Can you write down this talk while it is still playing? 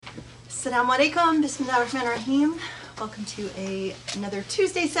Assalamu alaikum, bismillah ar-Rahman ar-Rahim. Welcome to another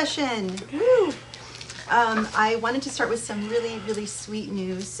Tuesday session. Woo! I wanted to start with some really sweet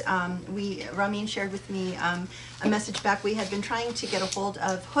news. Ramin shared with me a message back. We had been trying to get a hold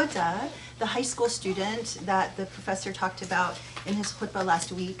of Huda, the high school student that the professor talked about in his khutbah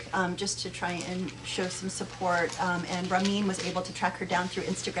last week, just to try and show some support. And Ramin was able to track her down through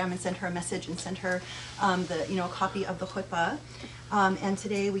Instagram and send her a message and send her a copy of the khutbah. And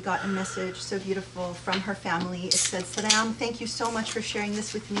today we got a message so beautiful from her family. It said, "Salam, thank you so much for sharing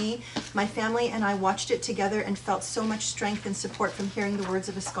this with me. My family and I watched it together and felt so much strength and support from hearing the words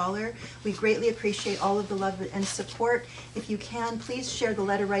of a scholar. We greatly appreciate all of the love and support. If you can, please share the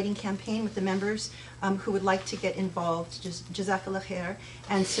letter writing campaign with the members who would like to get involved. Just Jazakallah khair."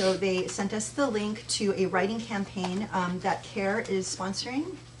 And so they sent us the link to a writing campaign that CARE is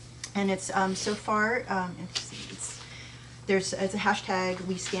sponsoring. And it's so far, it's a hashtag,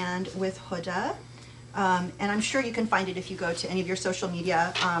 We Stand With Huda. And I'm sure you can find it if you go to any of your social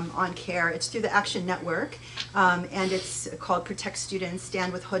media on CARE. It's through the Action Network, and it's called Protect Students,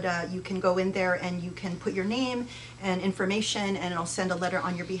 Stand With Huda. You can go in there and you can put your name and information, and it'll send a letter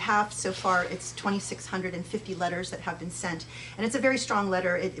on your behalf. So far, it's 2,650 letters that have been sent. And it's a very strong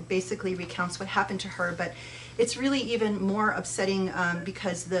letter. It basically recounts what happened to her, but it's really even more upsetting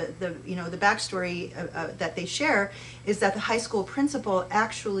because the backstory that they share is that the high school principal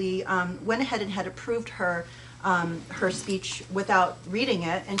actually went ahead and had approved her speech without reading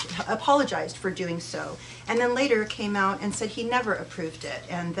it and apologized for doing so, and then later came out and said he never approved it,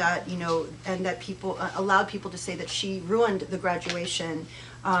 and that people allowed people to say that she ruined the graduation.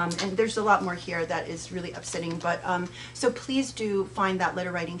 And there's a lot more here that is really upsetting, but so please do find that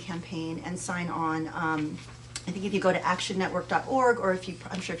letter writing campaign and sign on. I think if you go to actionnetwork.org, or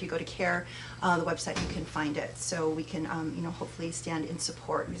I'm sure if you go to CARE, the website, you can find it. So we can, hopefully stand in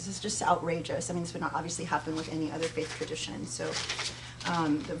support. This is just outrageous. I mean, this would not obviously happen with any other faith tradition. So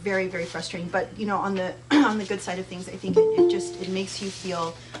very, very frustrating. But on the on the good side of things, I think it makes you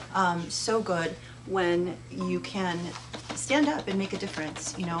feel so good when you can stand up and make a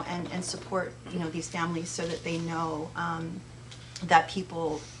difference, and support these families so that they know that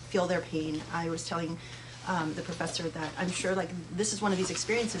people feel their pain. I was telling the professor that I'm sure this is one of these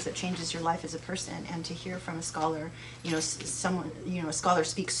experiences that changes your life as a person, and to hear from a scholar, a scholar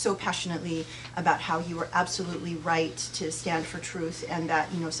speaks so passionately about how you were absolutely right to stand for truth, and that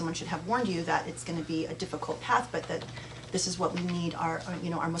someone should have warned you that it's going to be a difficult path, but that this is what we need our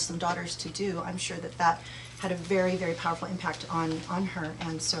Muslim daughters to do. I'm sure that had a very, very powerful impact on her,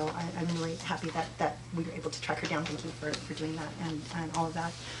 and so I'm really happy that we were able to track her down. Thank you for doing that and all of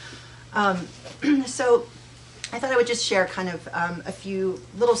that. So I thought I would just share kind of a few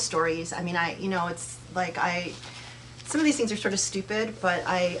little stories. I mean, it's like some of these things are sort of stupid, but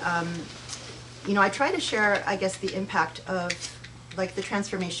I try to share, I guess, the impact of the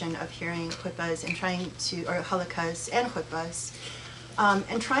transformation of hearing khutbahs and or halakas and khutbahs,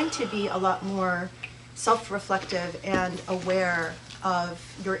 and trying to be a lot more self-reflective and aware of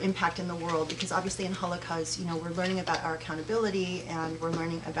your impact in the world, because obviously in halakas, we're learning about our accountability, and we're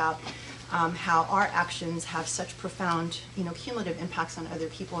learning about how our actions have such profound, cumulative impacts on other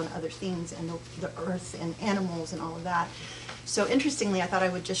people and other things, and the earth and animals and all of that. So interestingly, I thought I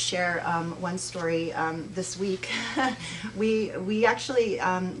would just share one story this week. we actually,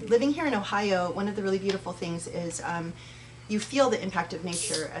 living here in Ohio, one of the really beautiful things is you feel the impact of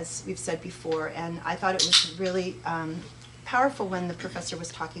nature, as we've said before, and I thought it was really powerful when the professor was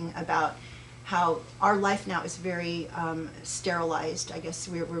talking about how our life now is very sterilized. I guess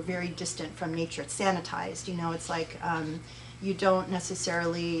we're very distant from nature. It's sanitized. It's like you don't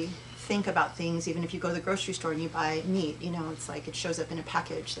necessarily think about things, even if you go to the grocery store and you buy meat. It's like it shows up in a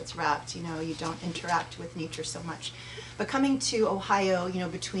package that's wrapped. You don't interact with nature so much. But coming to Ohio,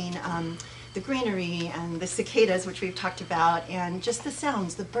 between the greenery and the cicadas, which we've talked about, and just the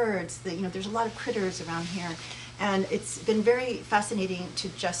sounds, the birds, there's a lot of critters around here. And it's been very fascinating to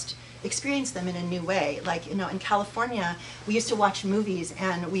just experience them in a new way. In California, we used to watch movies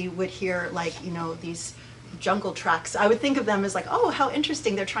and we would hear these jungle tracks. I would think of them as oh, how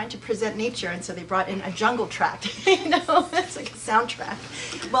interesting, they're trying to present nature, and so they brought in a jungle track. It's like a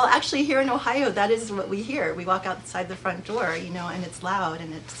soundtrack. Well, actually here in Ohio, that is what we hear. We walk outside the front door, and it's loud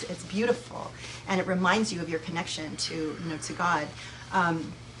and it's beautiful, and it reminds you of your connection to God.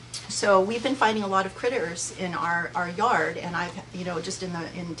 So we've been finding a lot of critters in our yard, and I've, just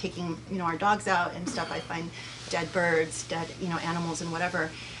in taking, our dogs out and stuff, I find dead birds, dead, animals and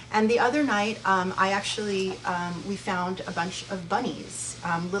whatever. And the other night, we found a bunch of bunnies,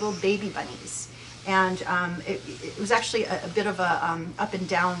 little baby bunnies. And it was actually a bit of a up and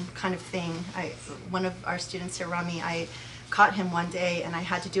down kind of thing. One of our students here, Rami, I caught him one day and I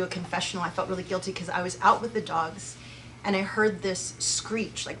had to do a confessional. I felt really guilty because I was out with the dogs and I heard this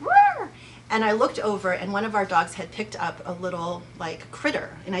screech, like, roar! And I looked over and one of our dogs had picked up a little like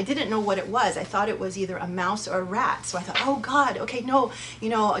critter and I didn't know what it was. I thought it was either a mouse or a rat. So I thought, oh God, okay, no,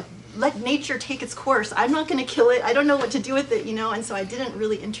 let nature take its course. I'm not gonna kill it. I don't know what to do with it, and so I didn't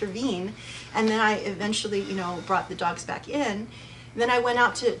really intervene. And then I eventually, brought the dogs back in. Then I went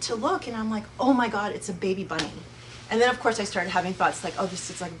out to look and I'm like, oh my God, it's a baby bunny. And then of course I started having thoughts like, oh, this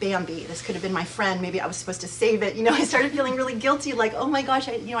is like Bambi. This could have been my friend. Maybe I was supposed to save it. I started feeling really guilty, like, oh my gosh,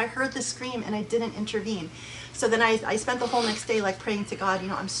 I heard the scream and I didn't intervene. So then I spent the whole next day like praying to God,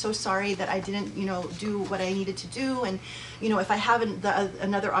 I'm so sorry that I didn't, do what I needed to do. And, if I have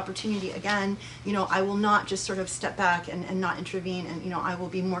another opportunity again, I will not just sort of step back and not intervene. And, I will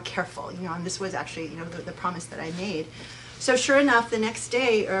be more careful, and this was actually, the promise that I made. So sure enough, the next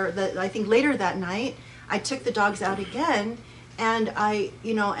day, or I think later that night, I took the dogs out again, and I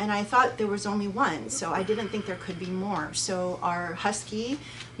thought there was only one, so I didn't think there could be more. So our husky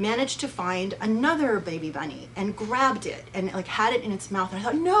managed to find another baby bunny and grabbed it and like had it in its mouth. And I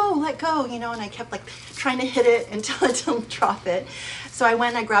thought, no, let go, and I kept like trying to hit it until it didn't drop it. So I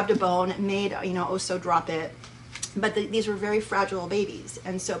went and I grabbed a bone, made, Oso drop it. But these were very fragile babies,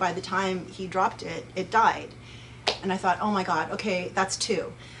 and so by the time he dropped it, it died. And I thought, oh my God, okay, that's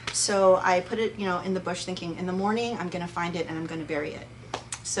two. So I put it, in the bush thinking, in the morning, I'm gonna find it and I'm gonna bury it.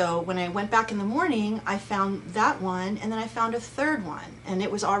 So when I went back in the morning, I found that one, and then I found a third one, and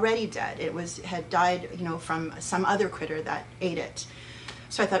it was already dead. It had died, from some other critter that ate it.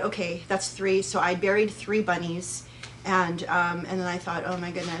 So I thought, okay, that's three. So I buried 3 bunnies, and then I thought, oh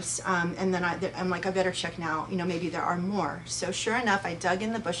my goodness. And then I'm like, I better check now, maybe there are more. So sure enough, I dug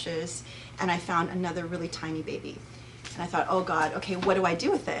in the bushes and I found another really tiny baby. And I thought, oh God, okay, what do I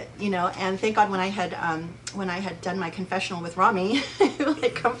do with it? And thank God when I had done my confessional with Rami, who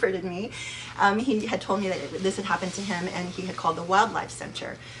had comforted me, he had told me that this had happened to him, and he had called the wildlife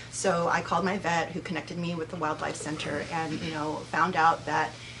center. So I called my vet, who connected me with the wildlife center, and found out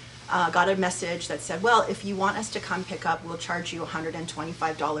that got a message that said, well, if you want us to come pick up, we'll charge you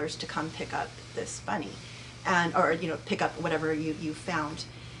 $125 to come pick up this bunny, or pick up whatever you found.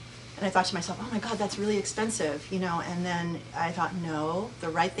 And I thought to myself, oh my God, that's really expensive, and then I thought, no, the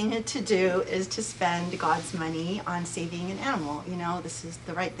right thing to do is to spend God's money on saving an animal, this is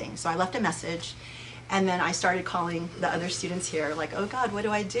the right thing. So I left a message, and then I started calling the other students here, like, oh God, what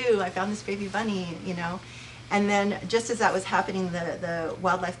do? I found this baby bunny, And then just as that was happening, the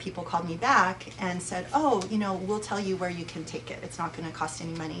wildlife people called me back and said, oh, we'll tell you where you can take it. It's not gonna cost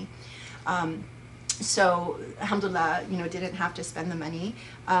any money. So alhamdulillah, didn't have to spend the money,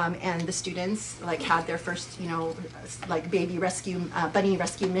 and the students like had their first, like baby rescue, bunny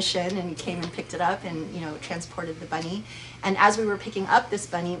rescue mission, and came and picked it up and transported the bunny. And as we were picking up this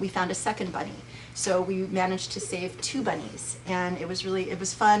bunny, we found a second bunny. So we managed to save 2 bunnies, and it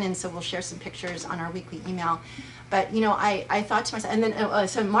was fun. And so we'll share some pictures on our weekly email. But I thought to myself, and then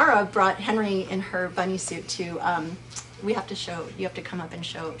so Mara brought Henry in her bunny suit to. You have to come up and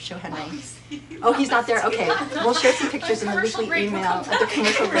show Henry. Oh, he's not there? Okay. We'll share some pictures in the weekly email at the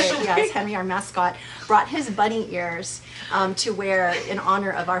commercial break. Yes, Henry, our mascot, brought his bunny ears to wear in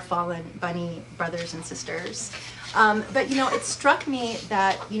honor of our fallen bunny brothers and sisters. But it struck me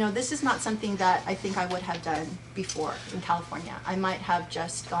that, this is not something that I think I would have done before in California. I might have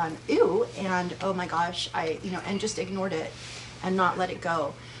just gone, ew, and oh my gosh, and just ignored it and not let it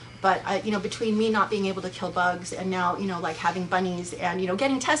go. But between me not being able to kill bugs and now, like having bunnies and,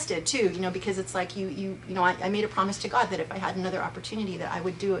 getting tested too, because it's like I made a promise to God that if I had another opportunity that I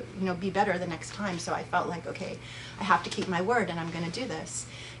would do it, be better the next time. So I felt like, okay, I have to keep my word and I'm going to do this.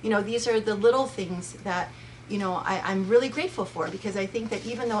 These are the little things that, I'm really grateful for, because I think that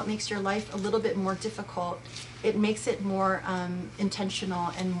even though it makes your life a little bit more difficult, it makes it more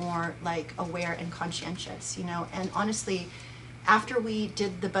intentional and more like aware and conscientious, and honestly, after we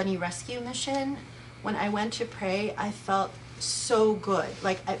did the bunny rescue mission, when I went to pray, I felt so good.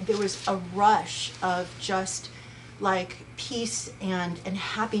 Like there was a rush of just like peace and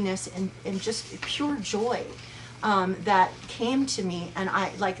happiness and just pure joy that came to me. And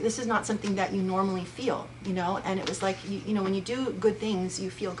I like, this is not something that you normally feel, and it was like, when you do good things, you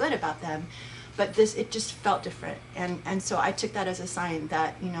feel good about them. But it just felt different. And so I took that as a sign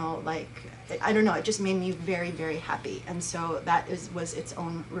that, like, I don't know, it just made me very, very happy. And so that was its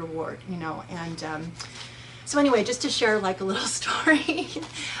own reward, and so anyway, just to share like a little story,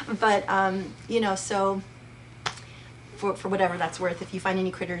 but, so for whatever that's worth. If you find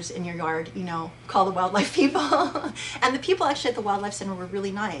any critters in your yard, you know, call the wildlife people. And the people actually at the wildlife center were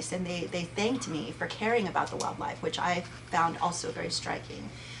really nice, and they thanked me for caring about the wildlife, which I found also very striking.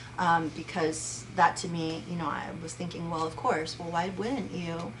 Because that to me, you know, I was thinking, well, of course, well, why wouldn't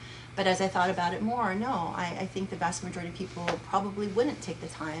you? But as I thought about it more, no, I think the vast majority of people probably wouldn't take the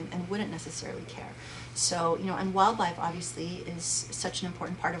time and wouldn't necessarily care. So, you know, and wildlife obviously is such an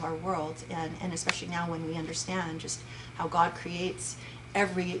important part of our world, and especially now when we understand just how God creates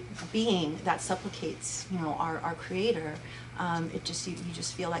every being that supplicates, you know, our Creator. It just you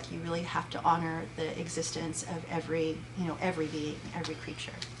just feel like you really have to honor the existence of every, you know, every being, every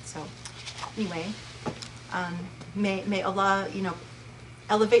creature. So, anyway, may Allah, you know,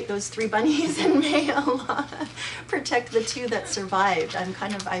 elevate those 3 bunnies, and may Allah protect the 2 that survived.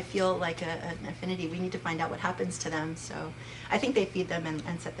 I feel like an affinity. We need to find out what happens to them. So I think they feed them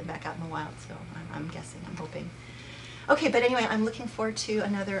and set them back out in the wild. So I'm guessing, I'm hoping. Okay, but anyway, I'm looking forward to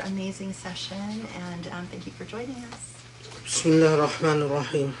another amazing session, and thank you for joining us. Bismillah ar-Rahman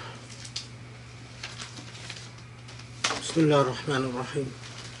ar-Rahim. Bismillah ar-Rahman ar-Rahim.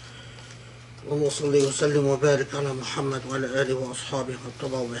 اللهم صل وسلم وبارك على محمد وعلى آله وأصحابه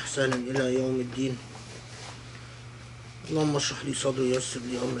واتبعوا بإحسان إلى يوم الدين. اللهم اشرح لي صدري ويسر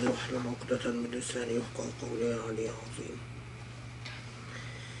لي أمري واحلل عقدة من لساني يفقهوا قولي يا علي عظيم.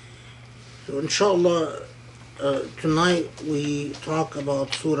 So inshallah, tonight we talk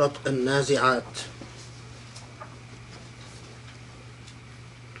about Surah An-Nazi'at.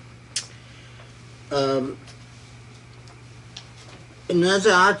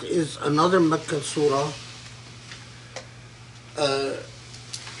 Nazi'at is another Meccan surah.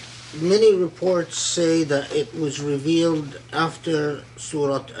 Many reports say that it was revealed after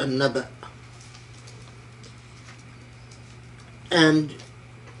Surah An-Naba. And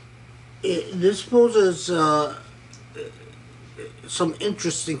this poses some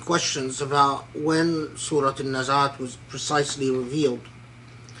interesting questions about when Surah An-Nazi'at was precisely revealed.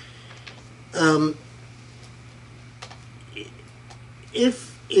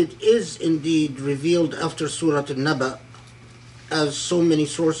 If it is indeed revealed after Surah An-Naba, as so many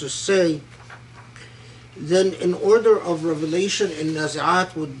sources say, then in order of revelation in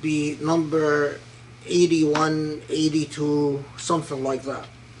Nazi'at would be number 81, 82, something like that,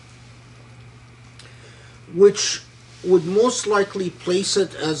 which would most likely place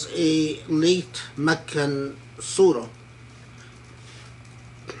it as a late Meccan surah.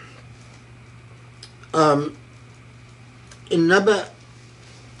 In Naba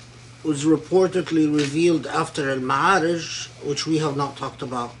was reportedly revealed after Al-Ma'arij, which we have not talked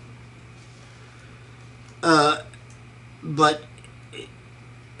about. But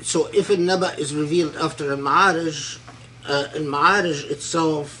so if Al-Naba is revealed after Al-Ma'arij, Al-Ma'arij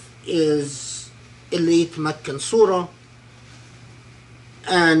itself is a late Meccan surah,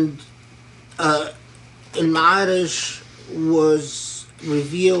 and Al-Ma'arij was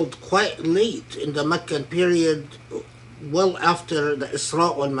revealed quite late in the Meccan period, well after the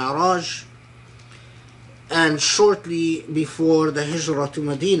Isra wal Mi'raj, and shortly before the Hijrah to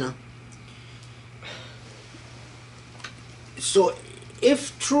Medina. So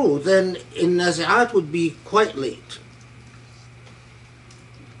if true, then in Nazi'at would be quite late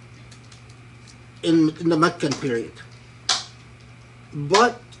in the Meccan period.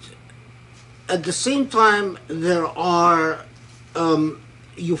 But at the same time, there are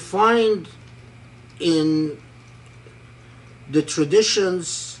you find in the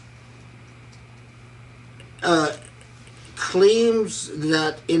traditions claims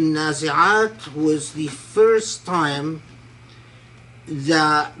that in Nazi'at was the first time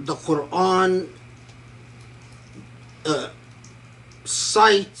that the Quran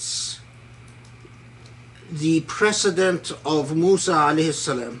cites the precedent of Musa alayhi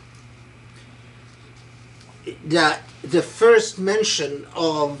salam. That the first mention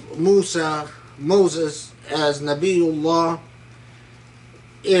of Moses as Nabiullah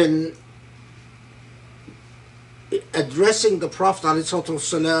in addressing the Prophet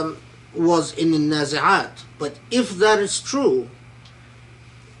ﷺ was in Nazi'at. But if that is true,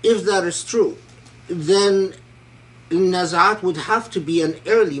 then Nazi'at would have to be an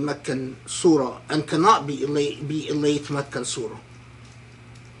early Meccan surah and cannot be a late Meccan surah.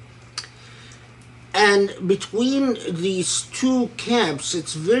 And between these two camps,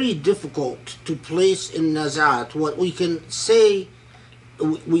 it's very difficult to place in Nazi'at. What we can say,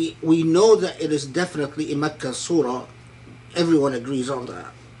 we know that it is definitely a Meccan surah. Everyone agrees on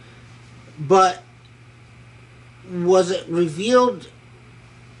that. But was it revealed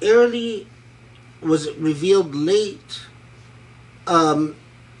early? Was it revealed late?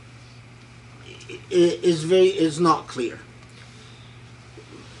 is not clear.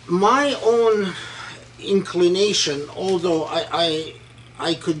 My own inclination, although I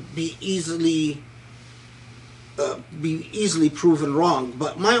could be easily proven wrong,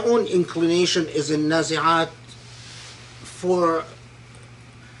 but my own inclination is in Nazi'at for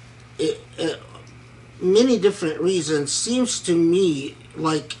many different reasons. Seems to me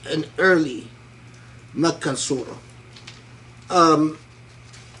like an early Meccan surah.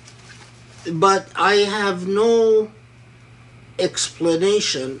 But I have no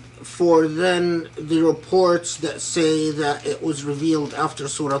explanation for then the reports that say that it was revealed after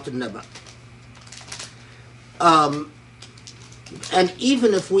Surah An-Naba. And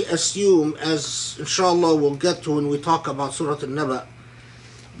even if we assume, as inshallah we'll get to when we talk about Surah An-Naba,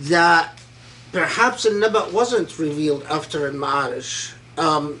 that perhaps An-Naba wasn't revealed after Al-Ma'arij,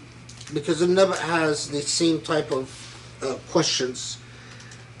 because An-Naba has the same type of questions,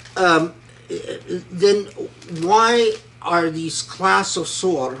 then why are these class of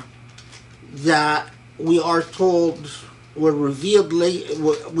surah that we are told were revealed late,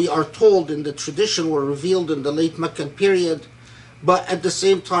 we are told in the tradition were revealed in the late Meccan period, but at the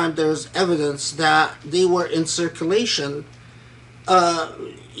same time there's evidence that they were in circulation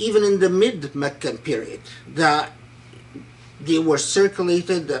even in the mid-Meccan period, that they were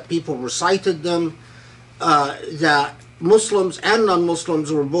circulated, that people recited them, that Muslims and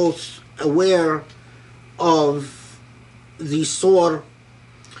non-Muslims were both aware of the surah.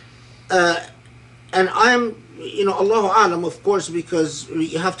 And I'm, Allahu Alam, of course, because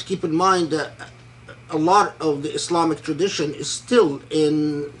you have to keep in mind that a lot of the Islamic tradition is still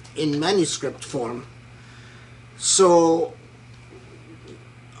in manuscript form. So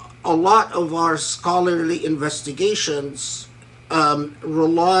a lot of our scholarly investigations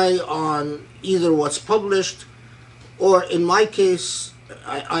rely on either what's published, or in my case,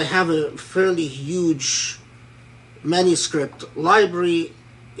 I have a fairly huge manuscript library,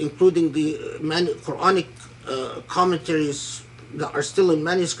 including the Quranic commentaries that are still in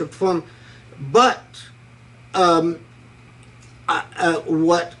manuscript form. But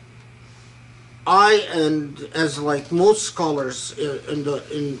what I, and as like most scholars in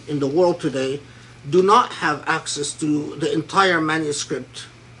the world today, do not have access to the entire manuscript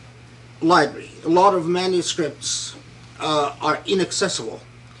library. A lot of manuscripts are inaccessible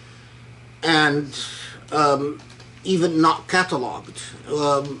and even not cataloged,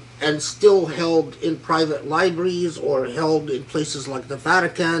 and still held in private libraries or held in places like the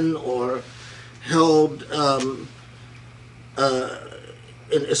Vatican, or held in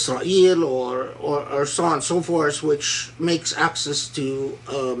Israel, or so on and so forth, which makes access to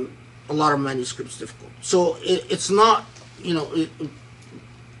a lot of manuscripts difficult. So it's not,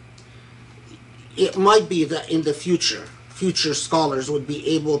 it might be that in the future scholars would be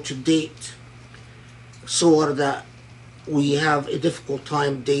able to date surah that we have a difficult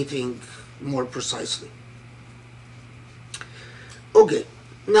time dating more precisely. Okay,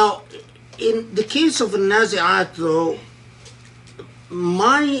 now in the case of An-Nazi'at, though,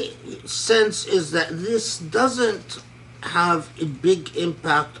 my sense is that this doesn't have a big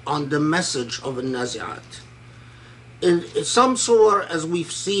impact on the message of An-Nazi'at. In some surah, as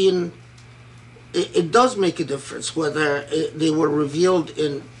we've seen, it does make a difference whether they were revealed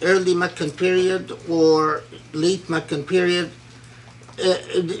in early Meccan period or late Meccan period.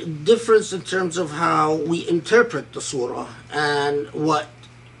 Difference in terms of how we interpret the surah and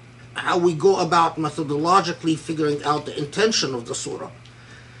how we go about methodologically figuring out the intention of the surah.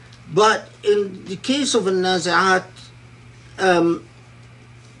 But in the case of An-Nazi'at,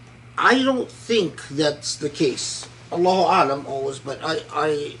 I don't think that's the case. Allahu Alam always, but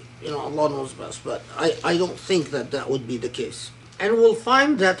I Allah knows best, but I don't think that would be the case. And we'll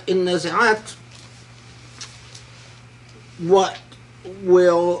find that in Nazi'at, what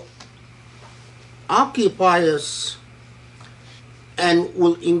will occupy us and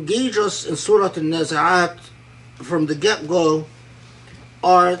will engage us in Surah An-Nazi'at from the get-go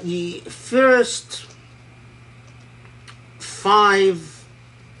are the first 5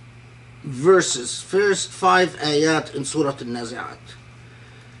 verses, first 5 ayat in Surah An-Nazi'at.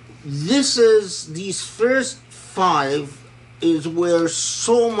 These first 5 is where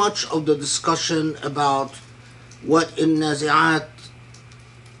so much of the discussion about what in Nazi'at,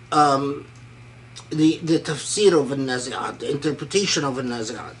 the tafsir of An-Nazi'at, the interpretation of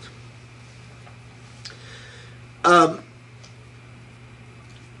An-Nazi'at.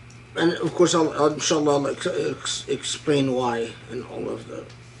 And of course, I'll inshallah explain why and all of that.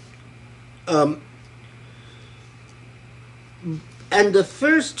 And the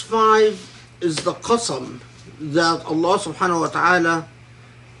first 5 is the qasam that Allah subhanahu wa ta'ala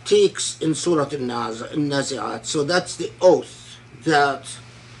takes in Surah Al-Nazi'at. So that's the oath that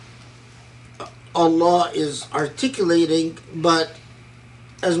Allah is articulating, but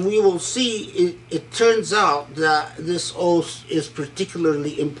as we will see, it turns out that this oath is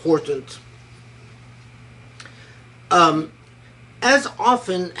particularly important. As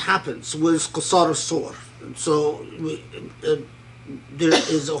often happens with Qasar al-Sur, so there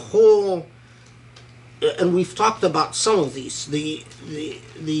is a whole, and we've talked about some of these.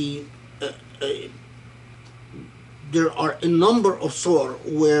 There are a number of surah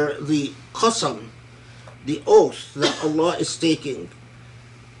where the qasam, the oath that Allah is taking,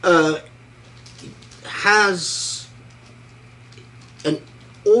 has an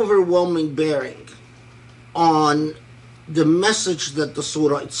overwhelming bearing on the message that the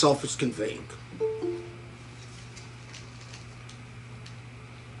surah itself is conveying.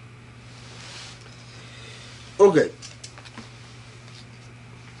 Okay.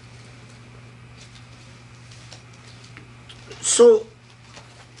 So,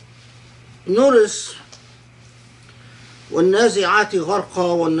 notice, وَالنَّازِعَاتِ غَرْقًا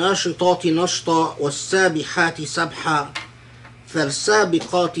وَالنَّاشِطَاتِ نَشْطًا وَالسَّابِحَاتِ سَبْحًا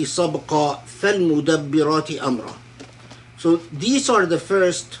فَالسَّابِقَاتِ سَبْقًا فَالْمُدَبِّرَاتِ أَمْرًا. So these are the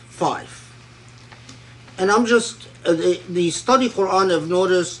first 5. And I'm just, the study Quran, I've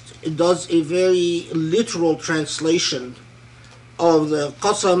noticed, it does a very literal translation of the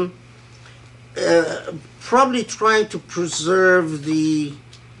qasam, probably trying to preserve the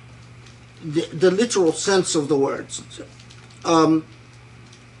literal sense of the words.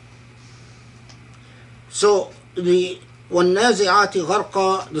 So the وَالنَّازِعَاتِ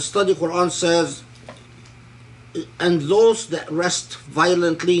غَرْقًا, the study Quran says, and those that rest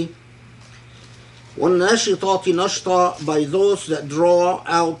violently. وَالنَّاشِطَاتِ نَشْطًا, by those that draw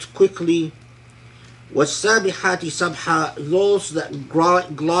out quickly. وَالسَّابِحَاتِ سَبْحًا, those that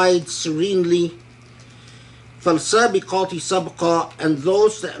glide serenely. فَالسَّابِقَاتِ سَبْقًا, and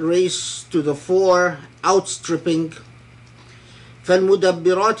those that race to the fore, outstripping.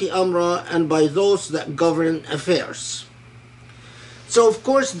 فَالْمُدَبِّرَاتِ أَمْرًا, and by those that govern affairs. So of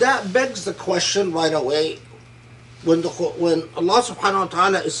course that begs the question right away, when Allah subhanahu wa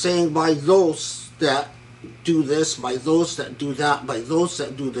ta'ala is saying by those that do this, by those that do that, by those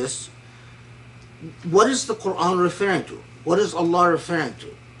that do this, what is the Quran referring to? What is Allah referring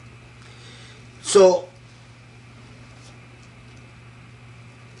to? So,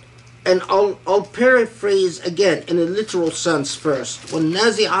 and I'll paraphrase again in a literal sense first.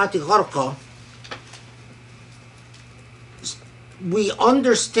 وَالنَّازِعَاتِ غَرْقًا, we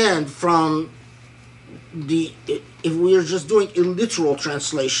understand from if we are just doing a literal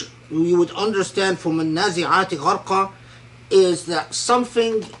translation, we would understand from النَّازِعَاتِ غَرْقًا is that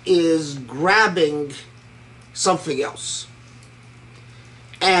something is grabbing something else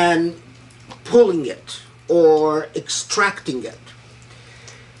and pulling it or extracting it.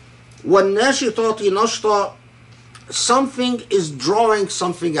 وَالنَّاشِطَاتِ نَشْطًا, something is drawing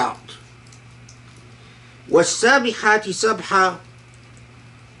something out. وَالسَّابِحَاتِ سَبْحًا,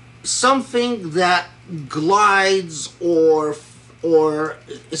 something that glides, or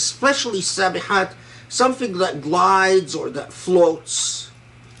especially sabihat, something that glides or that floats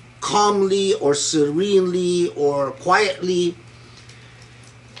calmly or serenely or quietly.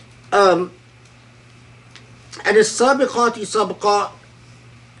 And as-sabiqati sabqa,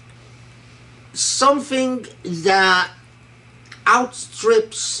 something that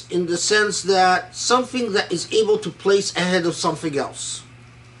outstrips, in the sense that something that is able to place ahead of something else.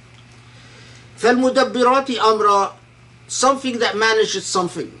 فَالْمُدَبِّرَاتِ أَمْرًا, something that manages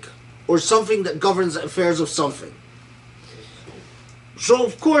something, or something that governs the affairs of something. So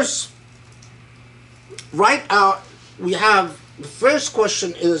of course, right out, we have, the first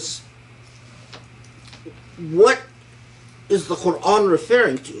question is, what is the Quran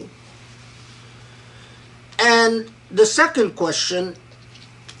referring to? And the second question,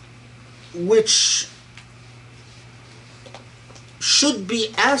 which should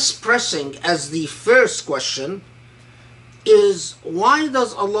be as pressing as the first question, is why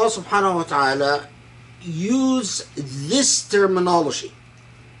does Allah subhanahu wa ta'ala use this terminology?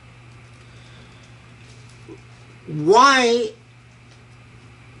 Why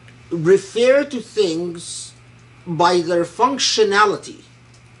refer to things by their functionality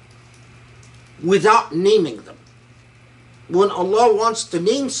without naming them? When Allah wants to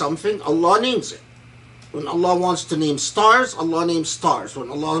name something, Allah names it. When Allah wants to name stars, Allah names stars. When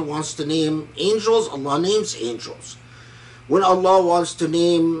Allah wants to name angels, Allah names angels. When Allah wants to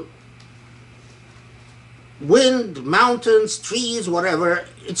name wind, mountains, trees, whatever,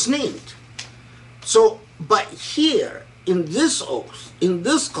 it's named. So, but here, in this oath, in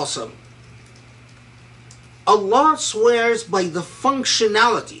this qasam, Allah swears by the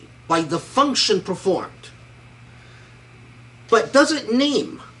functionality, by the function performed, but doesn't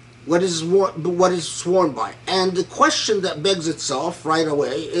name what is sworn by. And the question that begs itself right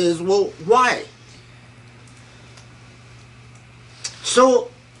away is, well, why?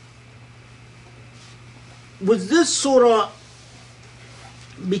 So, with this surah,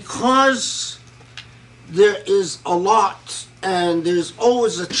 because there is a lot and there's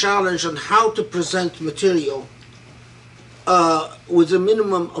always a challenge on how to present material with a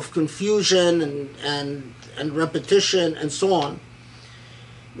minimum of confusion and repetition and so on,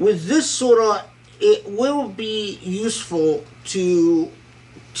 with this surah, it will be useful to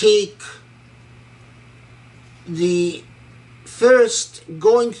take the first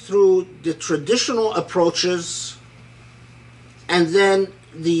going through the traditional approaches and then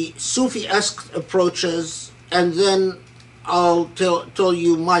the Sufi-esque approaches, and then I'll tell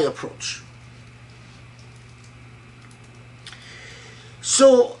you my approach.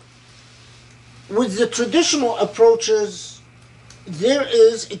 So, with the traditional approaches, there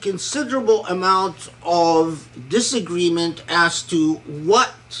is a considerable amount of disagreement as to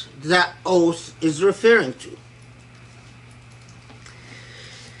what that oath is referring to.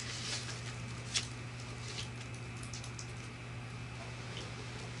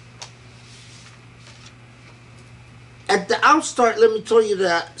 At the outstart, let me tell you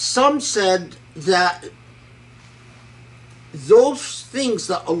that some said that those things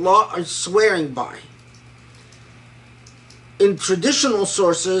that Allah is swearing by, in traditional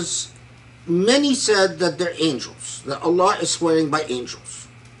sources, many said that they're angels, that Allah is swearing by angels.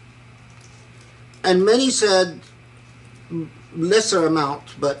 And many said, lesser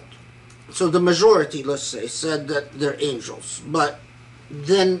amount, but, so the majority, let's say, said that they're angels. But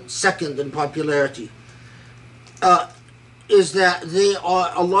then second in popularity is that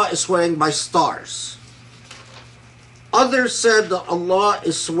Allah is swearing by stars. Others said that Allah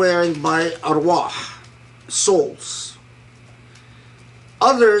is swearing by arwah, souls.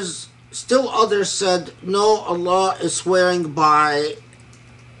 Still others said, no, Allah is swearing by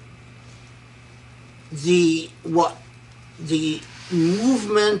the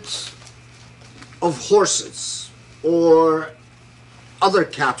movement of horses or other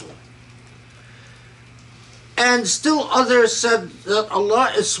cattle. And still others said that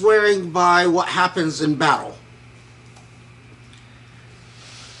Allah is swearing by what happens in battle.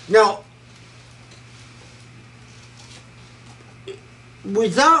 Now,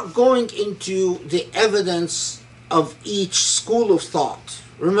 without going into the evidence of each school of thought,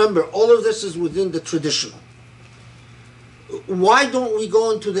 remember, all of this is within the traditional. Why don't we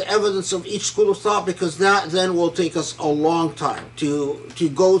go into the evidence of each school of thought? Because that then will take us a long time to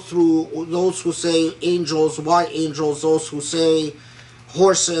go through those who say angels, why angels, those who say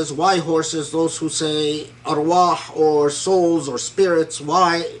horses, why horses, those who say arwah or souls or spirits,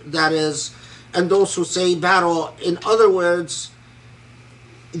 why that is, and those who say battle. In other words,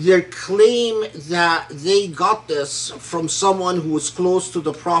 their claim that they got this from someone who was close to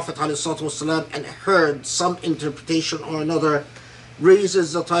the Prophet ﷺ and heard some interpretation or another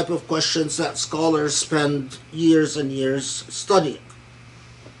raises the type of questions that scholars spend years and years studying.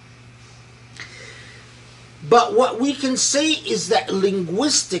 But what we can say is that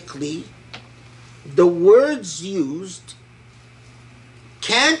linguistically, the words used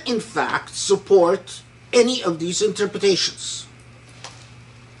can in fact support any of these interpretations.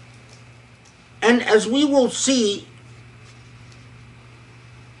 And as we will see,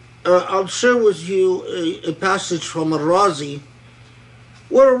 I'll share with you a passage from Al-Razi,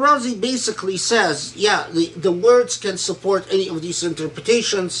 where Al-Razi basically says, yeah, the words can support any of these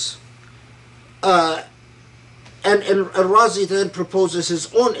interpretations, and Al-Razi then proposes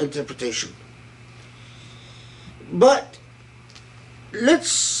his own interpretation. But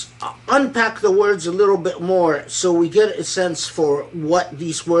let's unpack the words a little bit more so we get a sense for what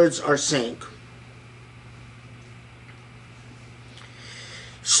these words are saying.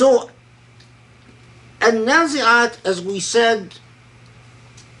 So, An-Nazi'at, as we said,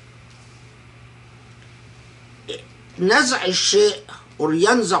 Naza' al-shay' or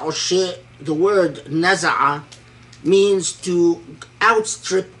yanza' al-shay', the word naza'a means to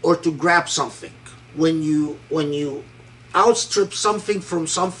outstrip or to grab something. When you outstrip something from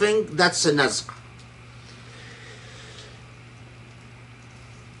something, that's a naza'.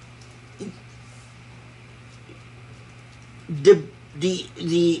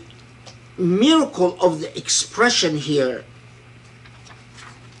 The miracle of the expression here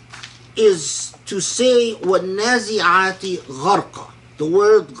is to say وَالنَّازِعَاتِ غَرْقًا, the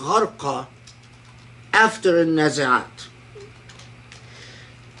word غَرْقًا after النَّازِعَات.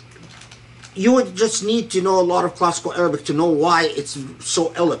 You would just need to know a lot of classical Arabic to know why it's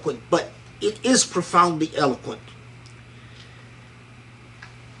so eloquent, but it is profoundly eloquent.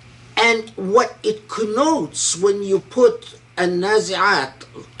 And what it connotes when you put an-nazi'at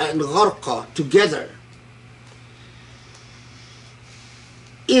and gharqa together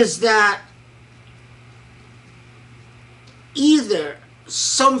is that either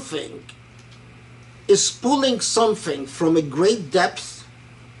something is pulling something from a great depth,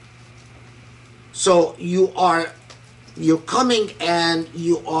 so you're coming and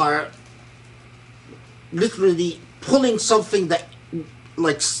you are literally pulling something that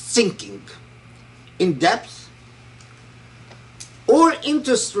like sinking in depth, or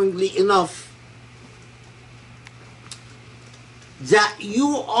interestingly enough, that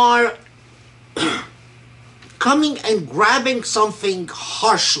you are coming and grabbing something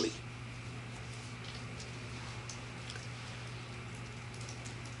harshly.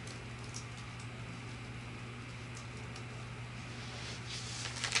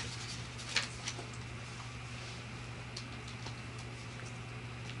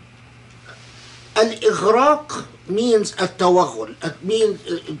 Al-ighraq means al-tawaghul. It means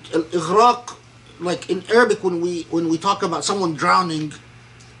al-ighraq, like in Arabic when we talk about someone drowning,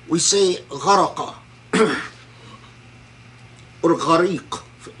 we say gharaqa or ghariq,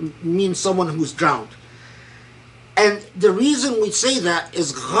 means someone who's drowned. And the reason we say that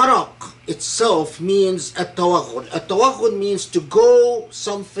is gharaq itself means at-tawaghul. At-tawaghul means to go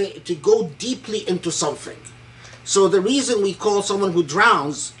deeply into something. So the reason we call someone who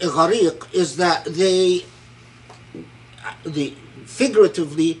drowns a ghariq is that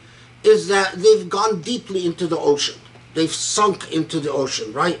figuratively, is that they've gone deeply into the ocean. They've sunk into the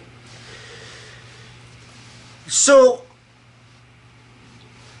ocean, right? So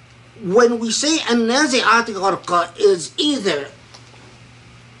when we say an-nazi'at gharqa, is either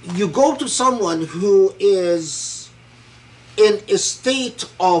you go to someone who is in a state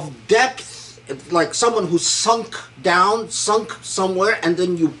of depth, like someone who's sunk somewhere, and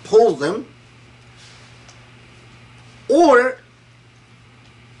then you pull them, or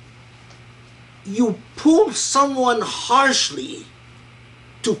you pull someone harshly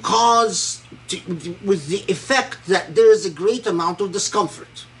with the effect that there is a great amount of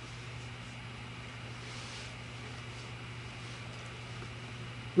discomfort.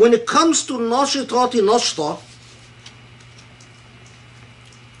 When it comes to nashitati nashta,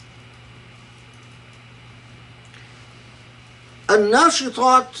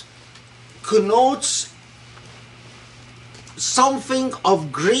 an-nashitat connotes something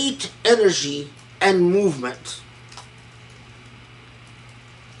of great energy and movement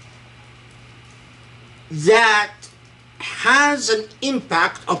that has an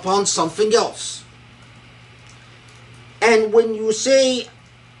impact upon something else. And when you say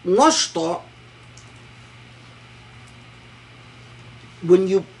nashta, when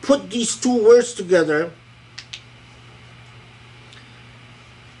you put these two words together,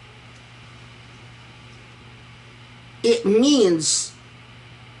 it means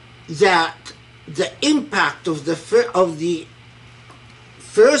that the impact of the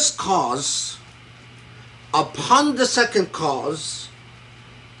first cause upon the second cause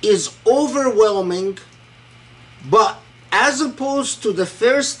is overwhelming, but as opposed to the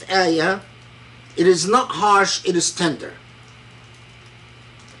first ayah, it is not harsh, it is tender.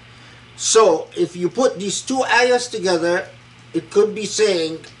 So if you put these two ayahs together, it could be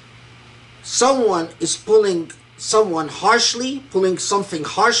saying someone is pulling someone harshly, pulling something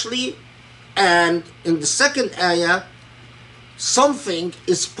harshly, and in the second ayah, something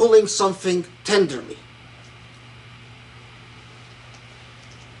is pulling something tenderly.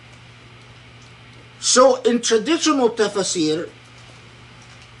 So in traditional tafsir,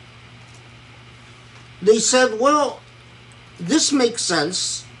 they said, well, this makes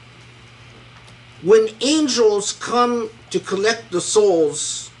sense. When angels come to collect the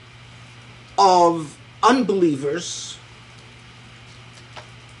souls of unbelievers,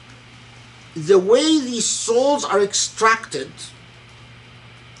 the way these souls are extracted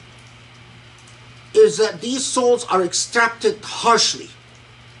is that these souls are extracted harshly,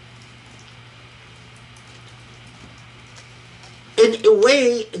 in a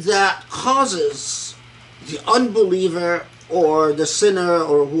way that causes the unbeliever or the sinner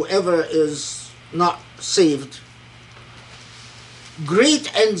or whoever is not saved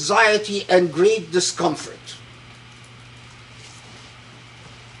great anxiety and great discomfort.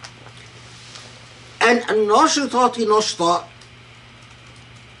 And an-nashitati nashta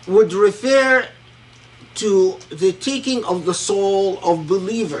would refer to the taking of the soul of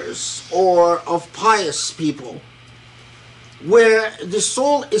believers or of pious people where the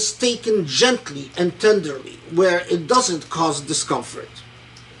soul is taken gently and tenderly, where it doesn't cause discomfort.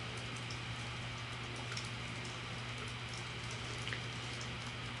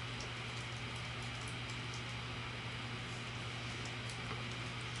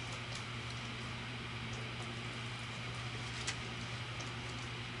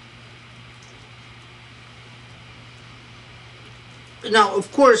 Now,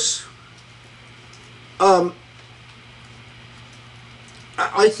 of course,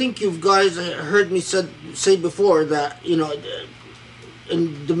 I think you guys heard me say before that, in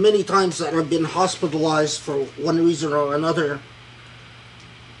the many times that I've been hospitalized for one reason or another,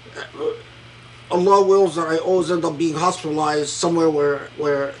 Allah wills that I always end up being hospitalized somewhere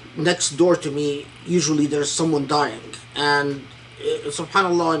where next door to me, usually there's someone dying. And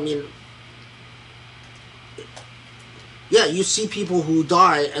subhanAllah, I mean, yeah, you see people who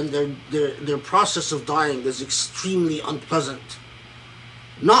die and their process of dying is extremely unpleasant.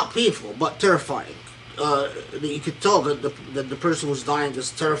 Not painful, but terrifying. You could tell that the person who's dying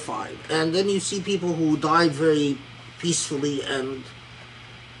is terrified. And then you see people who die very peacefully and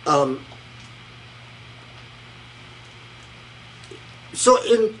so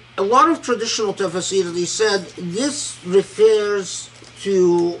in a lot of traditional tafsir, they said this refers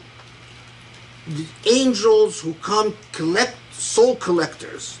to the angels who come collect, soul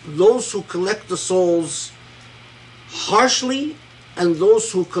collectors, those who collect the souls harshly and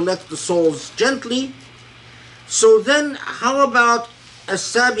those who collect the souls gently. So then how about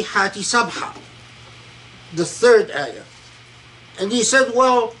as-sabihati sabha, the third ayah? And he said,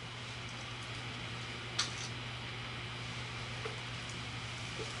 well,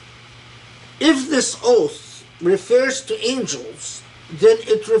 if this oath refers to angels, then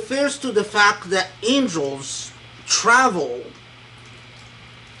it refers to the fact that angels travel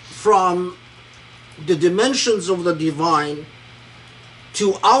from the dimensions of the divine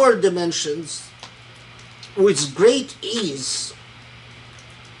to our dimensions with great ease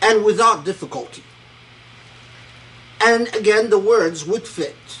and without difficulty. And again, the words would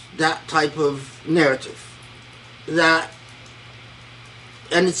fit that type of narrative. And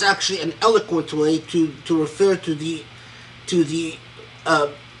it's actually an eloquent way to refer to the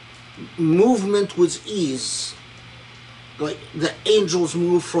movement with ease, like the angels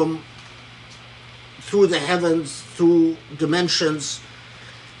move through the heavens, through dimensions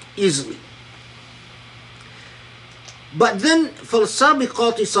easily. But then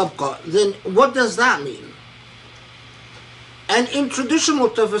فَالسَّابِقَاتِ سَبْقًا, then what does that mean? And in traditional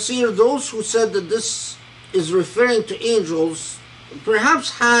tafsir, those who said that this is referring to angels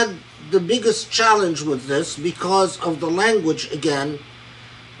perhaps had the biggest challenge with this because of the language again,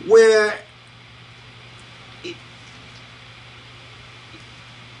 where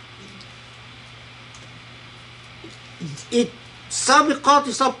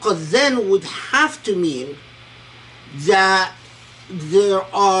sabiqati sabqa then would have to mean that there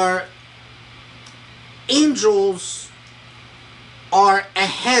are angels are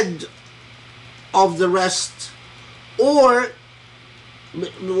ahead of the rest, or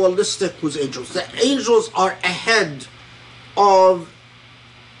well, let's stick with angels. The angels are ahead of,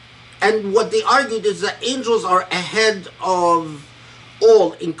 and what they argued is that angels are ahead of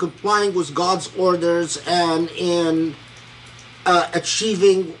all in complying with God's orders and in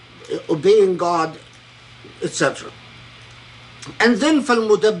obeying God, etc. And then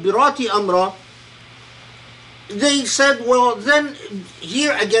فَالْمُدَبِّرَاتِ أَمْرًا, they said, well, then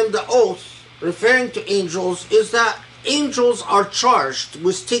here again the oath referring to angels is that angels are charged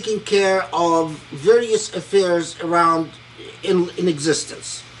with taking care of various affairs around in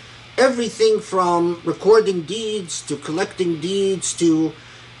existence. Everything from recording deeds to collecting deeds to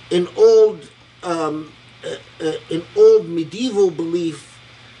in old medieval belief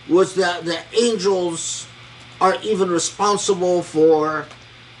was that the angels are even responsible for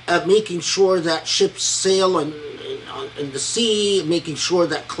making sure that ships sail in the sea, making sure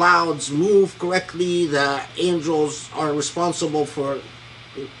that clouds move correctly, that angels are responsible for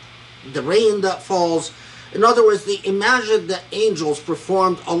the rain that falls. In other words, they imagined that angels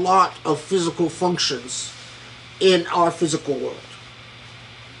performed a lot of physical functions in our physical world.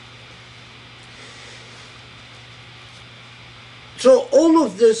 So all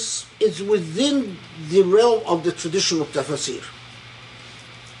of this is within the realm of the traditional tafsir.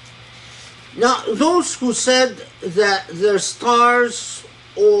 Now, those who said that they're stars,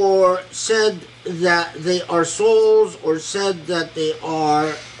 or said that they are souls, or said that they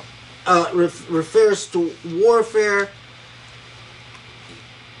are refers to warfare,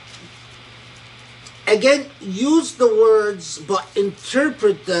 again, use the words but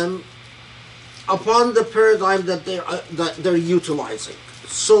interpret them upon the paradigm that they're utilizing.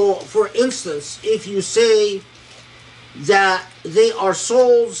 So, for instance, if you say that they are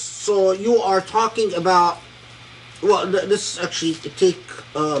souls, so you are talking about, well, let's actually take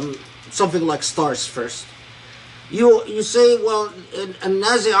something like stars first. You say, well,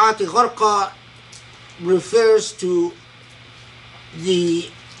 النازعات غرقا refers to the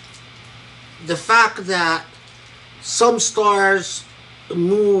fact that some stars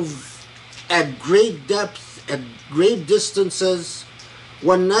move at great depth, at great distances.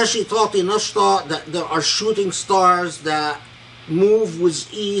 وَالنَّاشِطَاتِ نَشْطًا, that there are shooting stars that move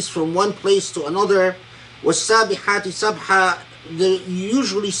with ease from one place to another. وَالسَّابِحَاتِ سَبْحًا, they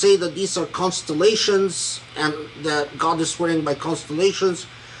usually say that these are constellations and that God is swearing by constellations,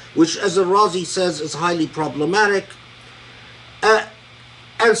 which, as Al-Razi says, is highly problematic. And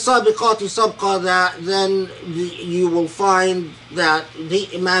sabiqati sabqa, that then you will find that they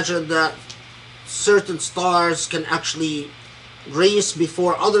imagine that certain stars can actually race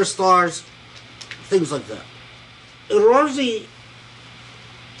before other stars, things like that. Al-Razi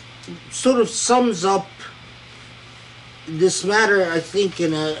sort of sums up this matter, I think,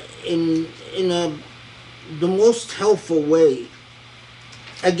 in the most helpful way.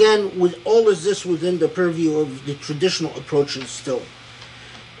 Again, with all of this within the purview of the traditional approaches still,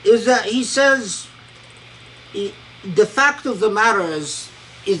 is that he says the fact of the matter is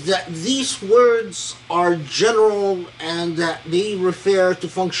that these words are general and that they refer to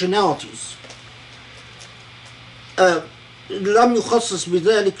functionalities. لم يخصص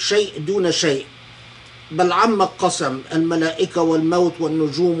بذلك شيء دون شيء بل عم القسم الملائكة والموت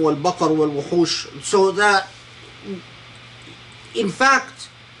والنجوم والبقر والوحوش. So that, in fact,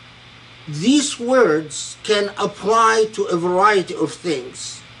 these words can apply to a variety of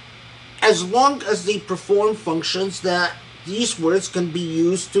things as long as they perform functions that these words can be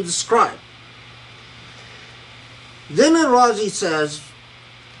used to describe. Then Al-Razi says,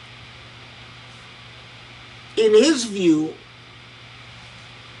 in his view,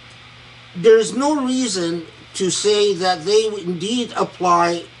 there is no reason to say that they indeed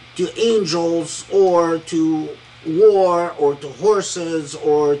apply to angels or to war or to horses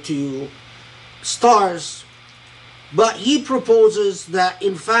or to stars, but he proposes that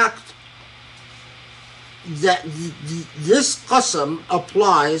in fact that this qasam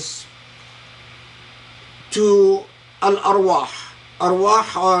applies to al-arwah.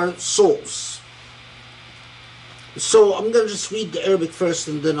 Arwah are souls. So I'm going to just read the Arabic first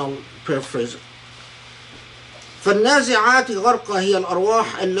and then I'll paraphrase it. فالنازعات غرقا هي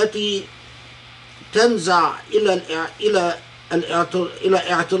الأرواح التي تنزع إلى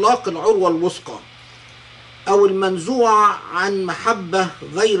اعتلاق العروة الوثقى أو المنزوعة عن محبة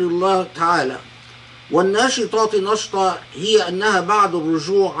غير الله تعالى. والناشطات نشطة هي أنها بعد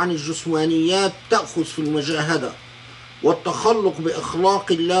الرجوع عن الجسمانيات تأخذ في المجاهدة والتخلق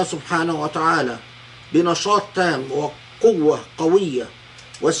بأخلاق الله سبحانه وتعالى بنشاط تام وقوة قوية.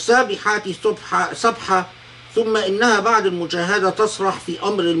 والسابحات سبحة ثم إنها بعد المجاهدة تسرح في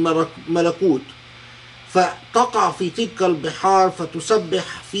أمر الملكوت فتقع في تلك البحار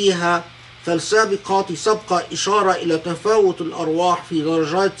فتسبح فيها. فالسابقات سبقة إشارة إلى تفاوت الأرواح في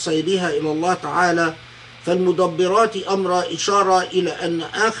درجات سيرها إلى الله تعالى. فالمدبرات أمر إشارة إلى أن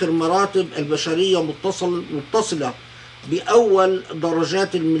آخر مراتب البشرية متصلة بأول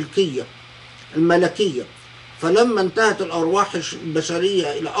درجات الملكية. فلما انتهت الأرواح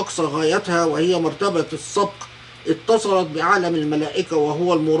البشرية إلى أقصى غايتها وهي مرتبة السبق اتصلت بعالم الملائكة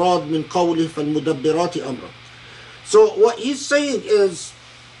وهو المراد من قوله فالمدبرات أمرا. So what he's saying is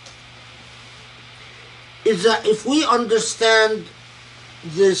that if we understand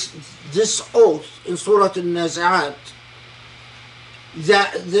this oath in Surah Al-Nazi'at,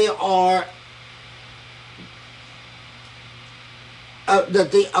 that they are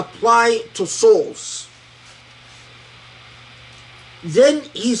that they apply to souls, then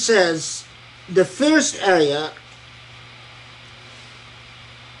he says the first area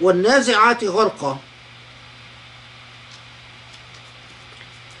وَالنَّازِعَاتِ غَرْقًا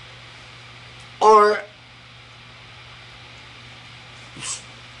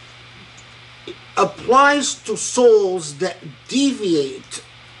applies to souls that deviate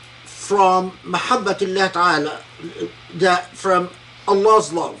from mahabbatullah ta'ala, that from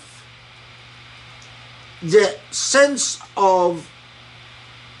Allah's love. The sense of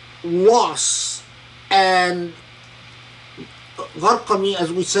loss and gharqami,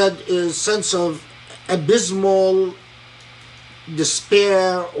 as we said, is sense of abysmal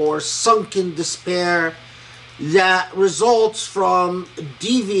despair or sunken despair that results from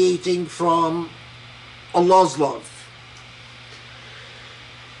deviating from Allah's love.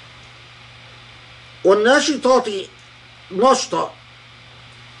 وَالنَّاشِطَاتِ نَشْطًا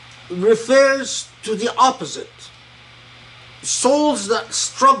refers to the opposite. Souls that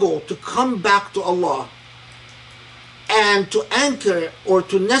struggle to come back to Allah and to anchor or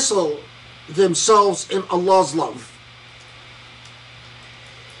to nestle themselves in Allah's love.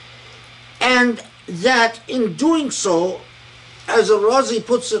 And that in doing so, as Al-Razi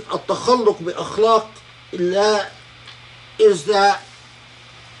puts it, التخلق بأخلاق الله, is that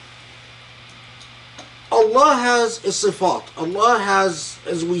Allah has a sifat. Allah has,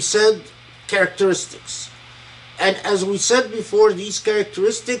 as we said, characteristics. And as we said before, these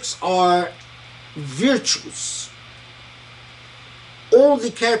characteristics are virtues. All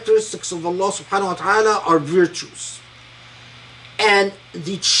the characteristics of Allah subhanahu wa ta'ala are virtues. And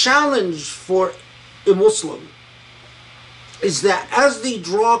the challenge for a Muslim is that as they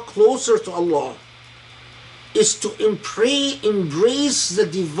draw closer to Allah, is to embrace the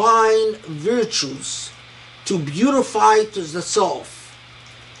divine virtues, to beautify to the self,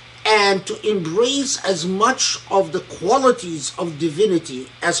 and to embrace as much of the qualities of divinity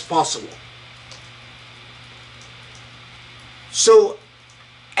as possible. So,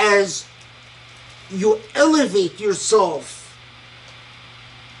 as you elevate yourself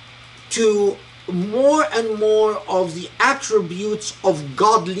to more and more of the attributes of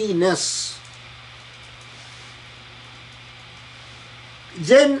godliness,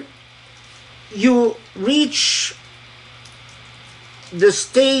 then you reach the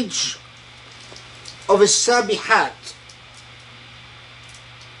stage of a sabihat.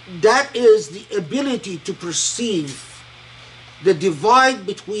 That is the ability to perceive the divide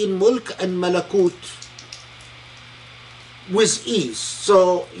between mulk and malakut with ease.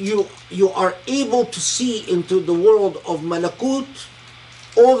 So you are able to see into the world of malakut,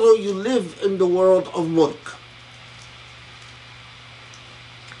 although you live in the world of mulk.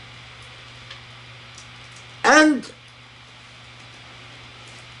 And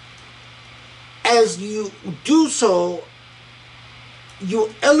as you do so,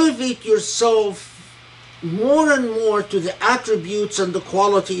 you elevate yourself more and more to the attributes and the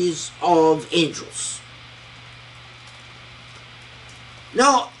qualities of angels.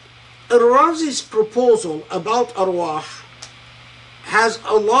 Now, Al-Razi's proposal about arwah has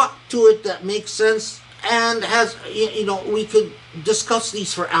a lot to it that makes sense, and has, we could discuss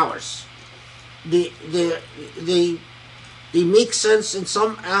these for hours. They make sense in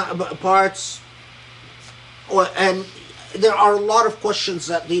some parts, and there are a lot of questions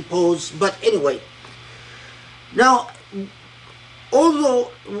that they pose. But anyway, now,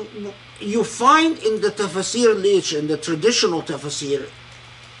 although you find in the tafsir literature, in the traditional tafsir,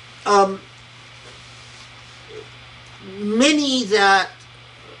 many that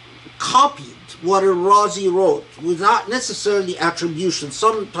copied what Al-Razi wrote without necessarily attribution.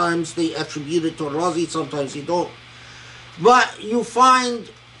 Sometimes they attribute it to Al-Razi, sometimes they don't. But you find,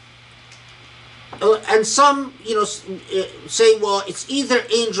 and some, say, well, it's either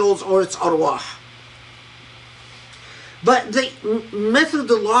angels or it's arwah. But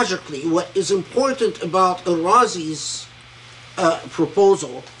methodologically, what is important about Al-Razi's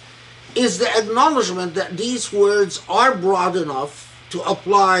proposal is the acknowledgement that these words are broad enough to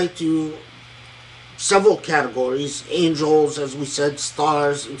apply to several categories, angels, as we said,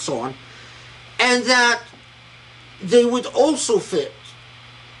 stars, and so on, and that they would also fit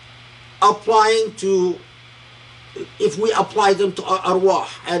applying to, if we apply them to arwah,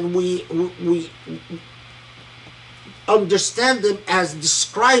 and we understand them as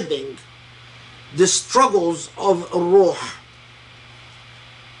describing the struggles of ruh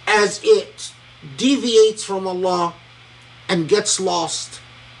as it deviates from Allah and gets lost,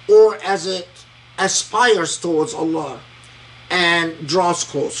 or as it aspires towards Allah and draws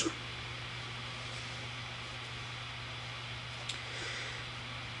closer.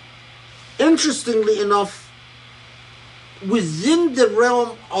 Interestingly enough, within the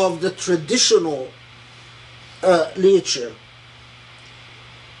realm of the traditional literature,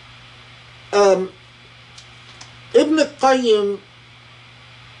 Ibn Qayyim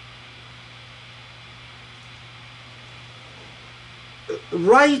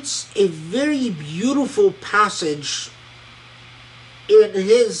writes a very beautiful passage in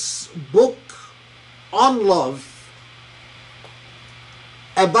his book on love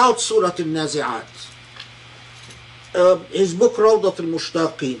about Surah Al-Nazi'at. His book Rawdat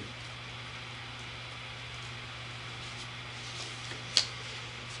Al-Mushtaqin.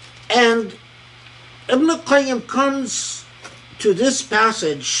 And Ibn Qayyim comes to this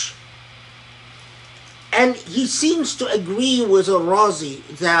passage, and he seems to agree with Al-Razi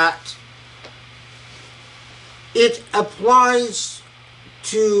that it applies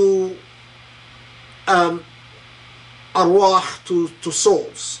to arwah, to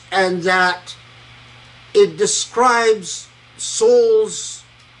souls, and that it describes souls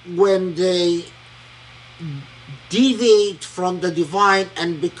when they deviate from the divine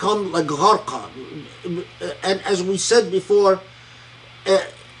and become like gharqa. And as we said before,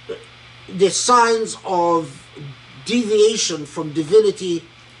 the signs of deviation from divinity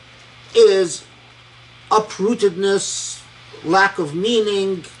is uprootedness, lack of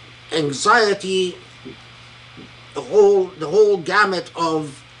meaning, anxiety, the whole gamut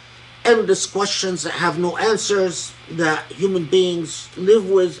of endless questions that have no answers that human beings live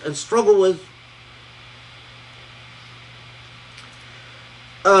with and struggle with.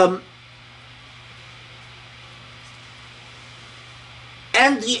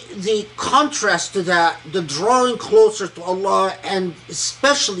 And the contrast to that, the drawing closer to Allah, and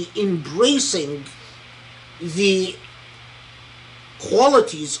especially embracing the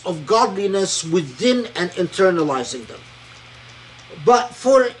qualities of godliness within and internalizing them. But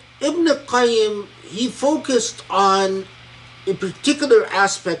for Ibn Qayyim, he focused on a particular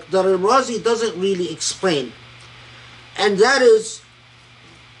aspect that Al-Razi doesn't really explain, and that is,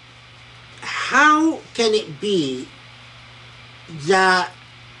 how can it be that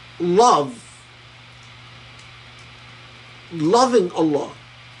loving Allah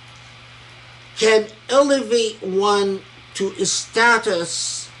can elevate one to a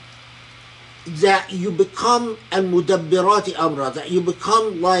status that you become al-mudabbirati amra, that you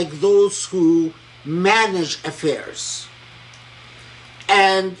become like those who manage affairs.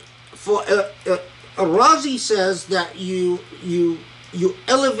 And for Razi says that you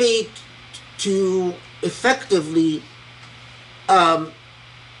elevate to effectively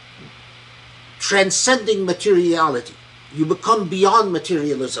transcending materiality. You become beyond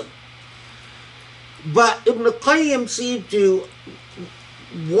materialism. But Ibn Qayyim seemed to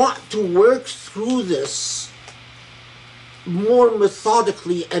want to work through this more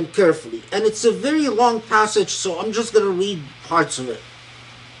methodically and carefully. And it's a very long passage, so I'm just going to read parts of it.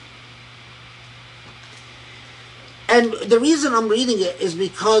 And the reason I'm reading it is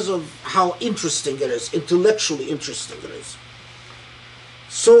because of how interesting it is, intellectually interesting it is.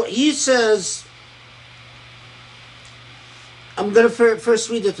 So he says, I'm going to first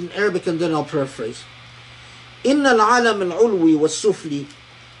read it in Arabic and then I'll paraphrase. إن العالم العلوي والسفلي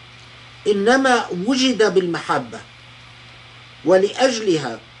إنما وجد بالمحبة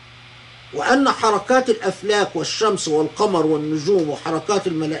ولأجلها، وأن حركات الأفلاك والشمس والقمر والنجوم وحركات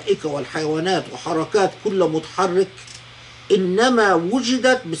الملائكة والحيوانات وحركات كل متحرك إنما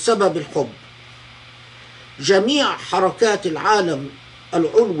وجدت بسبب الحب. جميع حركات العالم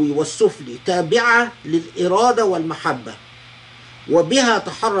العلوي والسفلي تابعة للإرادة والمحبة، وبها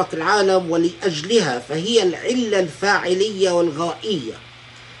تحرك العالم ولأجلها، فهي العلة الفاعلية والغائية،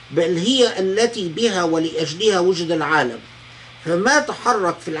 بل هي التي بها ولأجلها وجد العالم. فما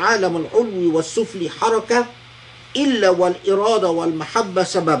تحرك في العالم العلوي والسفلي حركة إلا والإرادة والمحبة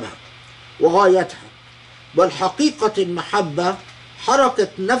سببها وغايتها، بل حقيقة المحبة حركة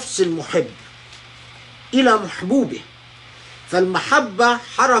نفس المحب إلى محبوبه، فالمحبة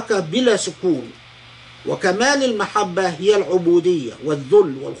حركة بلا سكون، وكمال المحبة هي العبودية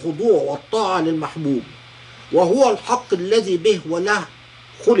والذل والخضوع والطاعة للمحبوب، وهو الحق الذي به وله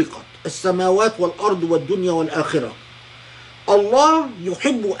خلقت السماوات والأرض والدنيا والآخرة. الله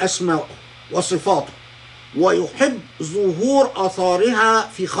يحب أسماءه وصفاته ويحب ظهور آثارها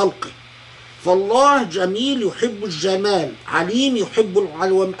في خلقه، فالله جميل يحب الجمال، عليم يحب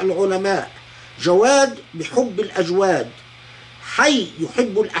العلماء، جواد بحب الأجواد، حي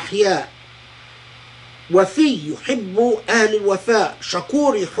يحب الأحياء، وفي يحب أهل الوفاء،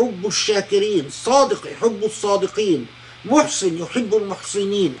 شكور يحب الشاكرين، صادق يحب الصادقين، محسن يحب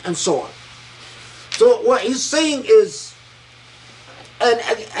المحسنين, and so on. So what he's saying is,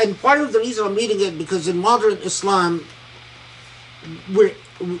 and part of the reason I'm reading it, because in modern Islam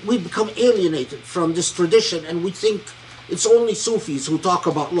we become alienated from this tradition and we think it's only Sufis who talk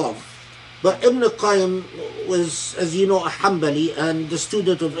about love. But Ibn Qayyim was, as you know, a Hanbali and the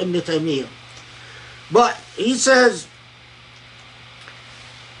student of Ibn Taymiyyah. But he says,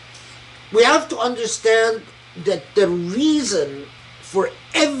 we have to understand that the reason for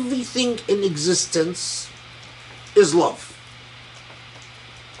everything in existence is love.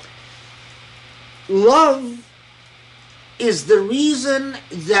 Love is the reason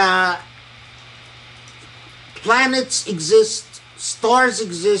that planets exist, stars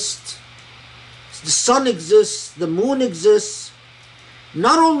exist, the sun exists, the moon exists.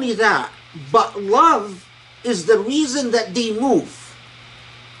 Not only that, but love is the reason that they move.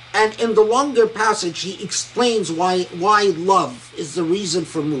 And in the longer passage, he explains why love is the reason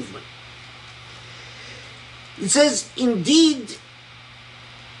for movement. It says, indeed,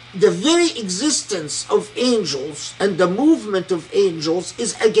 the very existence of angels and the movement of angels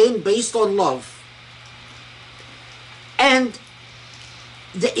is again based on love. And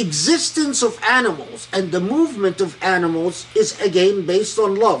the existence of animals and the movement of animals is again based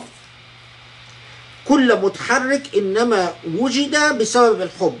on love. كل متحرك إنما وجد بسبب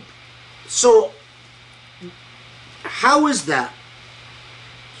الحب. So, how is that?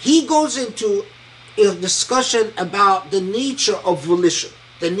 He goes into a discussion about the nature of volition,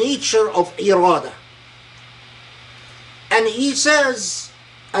 the nature of irada. And he says,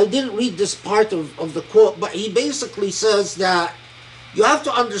 I didn't read this part of the quote, but he basically says that you have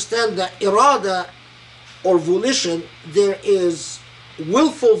to understand that irada or volition, there is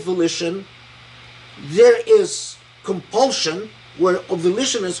willful volition, there is compulsion where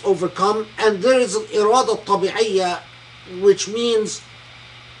volition is overcome, and there is an irada tabi'iyya, which means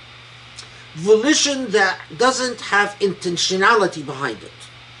volition that doesn't have intentionality behind it,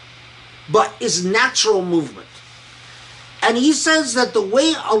 but is natural movement. And he says that the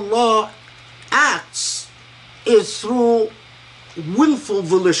way Allah acts is through willful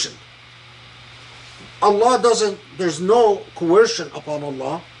volition. There's no coercion upon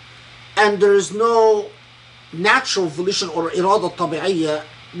Allah, and there is no natural volition or irada tabi'iyya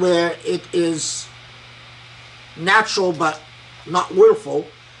where it is natural but not willful.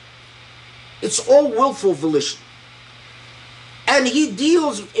 It's all willful volition. And he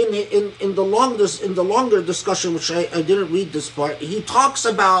deals in the longer discussion, which I didn't read this part, he talks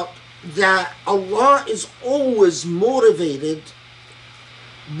about that Allah is always motivated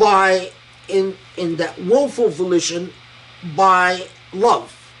by, in that willful volition, by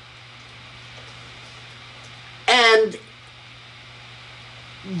love. And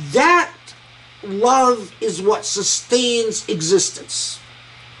that love is what sustains existence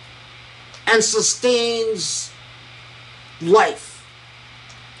and sustains life.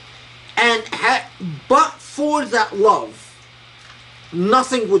 And but for that love,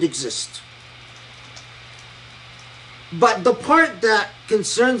 nothing would exist. But the part that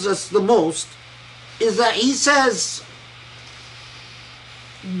concerns us the most is that he says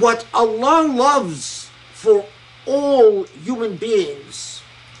what Allah loves for all human beings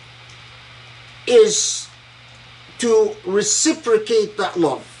is to reciprocate that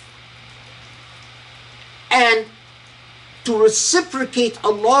love. And to reciprocate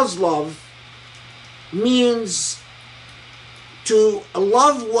Allah's love means to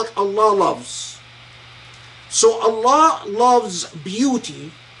love what Allah loves. So Allah loves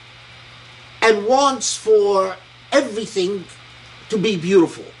beauty and wants for everything to be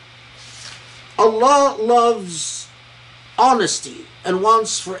beautiful. Allah loves honesty and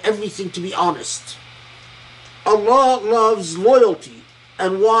wants for everything to be honest. Allah loves loyalty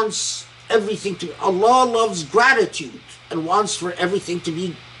and wants everything to. Allah loves gratitude and wants for everything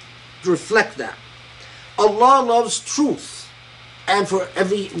to reflect that. Allah loves truth and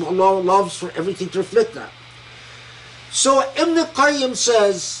Allah loves for everything to reflect that. So Ibn Qayyim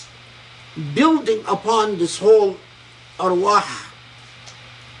says, building upon this whole arwah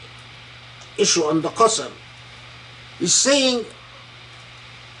issue on the qasam, is saying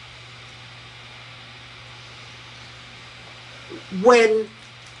when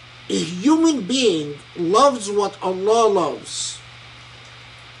a human being loves what Allah loves,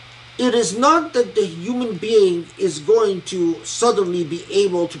 it is not that the human being is going to suddenly be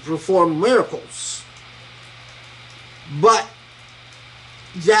able to perform miracles, but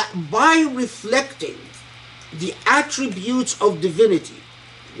that by reflecting the attributes of divinity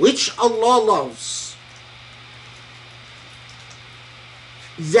which Allah loves,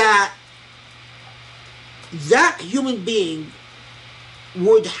 that human being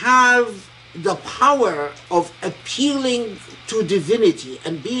would have the power of appealing to divinity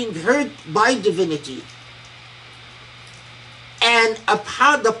and being heard by divinity, and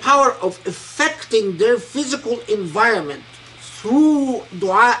the power of affecting their physical environment through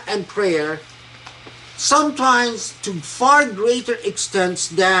dua and prayer, sometimes to far greater extents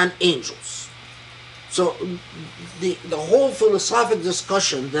than angels. So the whole philosophic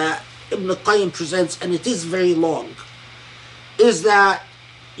discussion that Ibn Qayyim presents, and it is very long, is that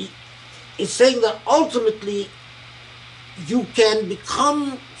it's saying that ultimately you can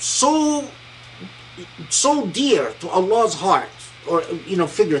become so dear to Allah's heart, or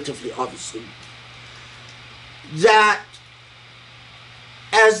figuratively obviously, that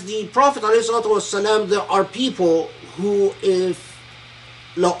as the Prophet ﷺ, there are people who, if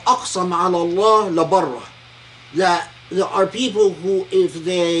لو أقسم على الله لبره, that there are people who if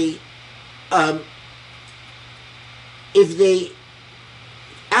they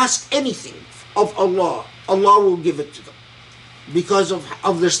ask anything of Allah, Allah will give it to them because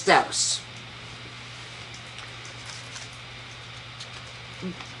of their status.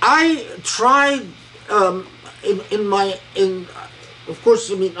 I tried of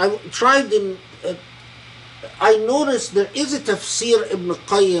course, I mean, I tried I noticed there is a tafsir Ibn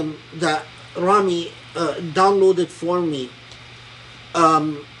Qayyim that Rami downloaded for me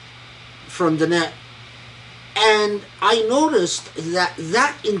from the net, and I noticed that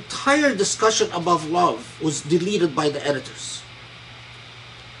that entire discussion about love was deleted by the editors,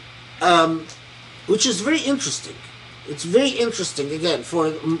 which is very interesting. It's very interesting again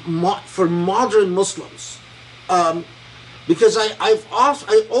for modern Muslims, because I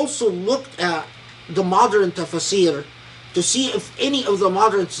also looked at the modern tafsir to see if any of the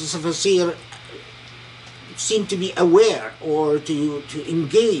modern tafsir seem to be aware or to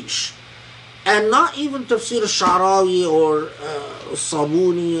engage, and not even tafsir al-Sha'rawi or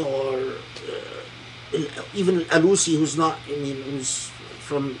Sabuni or even Alusi, who's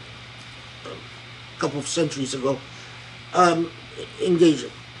from a couple of centuries ago,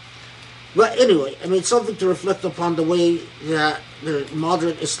 engaging. But anyway, I mean, it's something to reflect upon the way that the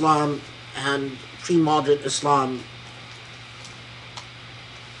modern Islam and pre-modern Islam.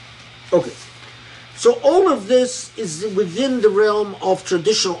 Okay, so all of this is within the realm of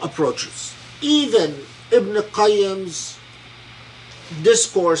traditional approaches. Even Ibn Qayyim's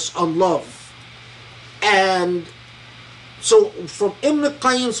discourse on love. And so from Ibn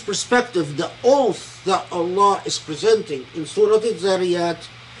Qayyim's perspective, the oath that Allah is presenting in Surah Al-Zariyat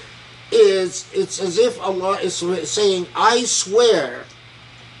it's as if Allah is saying, I swear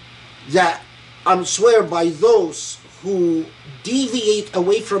by those who deviate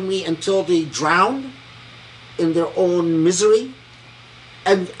away from me until they drown in their own misery,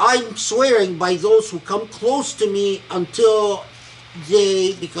 and I'm swearing by those who come close to me until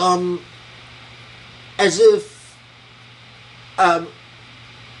they become as if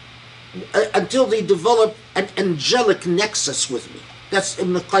until they develop an angelic nexus with me. That's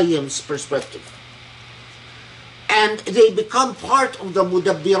Ibn Qayyim's perspective. And they become part of the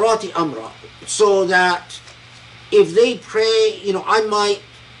mudabbirati amra, so that if they pray,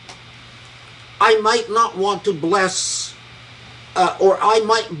 I might not want to bless, or I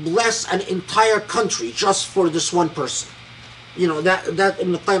might bless an entire country just for this one person. That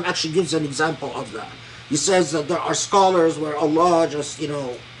Ibn Qayyim actually gives an example of that. He says that there are scholars where Allah just,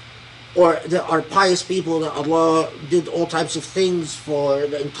 or there are pious people that Allah did all types of things for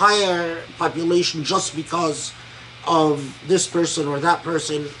the entire population just because of this person or that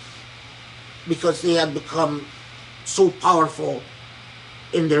person, because they had become so powerful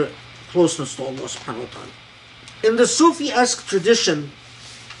in their closeness to Allah subhanahu wa ta'ala. In the Sufi-esque tradition,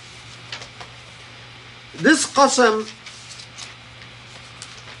 this qasam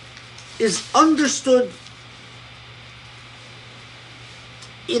is understood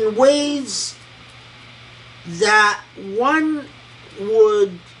in ways that one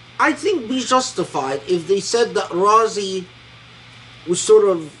would, I think, be justified if they said that Razi was sort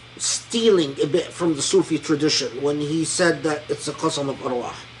of stealing a bit from the Sufi tradition when he said that it's a qasam of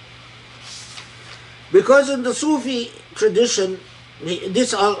arwah. Because in the Sufi tradition,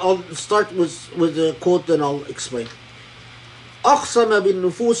 this I'll start with a quote, then I'll explain. أقسم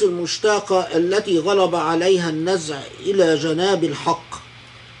بالنفوس المشتاقة التي غلب عليها النزع إلى جناب الحق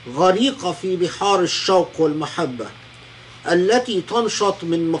غريقة في بحار الشوق والمحبة التي تنشط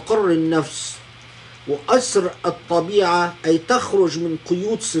من مقر النفس وأسر الطبيعة، أي تخرج من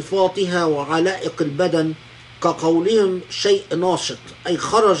قيود صفاتها وعلائق البدن، كقولهم شيء ناشط، أي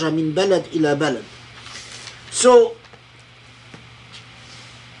خرج من بلد إلى بلد. So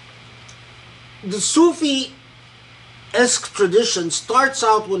the Sufi-esque tradition starts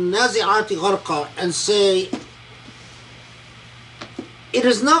out with Nazi'ati Gharqa and say it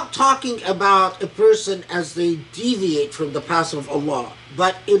is not talking about a person as they deviate from the path of Allah,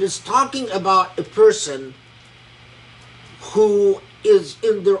 but it is talking about a person who is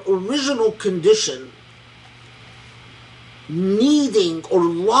in their original condition needing or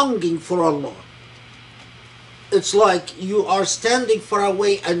longing for Allah. It's like you are standing far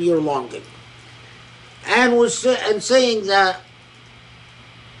away and you're longing. And saying that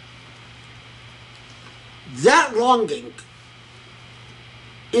longing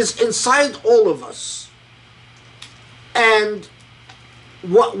is inside all of us. And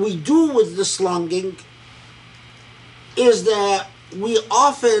what we do with this longing is that we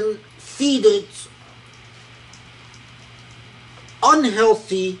often feed it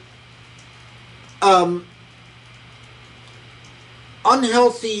unhealthy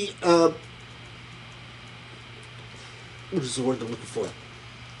what is the word I'm looking for?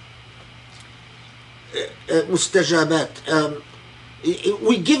 mustajabat.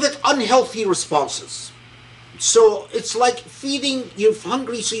 We give it unhealthy responses. So it's like feeding, you're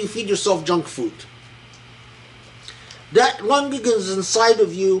hungry, so you feed yourself junk food. That longing is inside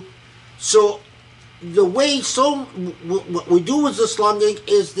of you. So what we do with this longing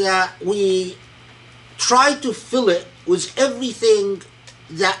is that we try to fill it with everything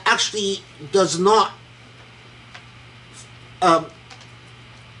that actually does not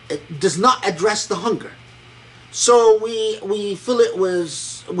address the hunger. So we fill it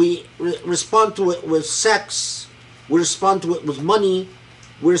with, respond to it with sex, we respond to it with money,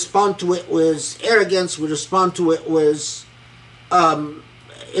 we respond to it with arrogance, we respond to it with,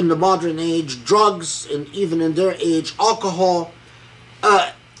 in the modern age, drugs, and even in their age, alcohol,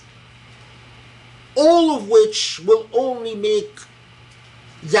 all of which will only make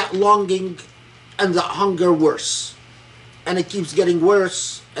that longing and that hunger worse. And it keeps getting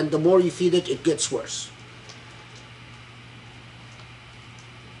worse, and the more you feed it, it gets worse.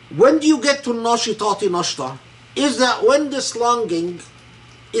 When do you get to nashitati nashta? Is that when this longing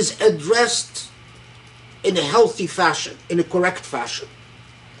is addressed in a healthy fashion, in a correct fashion,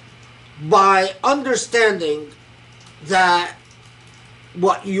 by understanding that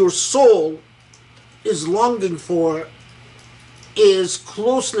what your soul is longing for is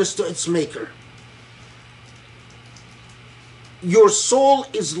closeness to its maker. Your soul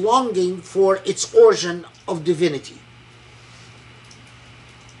is longing for its origin of divinity.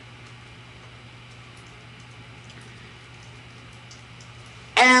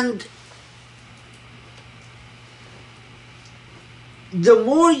 And the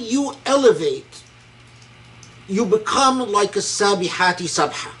more you elevate, you become like a sabihati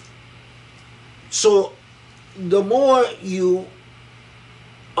sabha. So the more you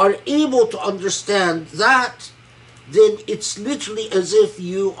are able to understand that, then it's literally as if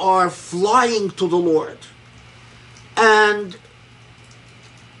you are flying to the Lord. And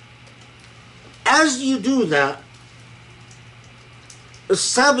as you do that,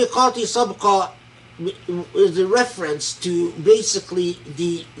 Sabiqati Sabqa is a reference to basically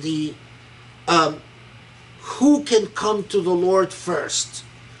the who can come to the Lord first.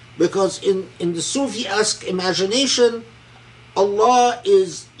 Because in the Sufi-esque imagination, Allah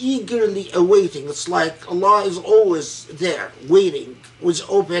is eagerly awaiting. It's like Allah is always there, waiting with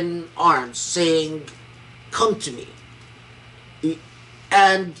open arms, saying, come to me.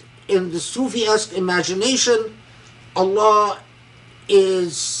 And in the Sufi-esque imagination, Allah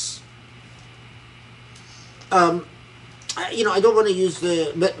is, I don't want to use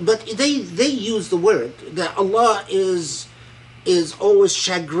but they use the word, that Allah is always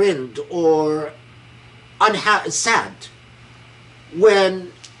chagrined or sad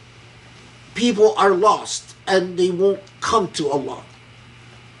when people are lost and they won't come to Allah,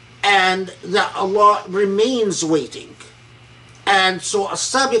 and that Allah remains waiting. And so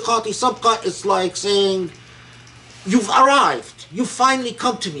as-sabiqati sabqa is like saying, you've arrived, you finally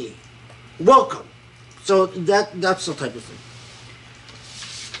come to me, welcome. So that's the type of thing.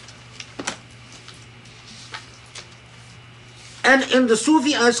 And in the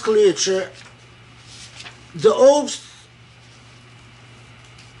Sufi-esque literature, the oaths,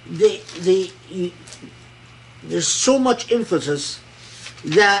 there's so much emphasis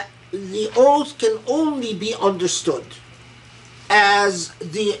that the oath can only be understood as a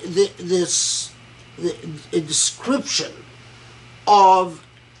description of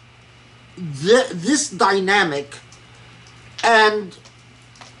this dynamic, and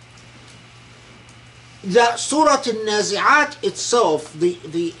that Surah Al-Nazi'at itself, the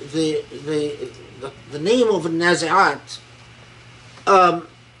name of Al-Nazi'at,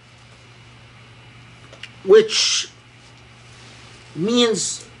 which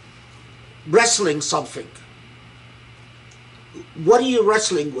means wrestling something. What are you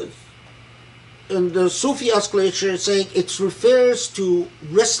wrestling with? In the Sufi-esque literature, saying it refers to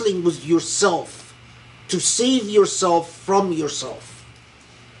wrestling with yourself, to save yourself from yourself.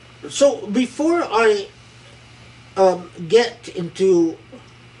 So before I get into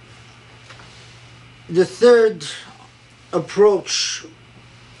the third approach,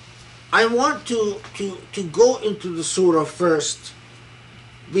 I want to go into the surah first,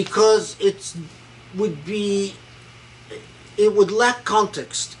 because it would lack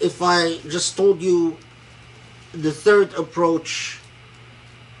context if I just told you the third approach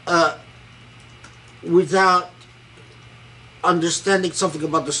without understanding something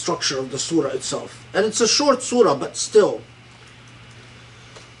about the structure of the surah itself. And it's a short surah, but still.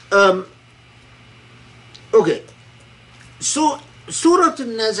 Okay. So, Surah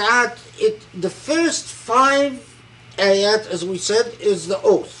Al-Nazi'at, the first 5 ayat, as we said, is the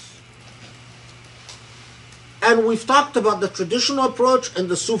oath. And we've talked about the traditional approach and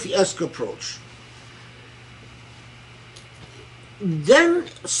the Sufi-esque approach. Then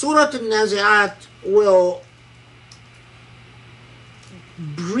Surah Al-Nazi'at will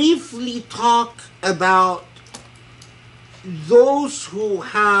briefly talk about those who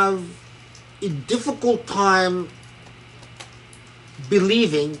have a difficult time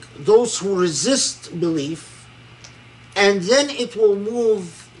believing, those who resist belief, and then it will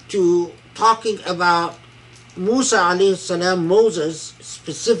move to talking about Musa alayhi salam, Moses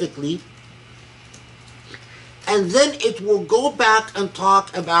specifically, and then it will go back and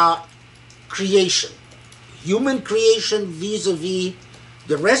talk about creation, human creation vis-a-vis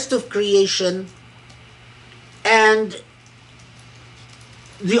the rest of creation, and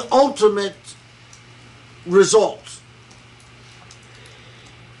the ultimate result.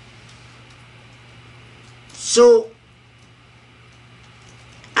 So,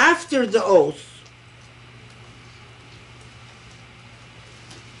 after the oath,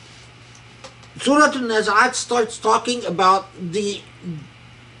 Surah Al-Nazi'at starts talking about the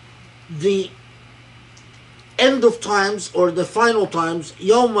end of times, or the final times.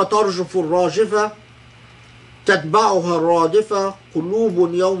 يَوْمَ تَرْجُفُ الرَّاجِفَةُ تَتْبَعُهَا الرَّادِفَةُ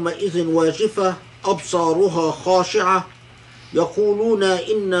قُلُوبٌ يَوْمَئِذٍ وَاجِفَةٌ أَبْصَارُهَا خَاشِعَةٌ يقولون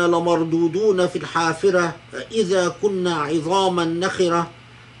إنا لمردودون في الحافرة إذا كنا عظاما نخرة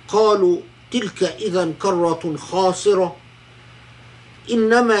قالوا تلك إذا كرة خاسرة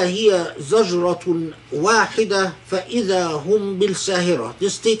إنما هي زجرة واحدة فإذا هم بالساهرة.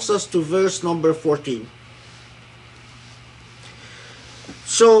 This takes us to verse number 14.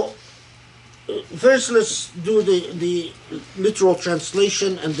 So first let's do the literal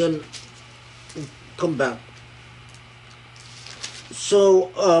translation and then come back.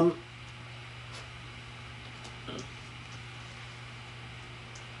 So,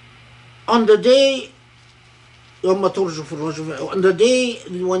 on the day, on the day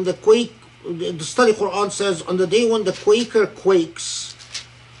when the quake, the study Quran says, on the day when the quaker quakes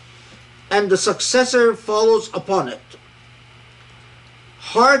and the successor follows upon it,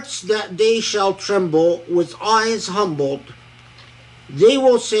 hearts that day shall tremble, with eyes humbled. They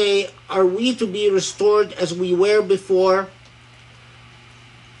will say, are we to be restored as we were before?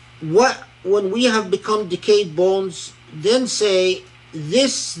 When we have become decayed bones, then say,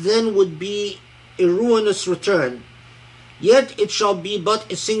 this then would be a ruinous return. Yet it shall be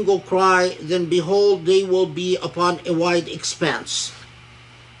but a single cry, then behold, they will be upon a wide expanse.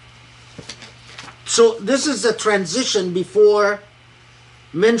 So this is the transition before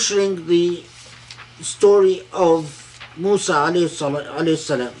mentioning the story of Musa alayhi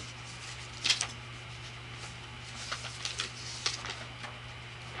salam.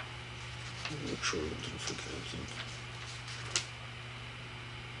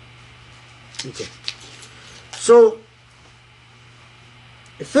 Okay. So,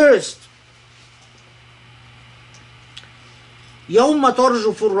 first, يوم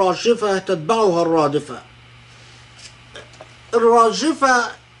ترجف الراشفة تتبعها الرادفة.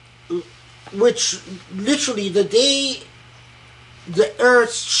 الراجفة, which literally the day the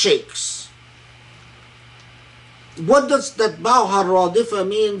earth shakes. What does تتبعها الرادفة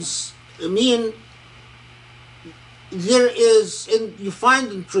mean? There is, you find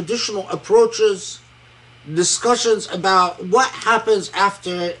in traditional approaches, discussions about what happens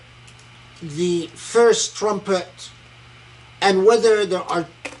after the first trumpet and whether there are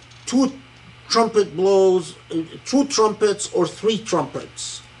two trumpet blows, two trumpets or three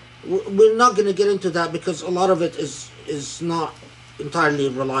trumpets. We're not going to get into that because a lot of it is not entirely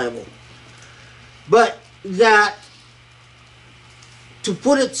reliable. But that, to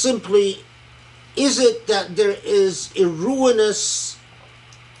put it simply, is it that there is a ruinous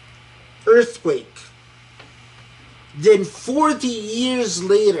earthquake, then 40 years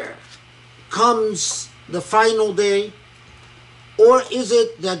later comes the final day? Or is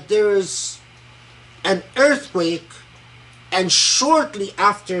it that there is an earthquake and shortly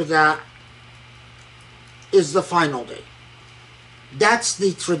after that is the final day? That's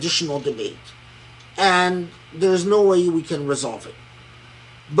the traditional debate. And there's no way we can resolve it.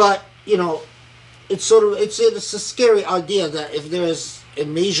 But, it's a scary idea that if there is a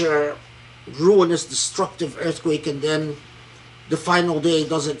major ruinous destructive earthquake and then the final day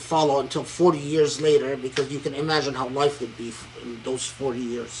doesn't follow until 40 years later, because you can imagine how life would be in those 40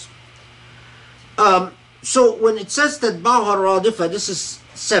 years. So when it says that Baha Radifa, this is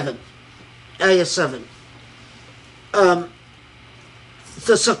 7, ayah 7. The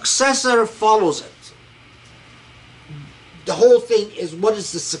successor follows it. The whole thing is, what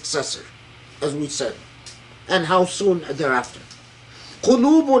is the successor, as we said, and how soon thereafter.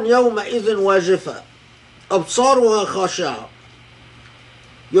 قُلُوبٌ يَوْمَئِذٍ وَاجِفَةٌ. أبصارها خاشعة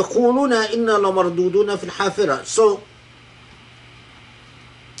يقولون إنا لمردودون في الحافرة. So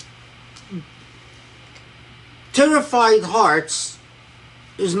terrified hearts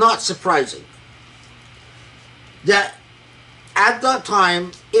is not surprising. That at that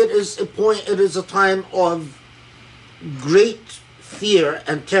time it is a time of great fear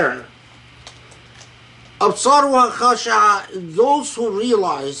and terror. أبصارها خاشعة, those who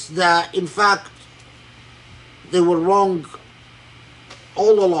realize that in fact they were wrong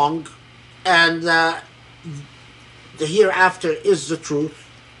all along and that the hereafter is the truth.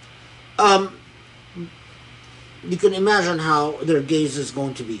 You can imagine how their gaze is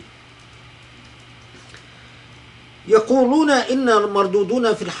going to be. يقولون إنا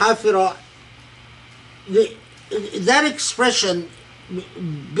مردودون في الحافرة. That expression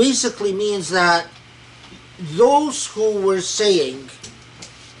basically means that those who were saying,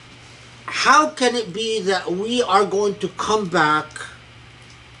 how can it be that we are going to come back?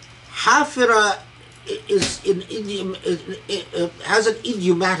 Hafira has an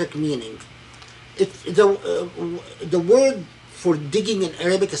idiomatic meaning. The word for digging in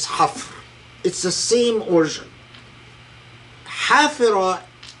Arabic is hafr. It's the same origin. Hafira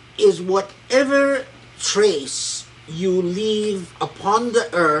is whatever trace you leave upon the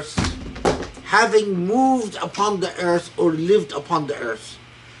earth, having moved upon the earth or lived upon the earth.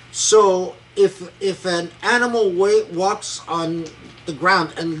 So if an animal walks on the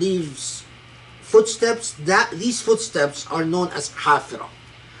ground and leaves footsteps, these footsteps are known as hafira.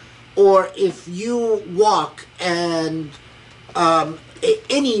 Or if you walk and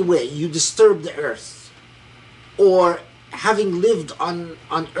any way you disturb the earth, or having lived on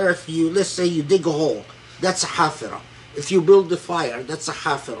earth, let's say you dig a hole, that's a hafira. If you build a fire, that's a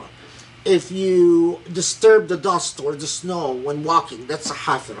hafira. If you disturb the dust or the snow when walking, that's a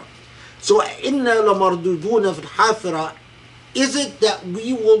hafira. So إِنَّا لَمَرْدُودُونَ فِي الْحَافِرَةِ, is it that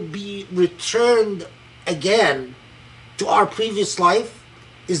we will be returned again to our previous life?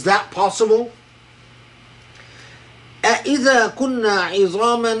 Is that possible? أَإِذَا كُنَّا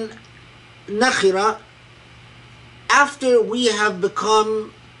عِظَامًا نَخِرًا, after we have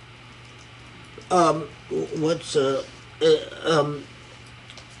become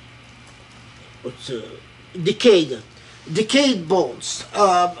decayed bones.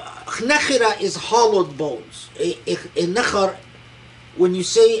 Nakhira is hollowed bones. Nakhar, when you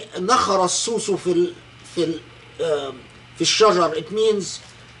say nakhara السوس في الشجر, it means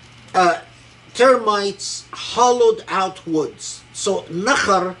termites hollowed out woods. So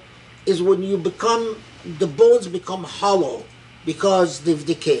nakhar is when the bones become hollow because they've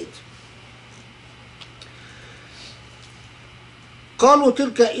decayed. قالوا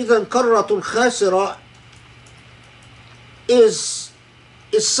تلك إذا كرة خاسرة is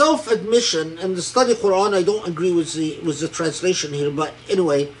self-admission. And the study Quran, I don't agree with the translation here, but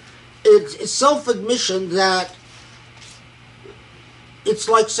anyway, it's self-admission that it's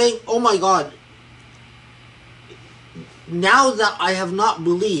like saying, oh my God, now that I have not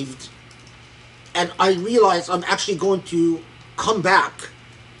believed and I realize I'm actually going to come back,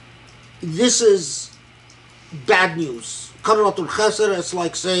 this is bad news. Qarratul khasira is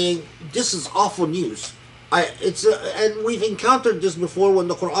like saying, this is awful news. And we've encountered this before when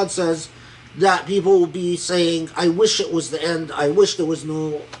the Quran says that people will be saying, I wish it was the end, I wish there was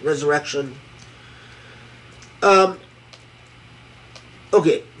no resurrection. Okay.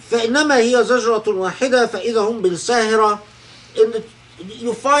 فإنما هي زجرة واحدة فإذا هم بالساهرة.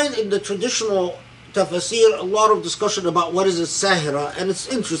 You find in the traditional tafsir a lot of discussion about what is a sahira, and it's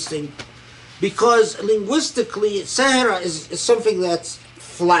interesting because linguistically sahira is something that's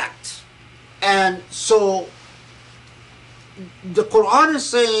flat. And so the Quran is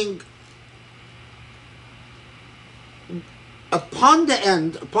saying upon the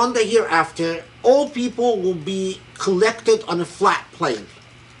end, upon the hereafter, all people will be collected on a flat plane.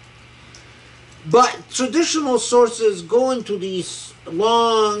 But traditional sources go into these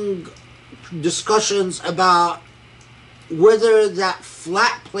long discussions about whether that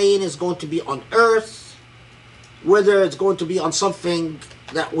flat plane is going to be on earth, whether it's going to be on something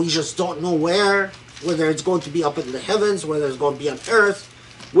that we just don't know where, whether it's going to be up in the heavens, whether it's going to be on earth,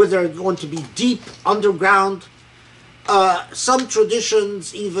 whether it's going to be deep underground. Some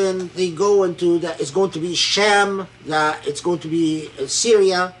traditions even, they go into that it's going to be Sham, that it's going to be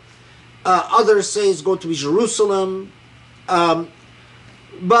Syria. Others say it's going to be Jerusalem.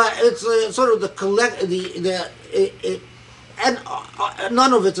 But it's sort of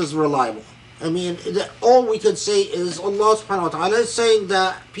none of it is reliable. I mean, all we can say is Allah subhanahu wa ta'ala is saying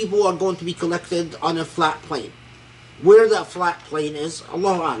that people are going to be collected on a flat plane. Where that flat plane is,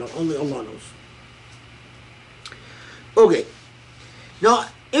 Allahu A'lam, only Allah knows. Okay. Now,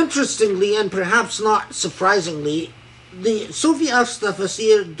 interestingly, and perhaps not surprisingly, the Sufi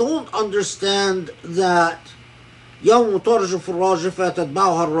Tafsir don't understand that يوم ترجف الراجفة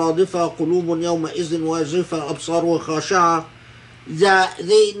تتبعها الرادفة قلوب يومئذ واجفة أبصارها خاشعة, that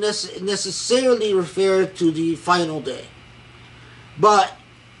they necessarily refer to the final day. But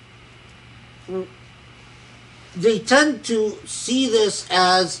they tend to see this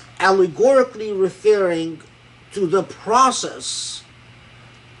as allegorically referring to the process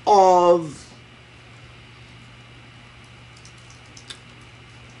of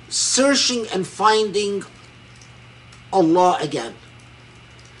searching and finding Allah again.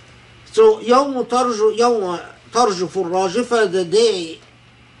 So يوم ترجف الراجفة, the day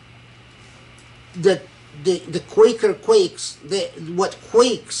that the quaker quakes, what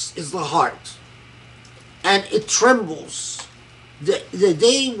quakes is the heart, and it trembles. The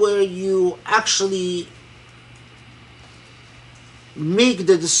day where you actually make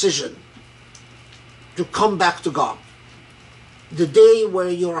the decision to come back to God. The day where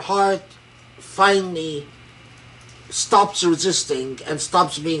your heart finally stops resisting and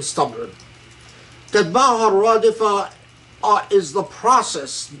stops being stubborn. تتبعها الرادفة is the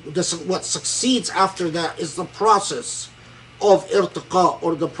process. What succeeds after that is the process of irtiqa,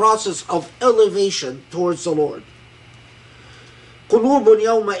 or the process of elevation towards the Lord. قلوب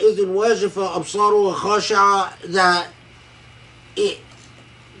يومئذ واجفة أبصارها خاشعة, that it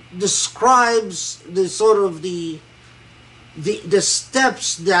describes the sort of the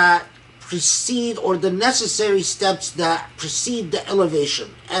steps that precede, or the necessary steps that precede the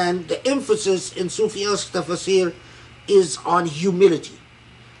elevation. And the emphasis in Sufi tafsir is on humility.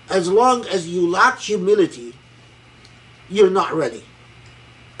 As long as you lack humility, you're not ready.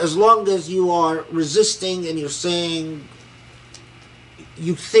 As long as you are resisting and you're saying,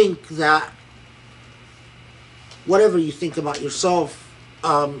 you think that whatever you think about yourself,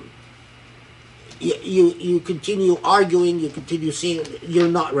 you continue arguing, you continue seeing, you're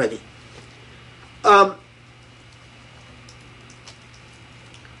not ready.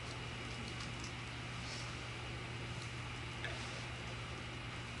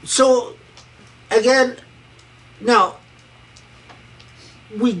 So again, now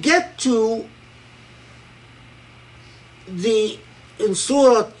we get to in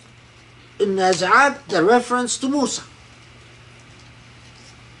Surah Al-Nazi'at, the reference to Musa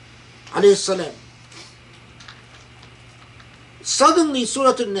alayhi salam. Suddenly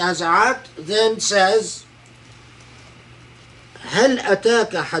Surah Al-Nazi'at then says, هل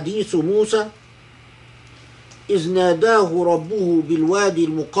أتاك حديث موسى إذ ناداه ربه بالوادي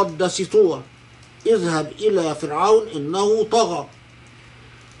المقدس طوى اذهب إلى فرعون إنه طغى.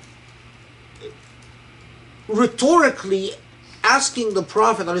 Rhetorically asking the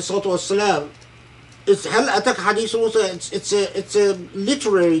Prophet ﷺ, it's هل أتاك حديث موسى, it's a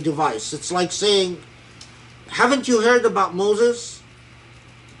literary device. It's like saying, haven't you heard about Moses?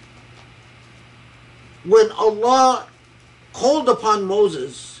 When Allah called upon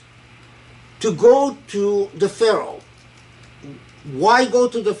Moses to go to the Pharaoh, why go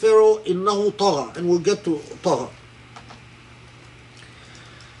to the Pharaoh? إِنَّهُ طَغَى, and we'll get to طَغَى.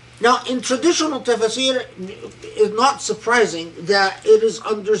 Now, in traditional tafsir, it's not surprising that it is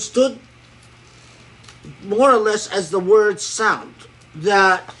understood more or less as the words sound.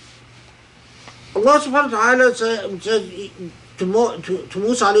 That Allah subhanahu wa ta'ala said to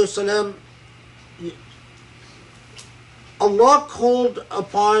Musa alayhi salam, Allah called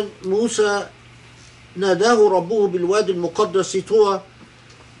upon Musa, ناداه ربه بالوادي المقدس طوى.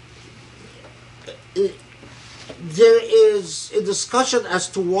 There is a discussion as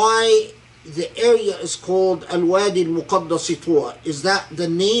to why the area is called Al-Wadi al-Muqaddas Tuwa. Is that the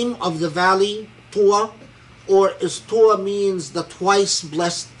name of the valley, Tuwa? Or is Tuwa means the twice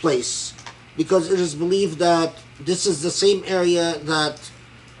blessed place? Because it is believed that this is the same area that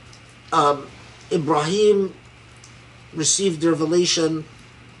Ibrahim received the revelation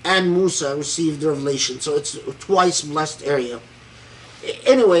and Musa received the revelation. So it's a twice blessed area.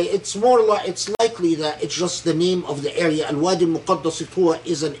 Anyway, it's likely that it's just the name of the area. Al-Wadi al-Muqaddas Tuwa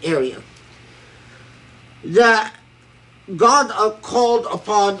is an area. That God called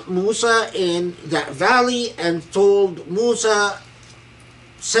upon Musa in that valley and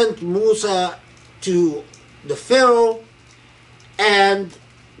sent Musa to the Pharaoh and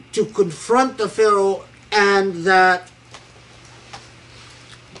to confront the Pharaoh, and that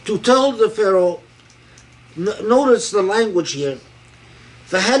to tell the Pharaoh, notice the language here,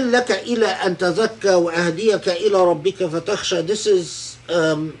 فهل لك إلى أن تزكى وأهديك إلى ربك فتخشى. This is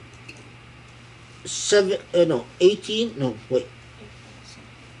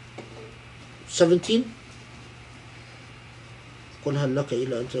 17. قل هل لك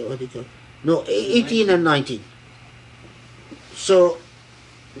إلى أن تهلك. No, 18 and 19. So,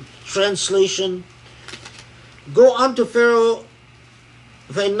 translation: Go unto Pharaoh,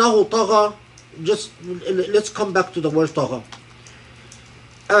 فإنه طغى. Just let's come back to the word طغى.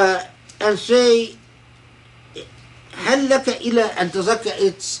 And say, هل لك إلى أن تزكى.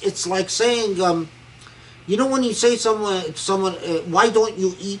 It's like saying, you know, when you say someone, why don't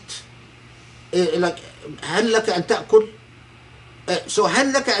you eat? Like, هل لك أن تأكل. So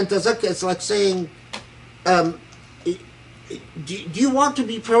هل لك أن تزكى, it's like saying, do you want to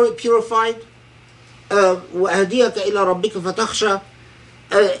be purified? وأهديك إلى ربك فتخشى.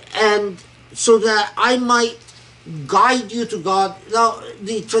 And so that I might guide you to God. Now,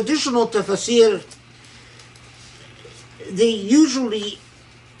 the traditional tafsir, they usually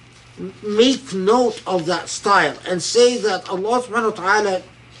make note of that style and say that Allah subhanahu wa ta'ala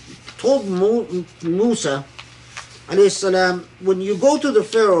told Musa alayhi salam, when you go to the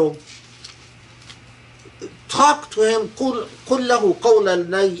Pharaoh, talk to him, قُلْ لَهُ قَوْلًا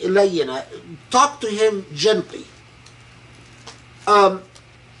لَيِّنًا, talk to him gently.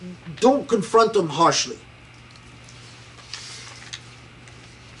 Don't confront him harshly.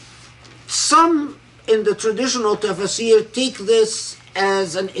 Some in the traditional tafsir take this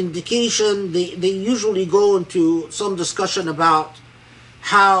as an indication. They usually go into some discussion about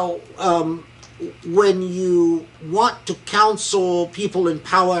how when you want to counsel people in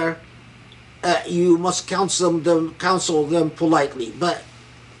power, you must counsel them politely. But,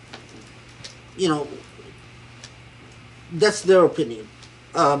 you know, that's their opinion.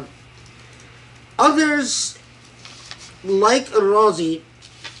 Others, like Al-Razi,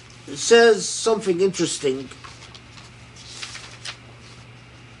 says something interesting.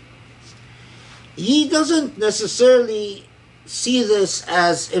 He doesn't necessarily see this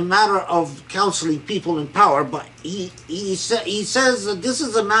as a matter of counseling people in power, but he says that this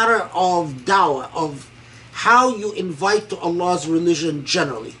is a matter of dawah, of how you invite to Allah's religion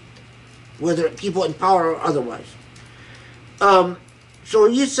generally, whether people in power or otherwise. So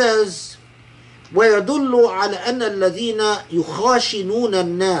he says, ويدل على أن الذين يخاشنون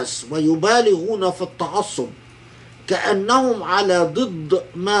الناس ويبالغون في التعصب كأنهم على ضد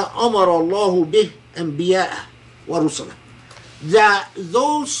ما أمر الله به أنبياءه ورسله. That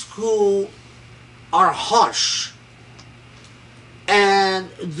those who are harsh and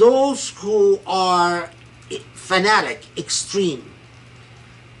those who are fanatic, extreme,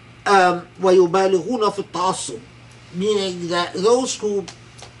 ويبالغون في التعصب, meaning that those who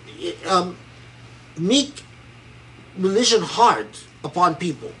make religion hard upon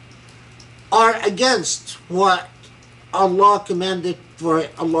people are against what Allah commanded for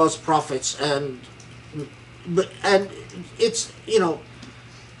Allah's prophets, and it's, you know,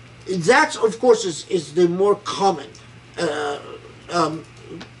 that of course is the more common.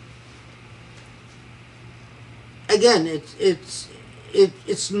 Again,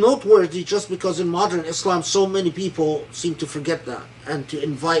 it's noteworthy just because in modern Islam so many people seem to forget that and to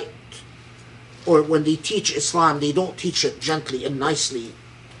invite, or when they teach Islam, they don't teach it gently and nicely,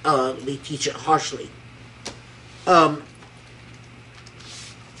 they teach it harshly.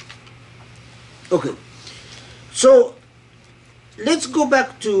 Okay, so let's go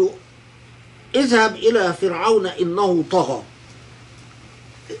back to اذهب إلى فرعون إنه طغى.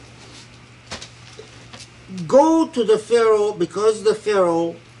 Go to the Pharaoh, because the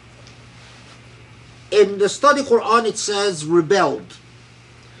Pharaoh, in the study Quran it says rebelled.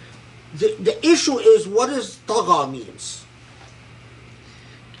 The issue is, what does طغى means?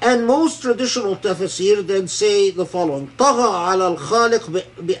 And most traditional tafsir then say the following: طغى على الخالق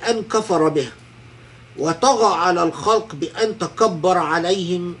بأن كفر به وطغى على الخلق بأن تكبر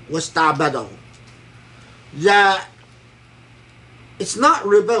عليهم واستعبدهم. That it's not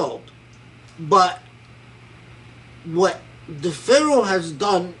rebelled, but what the Pharaoh has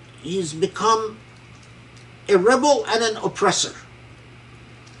done, he's become a rebel and an oppressor.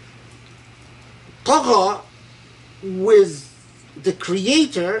 طغى with the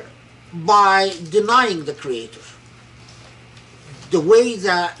Creator by denying the Creator. The way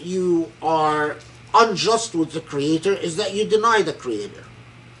that you are unjust with the Creator is that you deny the Creator.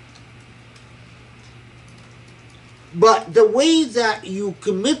 But the way that you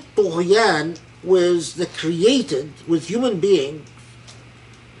commit طغيان with the created, with human beings,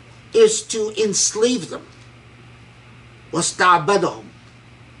 is to enslave them. واستعبدهم.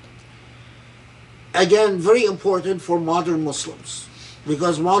 Again, very important for modern Muslims,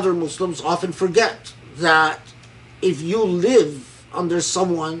 because modern Muslims often forget that if you live under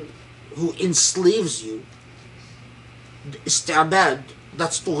someone who enslaves you, استعباد,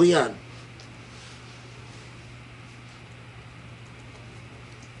 that's طغيان.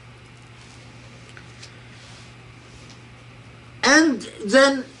 And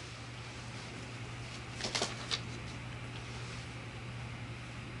then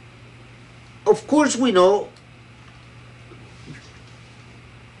of course we know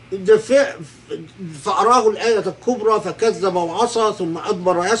فأراه الآية الكبرى فكذب وعصى ثم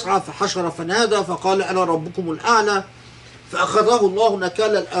أدبر يسعى فحشر فنادى فقال أنا ربكم الأعلى فأخذه الله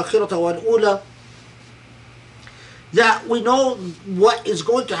نكال الآخرة والأولى. That we know what is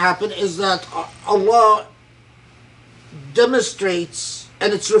going to happen is that Allah demonstrates,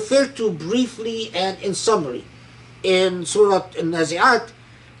 and it's referred to briefly and in summary in Surah Al-Nazi'at,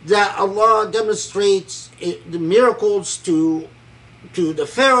 that Allah demonstrates the miracles to the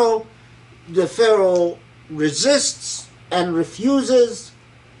Pharaoh. The Pharaoh resists and refuses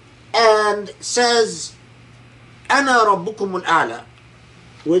and says, Ana Rabbukum al-A'la,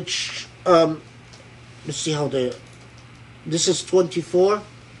 which, let's see how this is 24.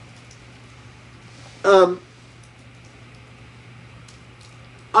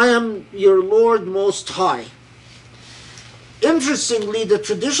 I am your Lord Most High. Interestingly, the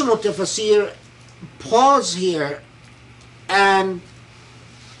traditional tafsir pause here and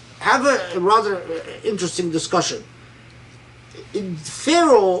have a rather interesting discussion.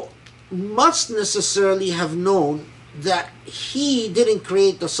 Pharaoh must necessarily have known that he didn't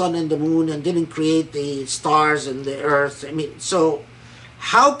create the sun and the moon and didn't create the stars and the earth. I mean, so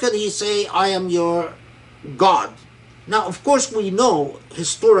how can he say, I am your God? Now, of course, we know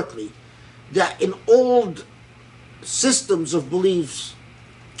historically that in old systems of beliefs,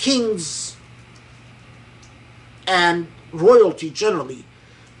 kings and royalty generally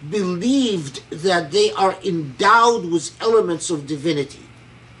believed that they are endowed with elements of divinity.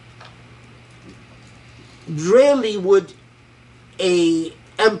 Rarely would a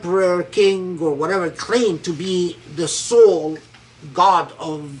emperor, king, or whatever claim to be the sole god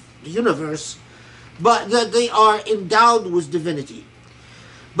of the universe, but that they are endowed with divinity.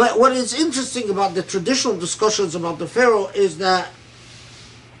 But what is interesting about the traditional discussions about the Pharaoh is that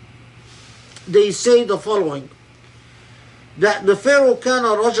they say the following, that the Pharaoh كان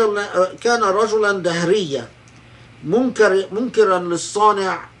رجلا دهريا منكرا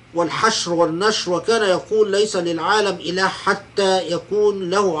للصانع والحشر والنشر وكان يقول ليس للعالم إله حتى يكون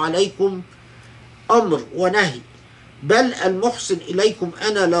له عليكم أمر ونهي بل المحسن إليكم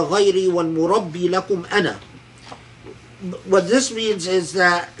أنا لا غيري والمربي لكم أنا. What this means is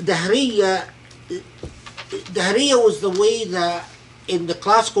that Dahriya was the way that in the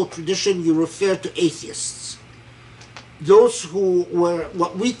classical tradition you refer to atheists. Those who were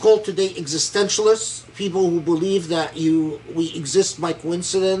what we call today existentialists, people who believe that we exist by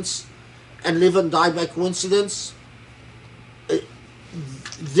coincidence and live and die by coincidence.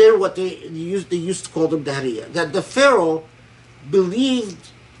 They're what they used to call them Dahriya. That the Pharaoh believed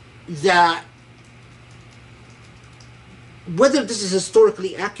that, whether this is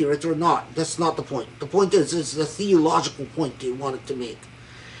historically accurate or not, that's not the point. The point is, it's the theological point they wanted to make,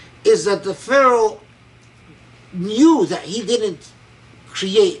 is that the Pharaoh knew that he didn't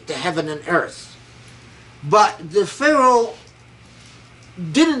create the heaven and earth, but the Pharaoh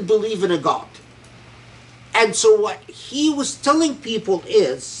didn't believe in a God. And so what he was telling people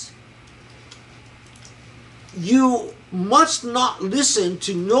is, you must not listen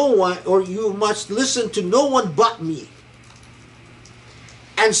to no one, or you must listen to no one but me.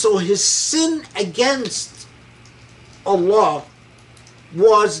 And so his sin against Allah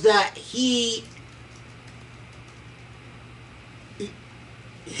was that his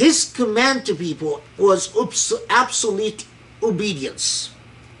command to people was absolute obedience.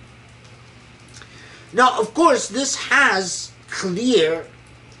 Now, of course, this has clear,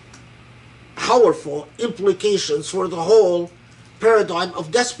 powerful implications for the whole paradigm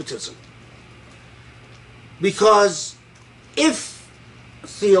of despotism. Because if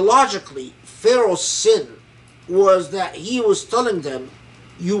theologically Pharaoh's sin was that he was telling them,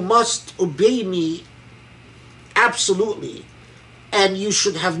 you must obey me absolutely, and you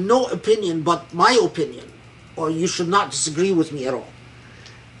should have no opinion but my opinion, or you should not disagree with me at all,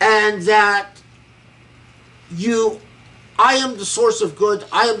 and that I am the source of good,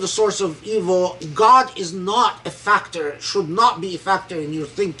 I am the source of evil, God is not a factor, should not be a factor in your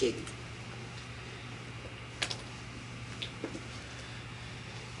thinking.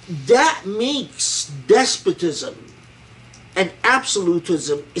 That makes despotism and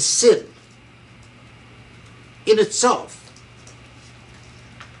absolutism a sin in itself.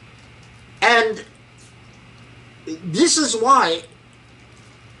 And this is why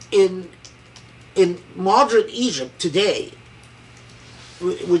in modern Egypt today,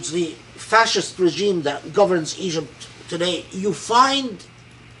 which the fascist regime that governs Egypt today, you find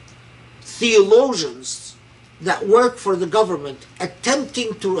theologians that work for the government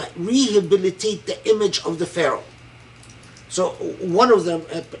attempting to rehabilitate the image of the pharaoh. So one of them,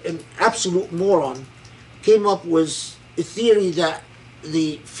 an absolute moron, came up with a theory that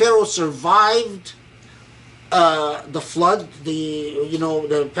the pharaoh survived the flood,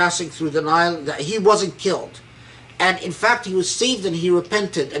 the passing through the Nile, that he wasn't killed. And in fact, he was saved and he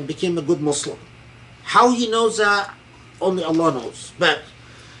repented and became a good Muslim. How he knows that, only Allah knows.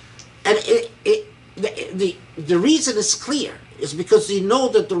 The reason is clear. It's because they know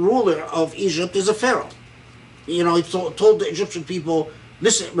that the ruler of Egypt is a pharaoh. He told the Egyptian people,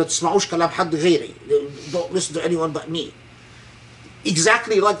 listen, ما تسمعوش كلام حد غيري. Don't listen to anyone but me.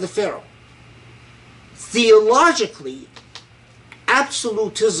 Exactly like the pharaoh. Theologically,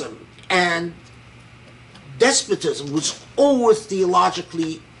 absolutism and despotism was always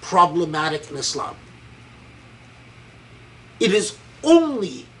theologically problematic in Islam. It is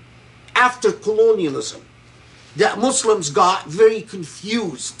only after colonialism that Muslims got very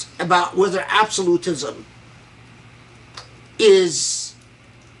confused about whether absolutism is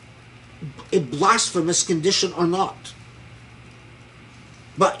a blasphemous condition or not.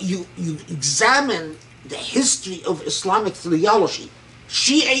 But you examine the history of Islamic theology,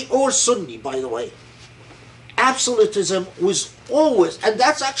 Shia or Sunni, by the way, absolutism was always, and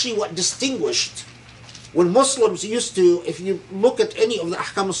that's actually what distinguished when Muslims used to, if you look at any of the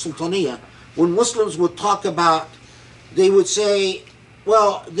Ahkam al-Sultaniyah, when Muslims would talk about, they would say,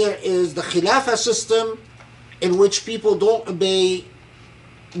 well, there is the Khilafah system in which people don't obey,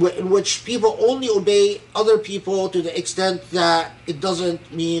 in which people only obey other people to the extent that it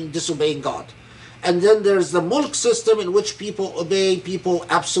doesn't mean disobeying God. And then there's the Mulk system in which people obey people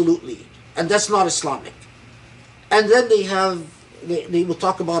absolutely. And that's not Islamic. And then they will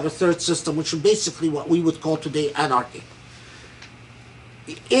talk about a third system, which is basically what we would call today anarchy.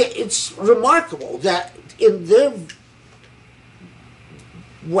 It's remarkable that in their,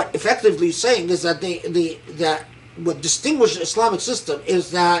 what effectively saying is that that what distinguishes the Islamic system is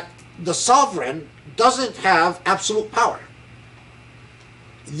that the sovereign doesn't have absolute power.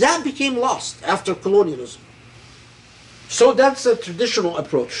 That became lost after colonialism. So that's a traditional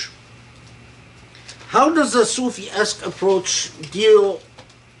approach. How does the Sufi-esque approach deal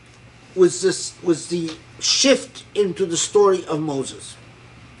with the shift into the story of Moses?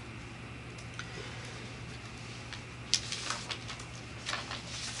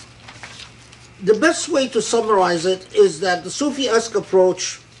 The best way to summarize it is that the Sufi-esque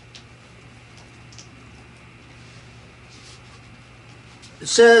approach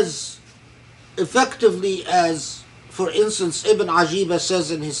says effectively, as for instance Ibn Ajiba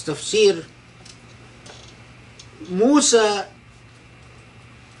says in his tafsir, Musa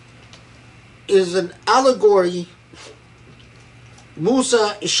is an allegory.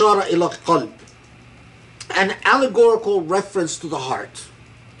 Musa ishara ila qalb, an allegorical reference to the heart.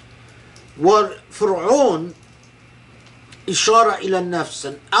 Where Fir'aun ishara ila nafs,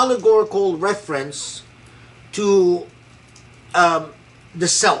 an allegorical reference to the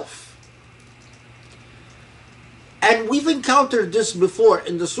self. And we've encountered this before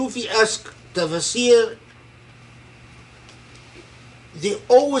in the Sufi-esque tafsir. They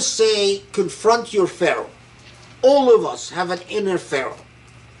always say, confront your Pharaoh. All of us have an inner Pharaoh.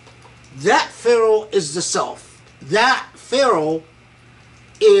 That Pharaoh is the self. That Pharaoh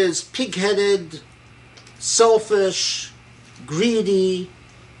is pig-headed, selfish, greedy,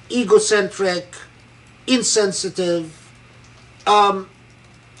 egocentric, insensitive, all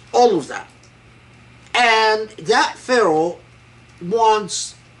of that. And that Pharaoh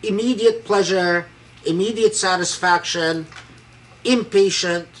wants immediate pleasure, immediate satisfaction,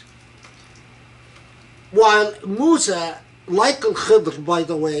 impatient, while Musa, like Al-Khidr, by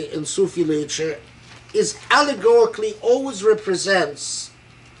the way, in Sufi literature, is allegorically always represents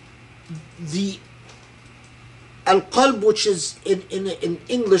the Al-Qalb, which is in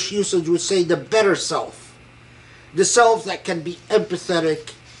English usage would say the better self. The self that can be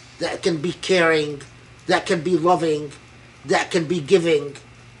empathetic, that can be caring, that can be loving, that can be giving,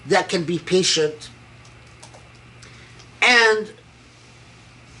 that can be patient. And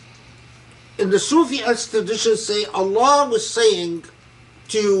in the Sufi-esque tradition say, Allah was saying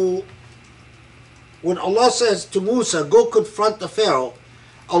when Allah says to Musa, go confront the Pharaoh,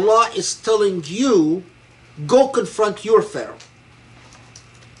 Allah is telling you, go confront your Pharaoh.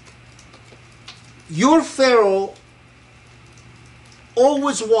 Your Pharaoh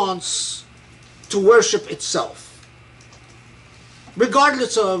always wants to worship itself,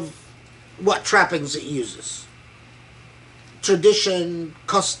 regardless of what trappings it uses. Tradition,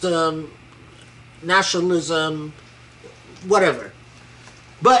 custom, nationalism, whatever.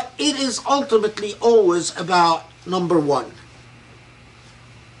 But it is ultimately always about number one,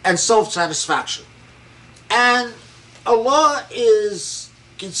 and self-satisfaction. And Allah is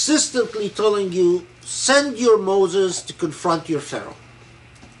consistently telling you, send your Moses to confront your Pharaoh.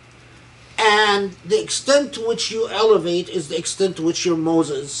 And the extent to which you elevate is the extent to which your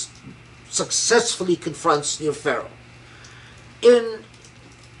Moses successfully confronts your Pharaoh. In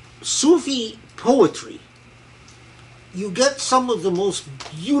Sufi poetry, you get some of the most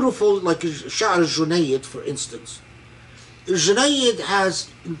beautiful, like Sha'r Junayd, for instance. Junayd has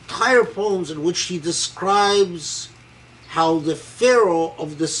entire poems in which he describes how the Pharaoh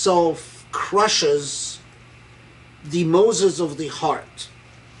of the self crushes the Moses of the heart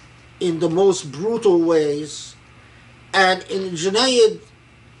in the most brutal ways. And in Junayd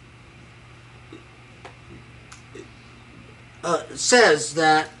says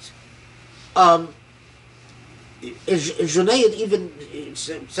that Junayd even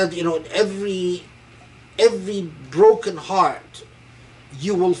said, in every broken heart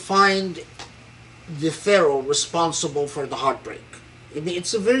you will find the Pharaoh responsible for the heartbreak. I mean,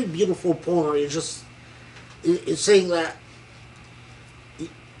 it's a very beautiful poem. It's saying that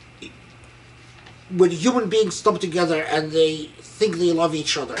when human beings come together and they think they love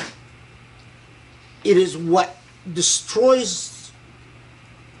each other, it is what destroys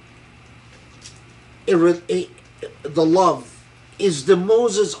the love is the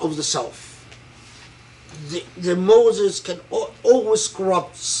Moses of the self. The Moses can always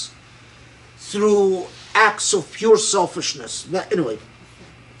corrupts through acts of pure selfishness. But anyway.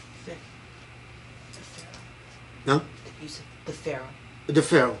 The Pharaoh. No? You said the Pharaoh. The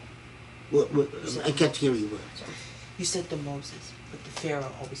Pharaoh. I can't hear you. You said the Moses, but the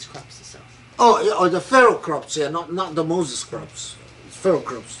Pharaoh always corrupts himself. Oh, the Pharaoh corrupts, yeah, not the Moses corrupts. Pharaoh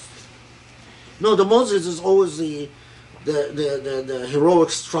corrupts. No, the Moses is always the heroic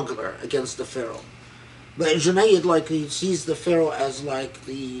struggler against the Pharaoh. But Junayd, like, he sees the Pharaoh as like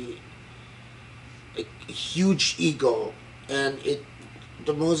the huge ego, and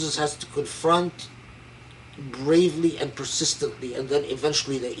the Moses has to confront bravely and persistently, and then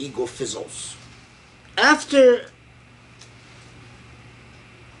eventually the ego fizzles. After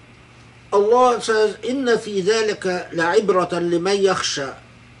Allah says, إِنَّ فِي ذَلِكَ لَعِبْرَةً لِمَنْ يَخْشَى.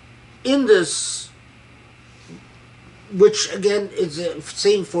 In this, which again is the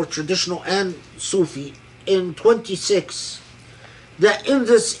same for traditional and Sufi, in 26, that in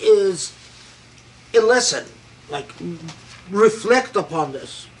this is a lesson, like reflect upon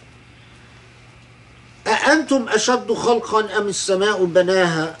this. أأنتم أشد خلقا أم السماء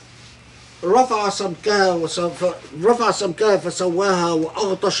بناها رفع سمكها فسواها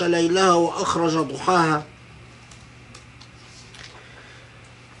وأغطش ليلها وأخرج ضحاها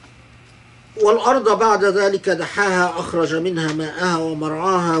والأرض بعد ذلك دحاها أخرج منها ماءها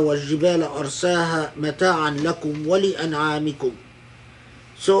ومرعاها والجبال أرساها متاعا لكم ولأنعامكم.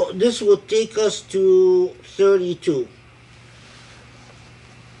 So this would take us to 32.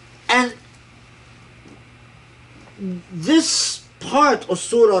 And this part of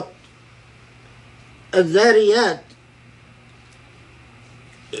Surah Al-Dhariyat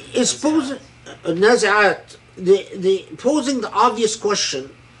is posing Nazi'at, posing the obvious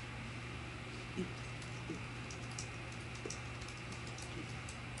question.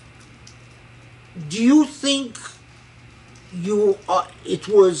 Do you think it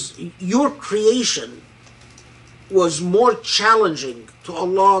was your creation was more challenging to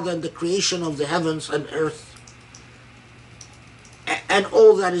Allah than the creation of the heavens and earth and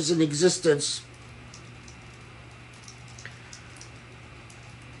all that is in existence?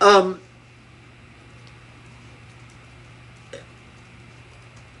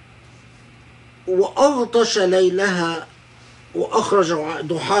 وأغطش ليلها وأخرج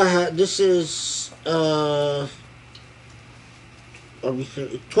ضحاها. This is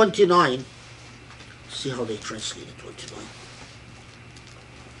 29. See how they translate it. 29.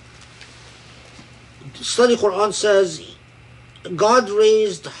 The study Quran says, God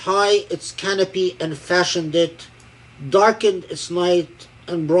raised high its canopy and fashioned it, darkened its night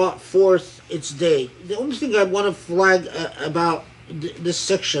and brought forth its day. The only thing I want to flag about this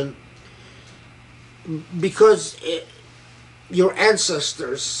section, because your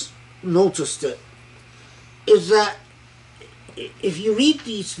ancestors noticed it, is that if you read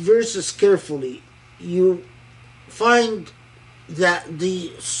these verses carefully, you find that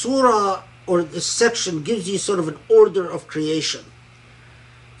the surah or the section gives you sort of an order of creation.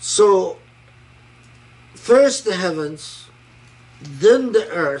 So, first the heavens, then the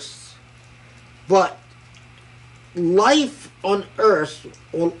earth, but life on earth,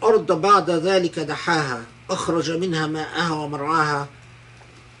 وَالْأَرْضَ بَعْدَ ذَلِكَ دَحَاهَا أَخْرَجَ مِنْهَا مَاءَهَا وَمَرْعَاهَا,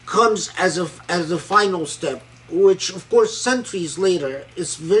 comes as a final step, which of course centuries later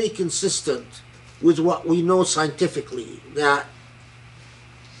is very consistent with what we know scientifically, that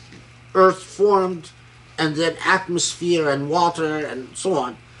Earth formed and then atmosphere and water and so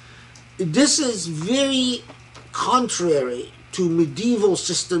on. This is very contrary to medieval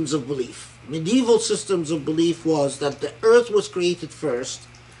systems of belief. Medieval systems of belief was that the Earth was created first,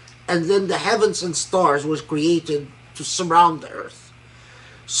 and then the heavens and stars was created to surround the Earth.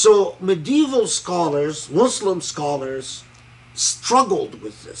 So medieval scholars, Muslim scholars, struggled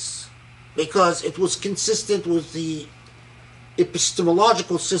with this because it was consistent with the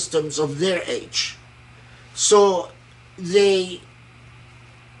epistemological systems of their age. So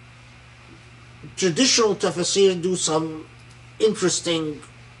traditional tafsir do some interesting.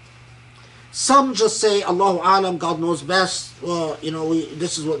 Some just say Allahu Alam, God knows best. Well,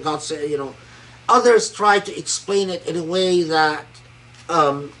 this is what God said. Others try to explain it in a way that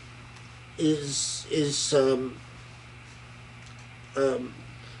is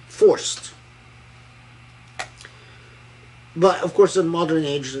forced. But of course, in modern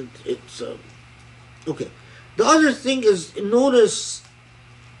age, it's okay. The other thing is, notice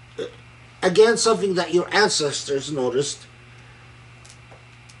again something that your ancestors noticed.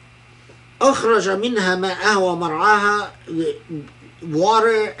 أخرج منها ماءها ومرعاها,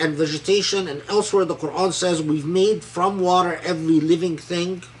 water and vegetation, and elsewhere the Quran says we've made from water every living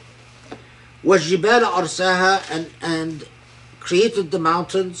thing. وَالْجِبَالَ أَرْسَاهَا, and created the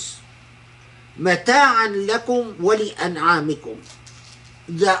mountains. مَتَاعًا لَكُمْ وَلِأَنْعَامِكُمْ,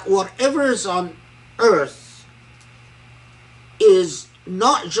 that whatever is on earth is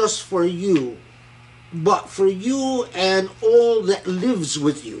not just for you, but for you and all that lives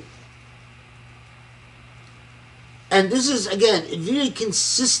with you. And this is, again, very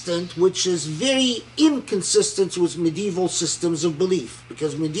consistent, which is very inconsistent with medieval systems of belief.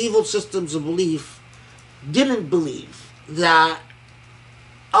 Because medieval systems of belief didn't believe that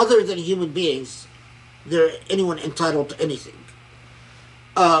other than human beings, there anyone entitled to anything.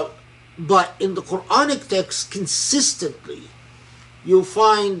 But in the Quranic text, consistently, you'll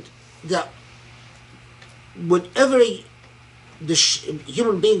find that whenever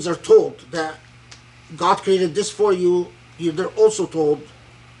human beings are told that God created this for you, they're also told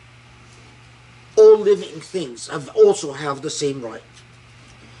all living things also have the same right.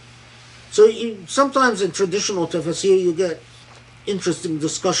 So sometimes in traditional tafsir you get interesting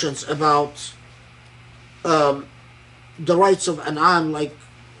discussions about the rights of an'am, like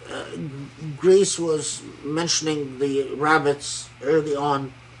Grace was mentioning the rabbits early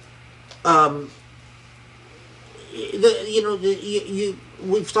on.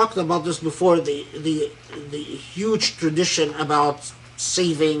 We've talked about this before, the huge tradition about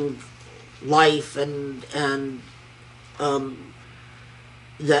saving life and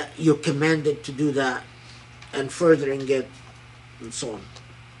that you're commanded to do that and furthering it and so on.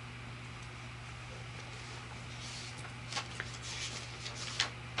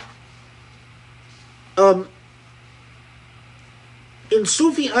 In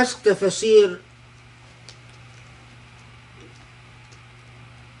Sufi-esque tafsir,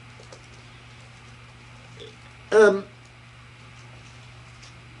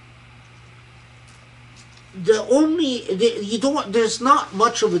 there's not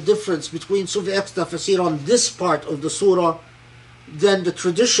much of a difference between Sufi-esque tafsir on this part of the surah than the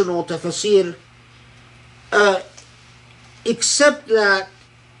traditional tafsir, except that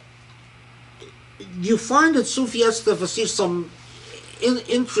you find in Sufi-esque tafsir some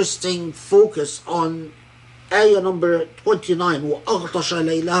interesting focus on ayah number 29, وَأَغْطَشَ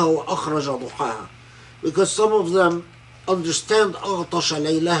لَيْلَهَا وَأَخْرَجَ ضُحَاهَا, because some of them understand أَغْطَشَ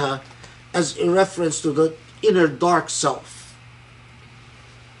لَيْلَهَا as a reference to the inner dark self.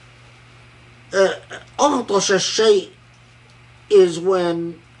 أَغْطَشَ الشَّيْء is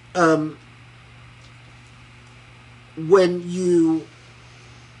when you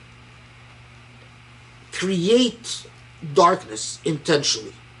create darkness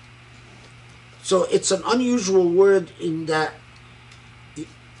intentionally. So it's an unusual word in that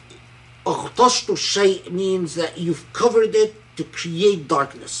أغطشت الشيء means that you've covered it to create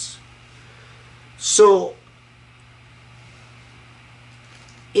darkness. So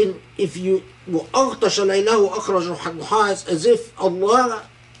if you وأغطش ليله وأخرج ضحاها, as if Allah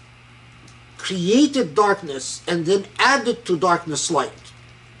created darkness and then added to darkness light,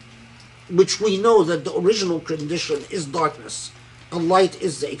 which we know that the original condition is darkness and light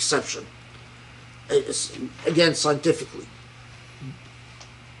is the exception, again scientifically.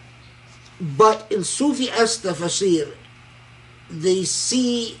 But in Sufi-esque tafsir, they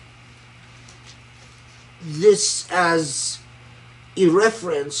see this as a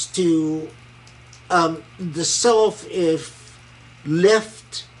reference to the self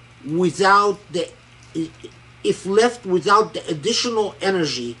left without the if left without the additional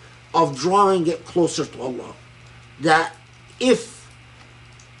energy of drawing it closer to Allah. That if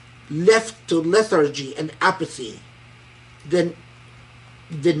left to lethargy and apathy, then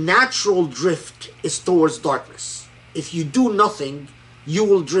the natural drift is towards darkness. If you do nothing, you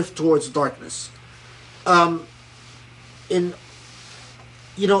will drift towards darkness. In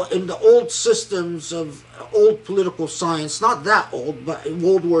the old systems of old political science, not that old, but in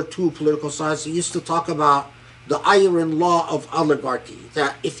World War II political science, they used to talk about the iron law of oligarchy,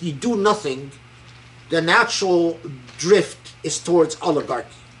 that if you do nothing, the natural drift is towards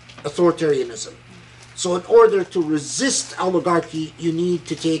oligarchy, authoritarianism. So in order to resist oligarchy, you need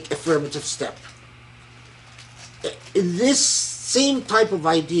to take affirmative step. This same type of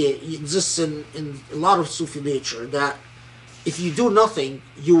idea exists in a lot of Sufi literature, that if you do nothing,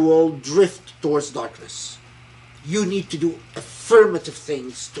 you will drift towards darkness. You need to do affirmative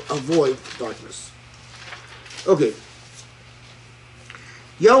things to avoid darkness. Okay.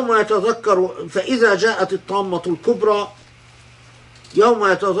 يوم يتذكر فإذا جاءت الطامة الكبرى يوم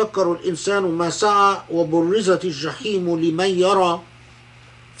يتذكر الإنسان ما سعى وبرزت الجحيم لمن يرى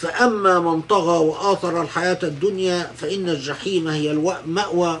فأما من طغى وآثر الحياة الدنيا فإن الجحيم هي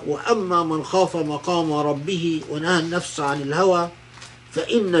المأوى وأما من خاف مقام ربه ونهى النفس عن الهوى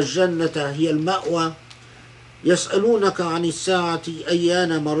فإن الجنة هي المأوى يسألونك عن الساعة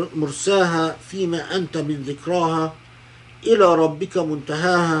أيان مرساها فيما أنت من ذكراها إلى ربك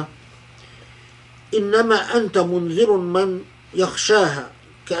منتهاها إنما أنت منذر من يخشاها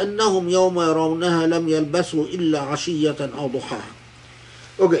كأنهم يوم يرونها لم يلبثوا إلا عشية أو ضحاها.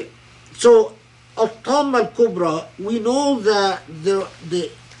 Okay, so Al-Tamma al-Kubra, we know that the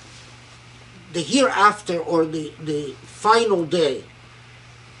hereafter, or the final day,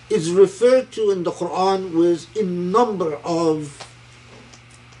 is referred to in the Quran with a number of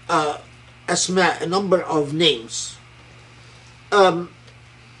asma, a number of names. Among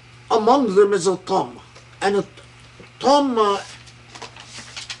them is Al-Tamma. And Al-Tamma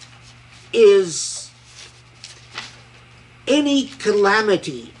is any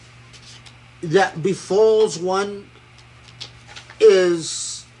calamity that befalls one,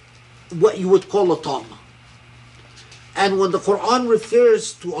 is what you would call a tamma. And when the Quran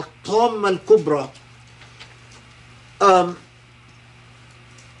refers to a tamma al-kubra,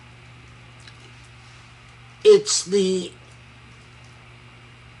 it's the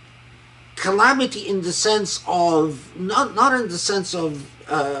calamity in the sense of, not in the sense of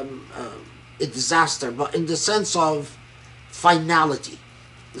a disaster, but in the sense of finality,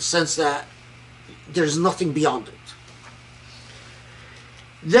 the sense that there's nothing beyond it.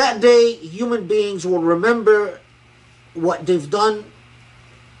 That day, human beings will remember what they've done,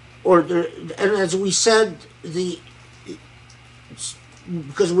 and as we said,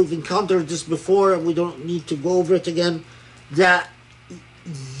 because we've encountered this before and we don't need to go over it again, that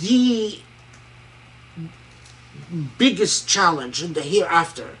the biggest challenge in the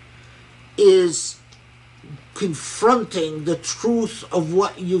hereafter is confronting the truth of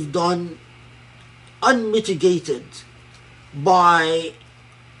what you've done, unmitigated by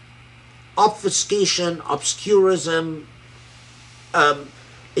obfuscation, obscurism,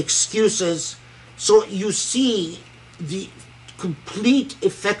 excuses. So you see the complete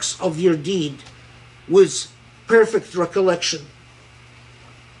effects of your deed with perfect recollection.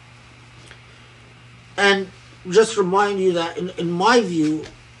 And just remind you that in my view,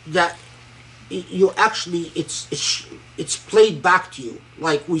 that you actually, it's played back to you,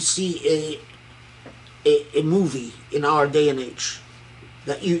 like we see a movie in our day and age,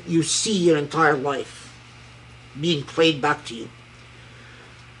 that you see your entire life being played back to you.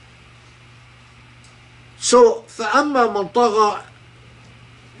 So فَأَمَّا مَنْ طَغَى,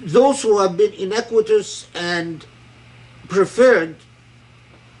 those who have been iniquitous and preferred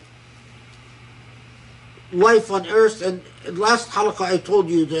life on earth, and last halaqah I told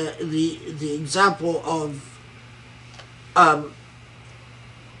you the example of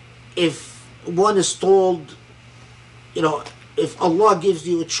if one is told, if Allah gives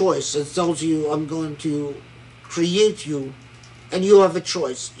you a choice and tells you, I'm going to create you, and you have a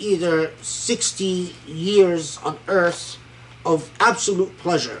choice, either 60 years on earth of absolute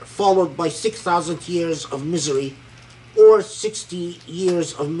pleasure followed by 6,000 years of misery, or 60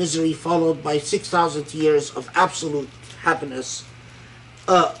 years of misery followed by 6,000 years of absolute happiness,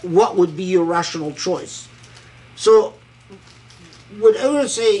 what would be your rational choice? So, whatever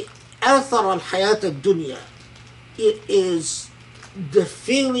say, athar al-hayat al-dunya, it is the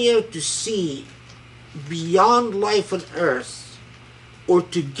failure to see beyond life on earth or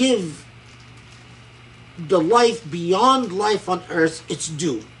to give the life beyond life on earth its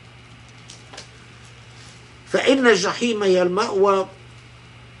due. فإن الجحيم هي المأوى.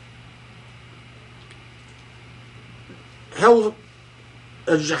 Hell,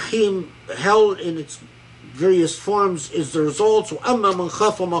 الجحيم, hell in its various forms, is the result. وأما من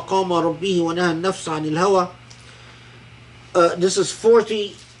خاف مقام ربه ونهى النفس عن الهوى. This is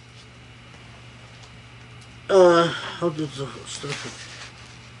 40. How did the start?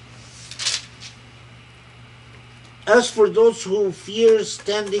 As for those who fear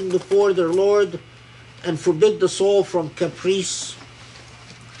standing before their Lord and forbid the soul from caprice,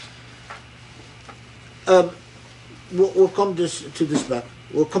 we'll come to this back.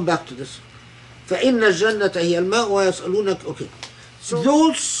 We'll come back to this. فإن الجنة هي المأوى يسألونك. Okay. So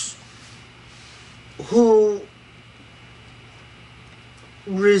those who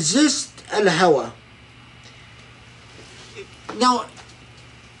resist al-hawa. Now,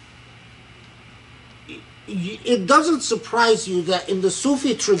 it doesn't surprise you that in the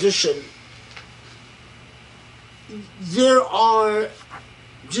Sufi tradition, there are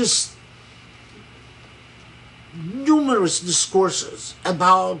just numerous discourses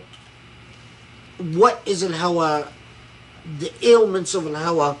about what is al-hawa, the ailments of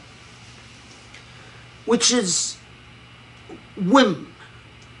al-hawa, which is whim,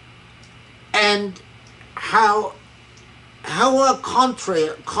 and how hawa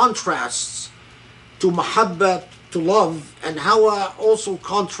contrasts to mahabbat, to love, and hawa also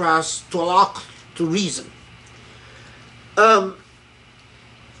contrasts to al-aql, to reason.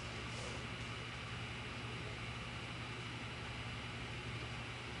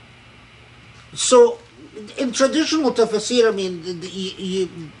 So, in traditional tafsir, I mean,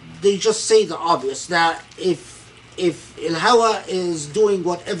 they just say the obvious, that if al-hawa is doing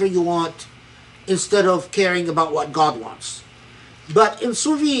whatever you want instead of caring about what God wants. But in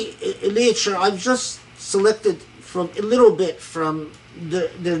Sufi literature, I've just selected from a little bit from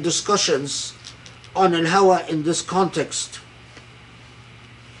their discussions on al-hawa in this context.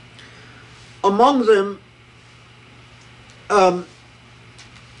 Among them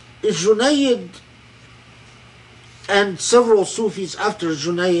is Junayd, and several Sufis after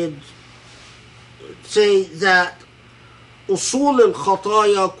Junayd say that أصول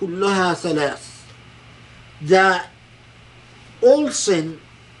الخطايا كلها ثلاث, that all sin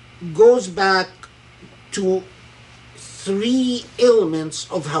goes back to three elements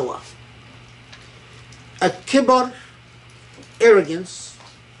of hawa. Al-kibar, arrogance.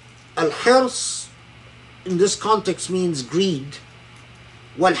 Al-hirs, in this context, means greed.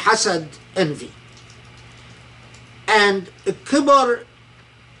 Wal-hasad, envy. And al-kibar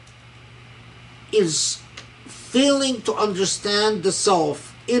is failing to understand the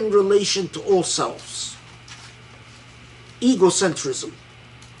self in relation to all selves. Egocentrism.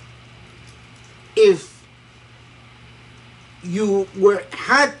 If you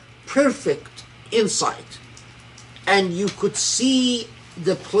had perfect insight and you could see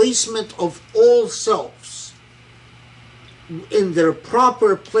the placement of all selves in their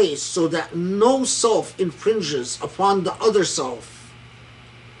proper place so that no self infringes upon the other self,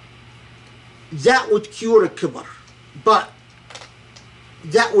 that would cure a kibar. But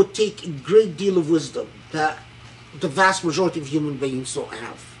that would take a great deal of wisdom that the vast majority of human beings don't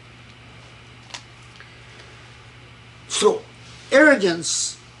have. So,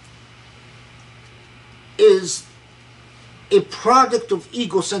 arrogance is a product of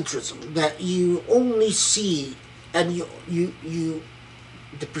egocentrism, that you only see, and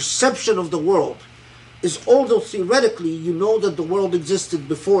the perception of the world is, although theoretically you know that the world existed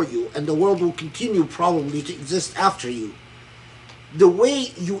before you and the world will continue probably to exist after you, the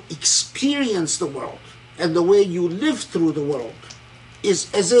way you experience the world and the way you live through the world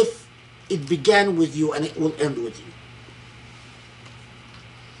is as if it began with you and it will end with you.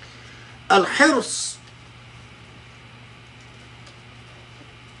 Al-hirs,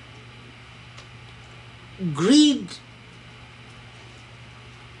 greed,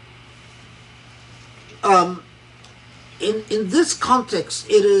 in this context,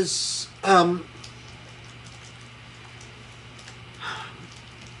 it is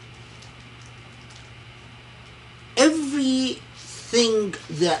everything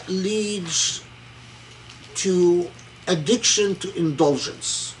that leads to addiction to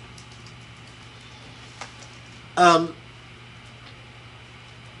indulgence.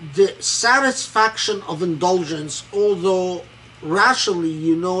 The satisfaction of indulgence, although rationally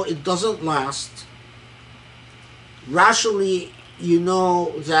you know it doesn't last, rationally you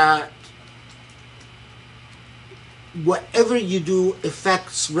know that whatever you do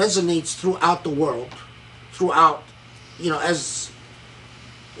affects, resonates throughout the world, throughout, as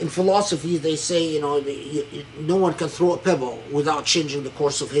in philosophy they say, no one can throw a pebble without changing the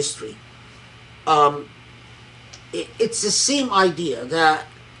course of history. It's the same idea that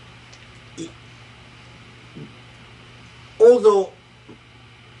although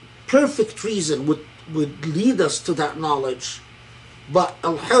perfect reason would lead us to that knowledge, but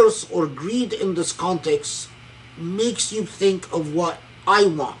al-hirs, or greed in this context, makes you think of what I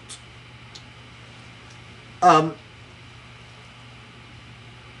want.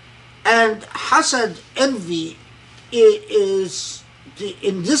 And hasad, envy, is,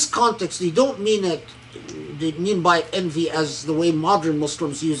 in this context, they don't mean it, they mean by envy as the way modern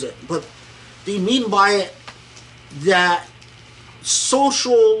Muslims use it, but they mean by it that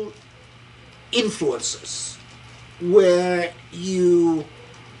social influences where you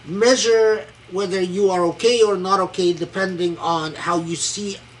measure whether you are okay or not okay depending on how you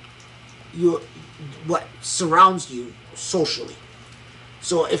see what surrounds you socially.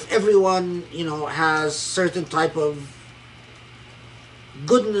 So if everyone, has certain type of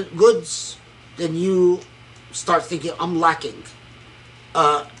goods, then you start thinking, I'm lacking.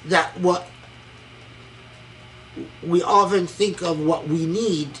 That what we often think of what we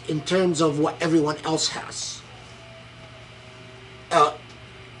need in terms of what everyone else has.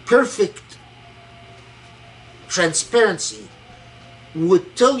 Perfect transparency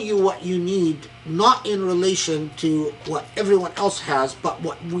would tell you what you need, not in relation to what everyone else has, but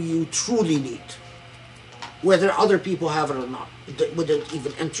what you truly need. Whether other people have it or not. It wouldn't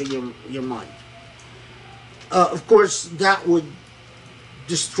even enter your mind. Of course, that would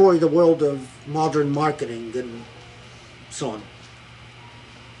destroy the world of modern marketing and so on.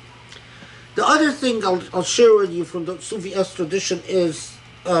 The other thing I'll share with you from the Sufi-esque tradition is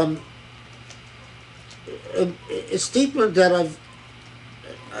a statement that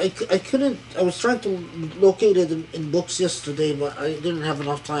I was trying to locate it in books yesterday, but I didn't have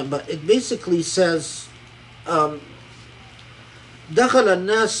enough time. But it basically says, دخل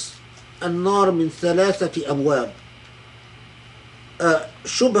الناس النار من ثلاثة أبواب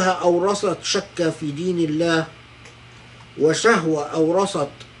شبهة أورثت شك في دين الله وشهوة أورثت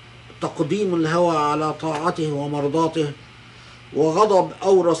تقديم الهوى على طاعته ومرضاته وغضب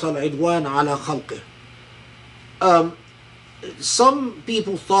أورث العدوان على خلقه. Some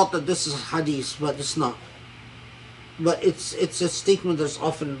people thought that this is hadith, but it's not. But it's a statement that's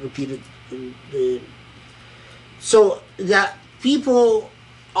often repeated. So that people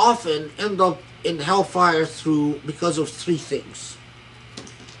often end up in hellfire because of three things.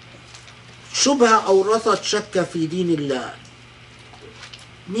 شبهة أورثت شك في دين الله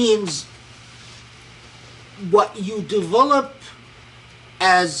means what you develop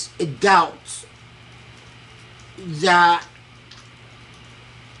as a doubt that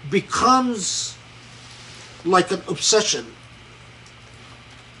becomes like an obsession,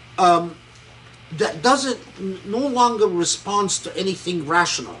 that no longer responds to anything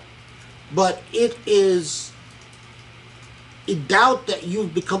rational, but it is a doubt that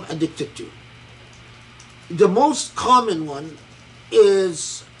you've become addicted to. The most common one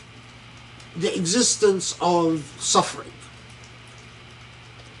is the existence of suffering.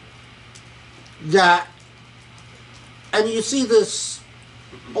 And you see this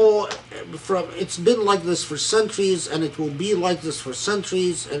it's been like this for centuries, and it will be like this for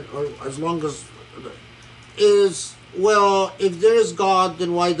centuries, or as long as if there is God,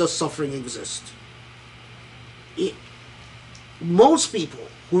 then why does suffering exist? Most people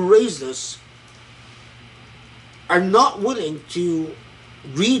who raise this are not willing to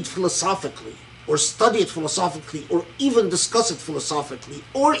read philosophically or study it philosophically or even discuss it philosophically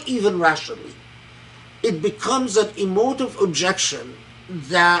or even rationally. It becomes an emotive objection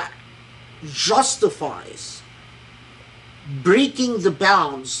that justifies breaking the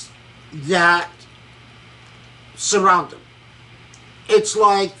bounds that surround them. It's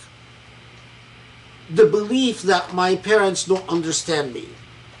like the belief that my parents don't understand me.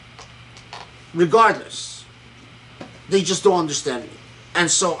 Regardless, they just don't understand me. And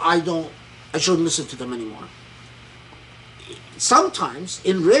so I shouldn't listen to them anymore. Sometimes,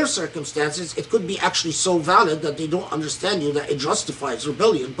 in rare circumstances, it could be actually so valid that they don't understand you that it justifies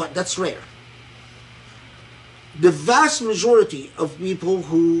rebellion, but that's rare. The vast majority of people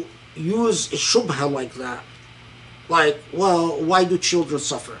who use a shubha like that, like, well, why do children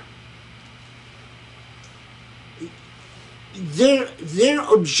suffer? Their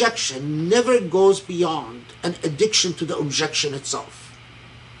objection never goes beyond an addiction to the objection itself.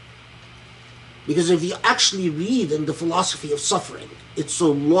 Because if you actually read in the philosophy of suffering, it's a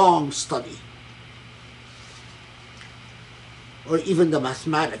long study. Or even the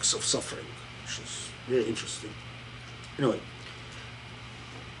mathematics of suffering, which is very interesting. Anyway,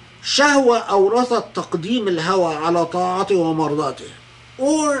 شهوة أورثت تقديم الهوى على طاعته ومرضاته,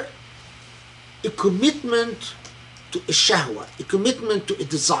 or a commitment to a shahwa, a commitment to a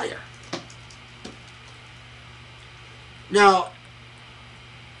desire. Now,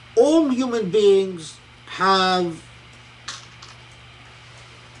 all human beings have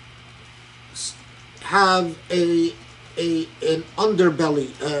an underbelly,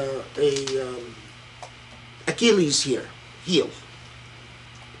 Achilles heel.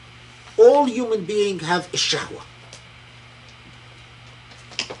 All human beings have a shahwa.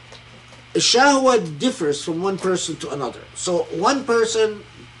 A shahwa differs from one person to another. So one person,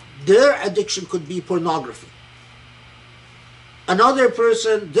 their addiction could be pornography. Another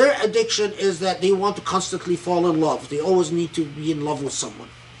person, their addiction is that they want to constantly fall in love. They always need to be in love with someone.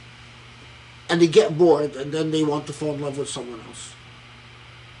 And they get bored, and then they want to fall in love with someone else.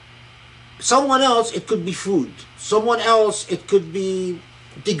 Someone else, it could be food. Someone else, it could be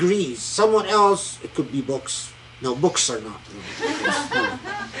degrees. Someone else, it could be books. No, books are not.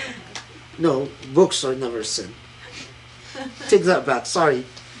 No, books are never sin. Take that back, sorry.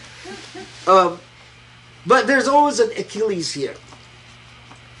 But there's always an Achilles here.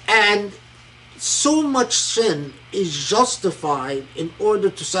 And so much sin is justified in order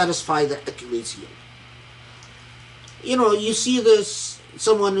to satisfy the Achilles heel. You know, you see this,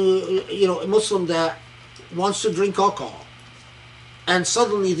 someone who, you know, a Muslim that wants to drink alcohol, and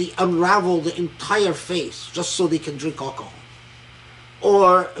suddenly they unravel the entire faith just so they can drink alcohol.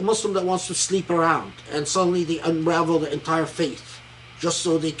 Or a Muslim that wants to sleep around, and suddenly they unravel the entire faith just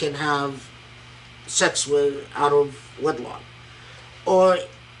so they can have sex with out of wedlock. Or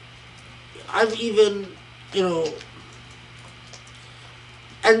I've even, you know,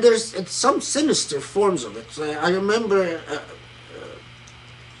 and there's some sinister forms of it. I remember,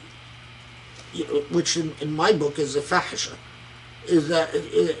 which in my book is a fahisha, is that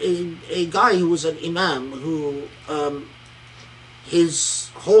a guy who was an imam who his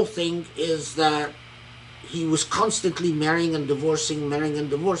whole thing is that he was constantly marrying and divorcing.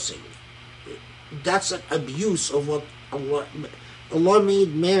 That's an abuse of what Allah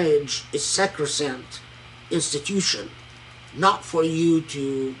made marriage a sacrosanct institution, not for you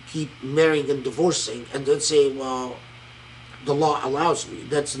to keep marrying and divorcing and then say, well, the law allows me.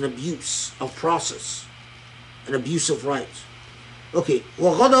 That's an abuse of process, an abuse of rights. Okay,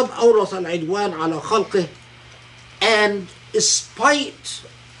 وغضب أورث العدوان على خلقه, and spite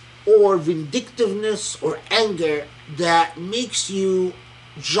or vindictiveness or anger that makes you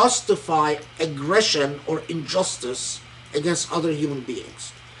justify aggression or injustice against other human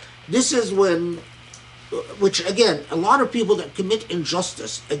beings. This is when, which again, a lot of people that commit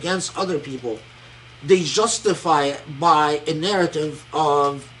injustice against other people, they justify it by a narrative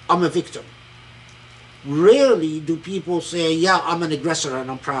of, I'm a victim. Rarely do people say, yeah, I'm an aggressor and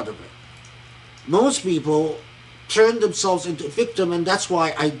I'm proud of it. Most people turn themselves into a victim, and that's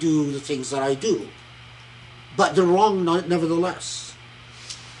why I do the things that I do. But they're wrong nevertheless.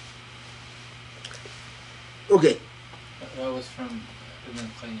 Okay. That was from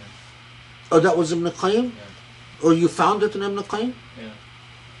Ibn Qayyim. Oh, that was Ibn Qayyim? Yeah. Oh, you found it in Ibn Qayyim? Yeah.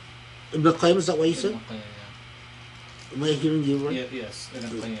 Ibn Qayyim, is that what you said? Ibn Qayyim, yeah. Am I hearing you right? Yeah, yes, Ibn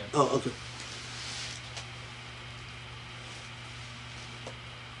Qayyim. Oh, okay.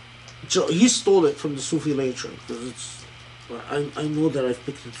 So he stole it from the Sufi literature, because it's, I know that I've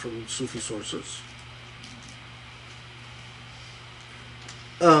picked it from Sufi sources.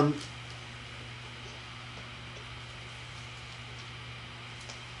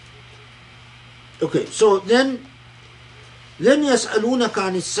 Okay, so then يسألونك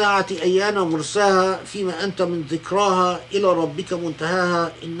عن الساعة أيان مرساها فيما أنت من ذكراها إلى ربك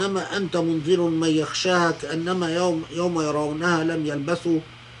منتهاها إنما أنت منذر من يخشاها كأنما يوم يرونها لم يلبثوا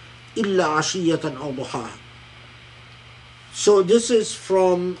إلا عشية أو ضحاها. So this is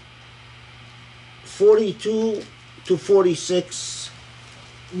from 42 to 46,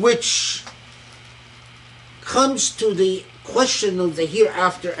 which comes to the question of the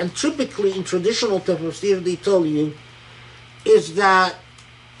hereafter, and typically in traditional tafsir they tell you is that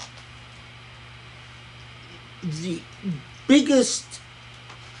the biggest,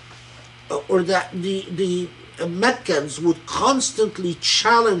 or that the Meccans would constantly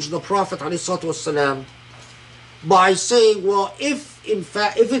challenge the Prophet ﷺ by saying, well, if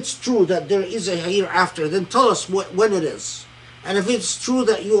it's true that there is a hereafter, then tell us when it is. And if it's true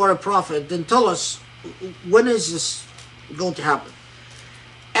that you are a prophet, then tell us when is this going to happen.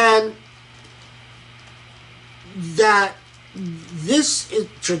 And that this is,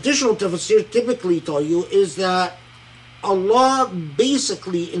 traditional tafsir typically tell you, is that Allah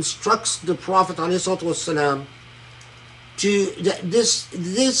basically instructs the Prophet ﷺ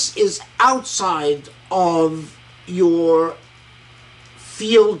this is outside of your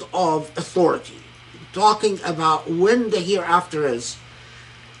field of authority. Talking about when the hereafter is.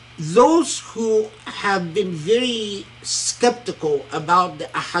 Those who have been very skeptical about the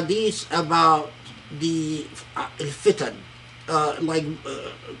ahadith about the al-fitan, like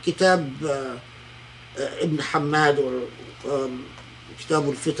Kitab Ibn Hamad or Kitab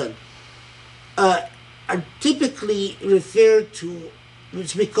al-Fitan, are typically referred to,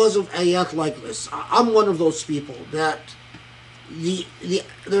 it's because of ayat like this. I'm one of those people that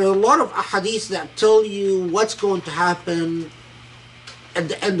there are a lot of ahadith that tell you what's going to happen at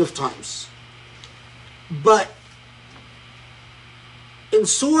the end of times. But in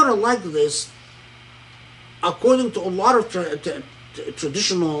surah like this, according to a lot of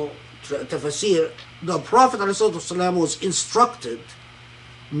traditional tafsir, the Prophet ﷺ was instructed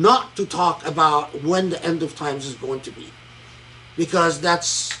not to talk about when the end of times is going to be, because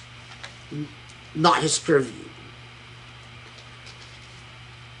that's not his purview.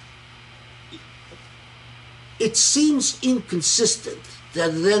 It seems inconsistent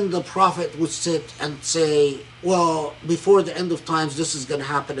that then the Prophet would sit and say, well, before the end of times, this is going to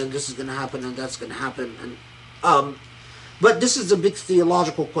happen, and this is going to happen, and that's going to happen. And but this is a big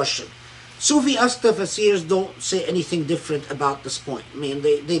theological question. Sufi tafsirs don't say anything different about this point. I mean,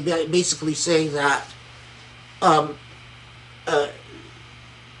 they basically say that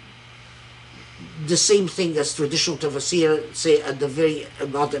the same thing as traditional tafsir say at the very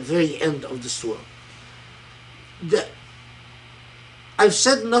end of the surah. I've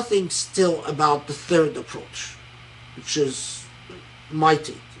said nothing still about the third approach, which is my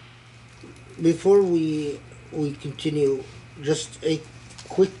take. Before we continue, just a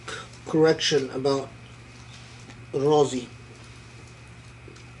quick correction about Razi.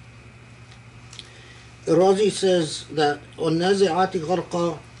 Razi says that وَالنَّازِعَاتِ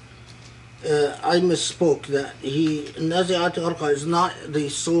غَرْقًا, I misspoke, that النَّازِعَاتِ غَرْقًا is not the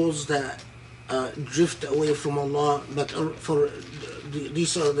souls that drift away from Allah, but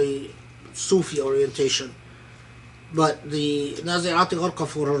these are the Sufi orientation. But the Nazi'ati Gharqa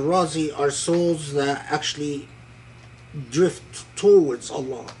for Al-Razi are souls that actually drift towards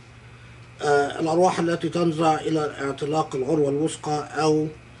Allah. الأرواح التي تنزع إلى اعتلاق العروة الوثقى أو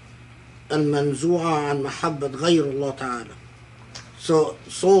المنزوعة عن محبة غير الله تعالى. So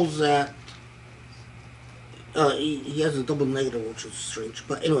souls that he has a double negative, which is strange,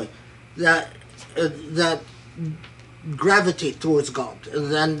 but anyway, that gravitate towards God, and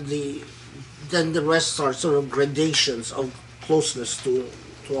then the rest are sort of gradations of closeness to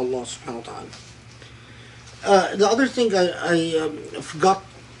Allah subhanahu wa ta'ala. The other thing I forgot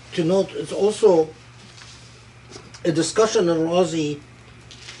to note is also a discussion in Razi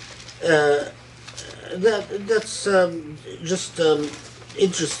that's just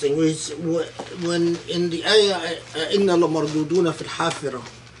interesting. When in the ayah إِنَّا لَمَرْدُودُونَ فِي الْحَافِرَةِ,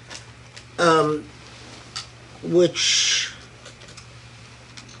 which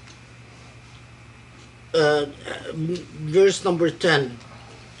verse number 10,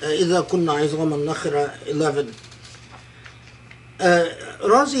 إِذَا كُنَّا عِظَامًا نَخِرَةً 11,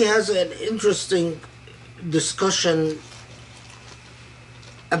 Razi has an interesting discussion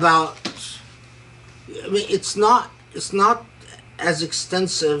about, I mean, it's not as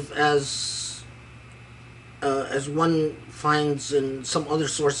extensive as one finds in some other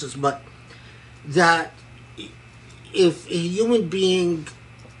sources, but that if a human being,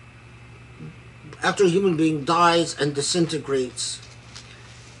 after a human being dies and disintegrates,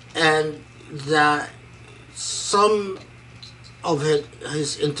 and that some of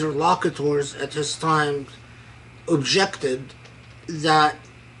his interlocutors at his time objected that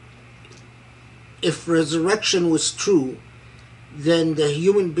if resurrection was true, then the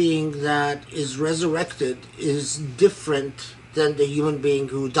human being that is resurrected is different than the human being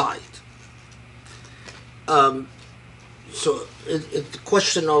who died. So it's the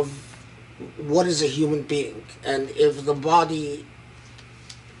question of what is a human being, and if the body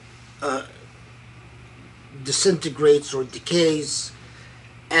disintegrates or decays,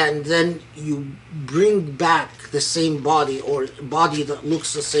 and then you bring back the same body or body that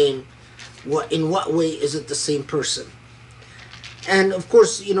looks the same, in what way is it the same person? And of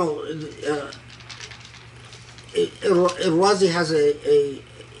course, you know, Razi has a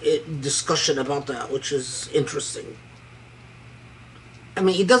discussion about that, which is interesting. I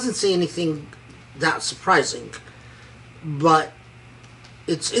mean, he doesn't say anything that surprising, but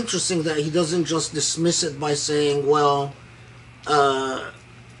it's interesting that he doesn't just dismiss it by saying, well, the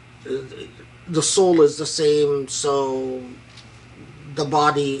soul is the same, so the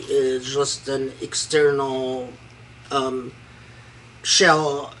body is just an external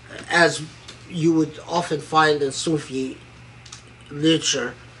shall, as you would often find in Sufi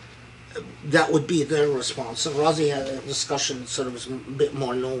literature, that would be their response. So Razi had a discussion sort of a bit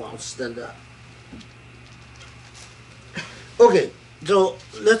more nuanced than that. Okay, so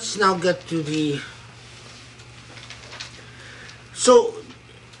let's now get to the... So,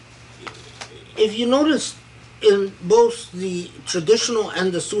 if you notice, in both the traditional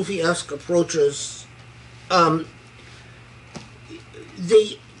and the Sufi-esque approaches,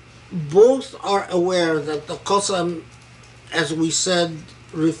 they both are aware that the qasam, as we said,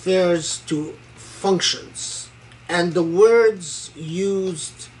 refers to functions, and the words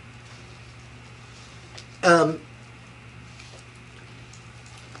used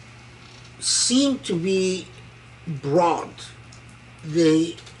seem to be broad.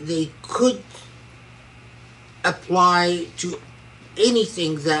 They could apply to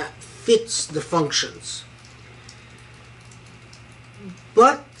anything that fits the functions.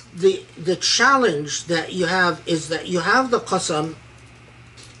 But the challenge that you have is that you have the qasam,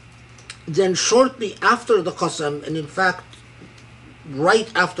 then shortly after the qasam, and in fact right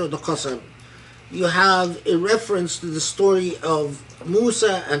after the qasam, you have a reference to the story of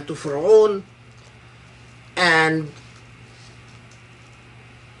Musa and to Fir'aun, and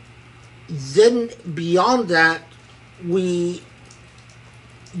then beyond that we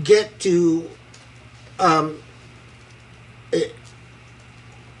get to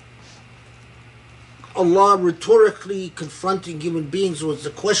Allah rhetorically confronting human beings with the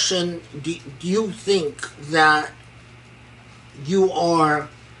question, do you think that you are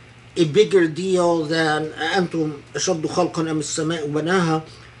a bigger deal than أنتم أشد خلقا أم السماء بناها,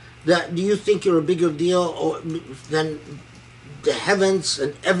 that do you think you're a bigger deal than the heavens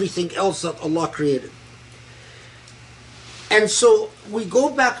and everything else that Allah created? And so we go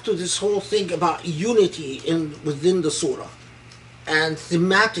back to this whole thing about unity within the surah and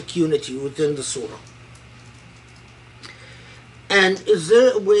thematic unity within the surah. And is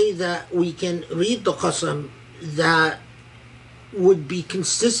there a way that we can read the qasam that would be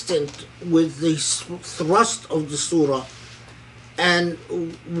consistent with the thrust of the surah, and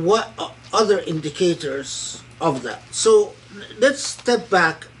what other indicators of that? So let's step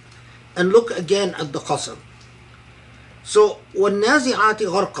back and look again at the qasam. So وَالنَّازِعَاتِ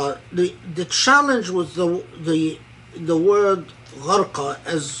غَرْقًا, the challenge with the word غَرْقًا,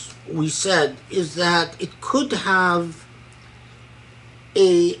 as we said, is that it could have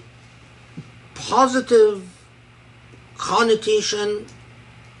a positive connotation,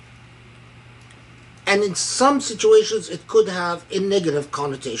 and in some situations it could have a negative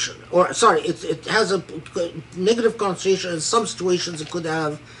connotation, or sorry, it has a negative connotation. In some situations it could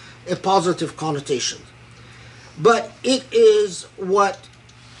have a positive connotation, but it is what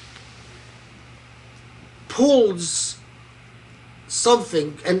pulls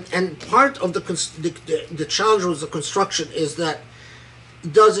something, and part of the challenge with the construction is that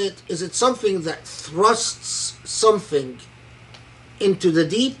is it something that thrusts something into the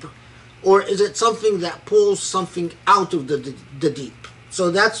deep, or is it something that pulls something out of the deep? So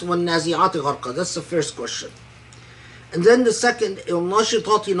that's when nazi'at gharqa. That's the first question. And then the second,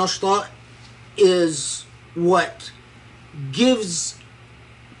 nashitati nashta, is what gives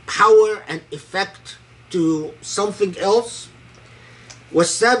power and effect to something else.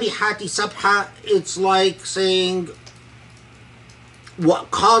 Wasabihati sabha, it's like saying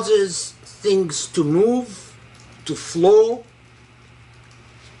what causes things to move, to flow.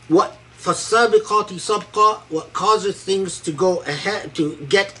 What fasabiqati sabqa, what causes things to go ahead, to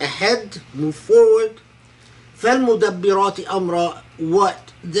get ahead, move forward. Falmudabbirati amra,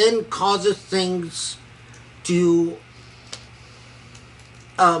 what then causes things to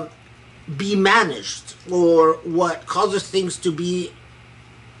be managed, or what causes things to be.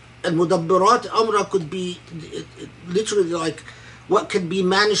 And mudabbirat amra could be literally like what can be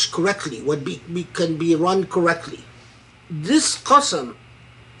managed correctly, what can be run correctly. This qasam,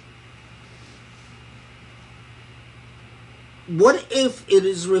 what if it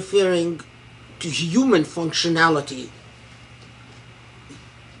is referring to human functionality?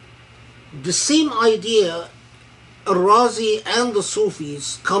 The same idea, Razi and the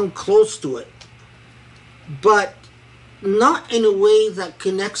Sufis come close to it, but not in a way that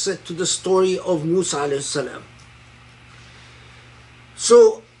connects it to the story of Musa alayhi salam.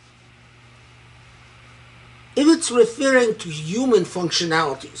 So, if it's referring to human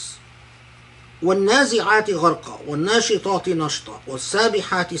functionalities, وَالنَّازِعَاتِ غَرْقًا وَالنَّاشِطَاتِ نَشْطًا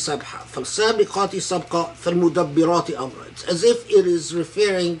وَالسَّابِحَاتِ سَبْحًا فَالسَّابِقَاتِ سَبْقًا فَالْمُدَبِّرَاتِ أَمْرًا. It's as if it is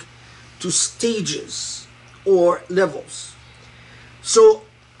referring to stages or levels. So,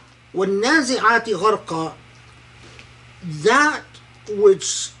 وَالنَّازِعَاتِ غَرْقًا that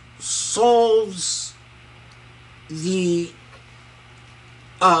which solves the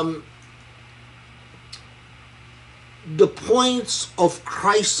points of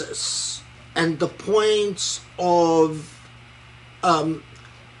crisis and the points of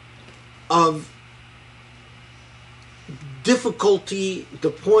difficulty, the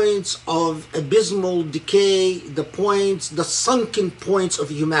points of abysmal decay, the sunken points of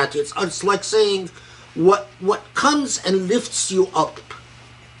humanity. It's like saying what comes and lifts you up.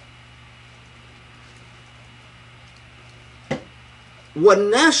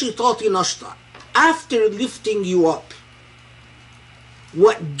 وَالنَّاشِطَاتِ نَشْطًا, after lifting you up,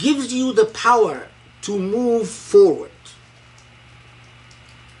 what gives you the power to move forward.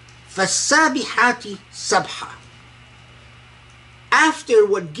 فَالسَّابِحَاتِ سَبْحًا, after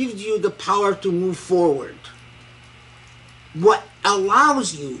what gives you the power to move forward, what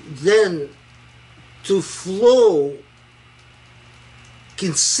allows you then to flow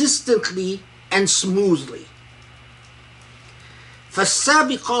consistently and smoothly.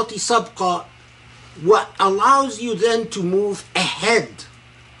 فَالسَّابِقَاتِ سَبْقًا, what allows you then to move ahead.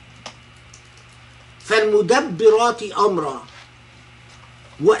 فَالْمُدَبِّرَاتِ أَمْرًا,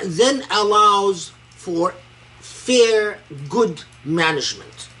 what then allows for fair, good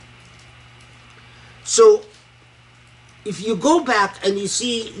management. So, if you go back and you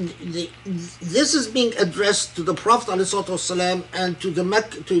see, this is being addressed to the Prophet ﷺ and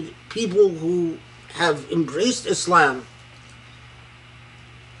to people who have embraced Islam.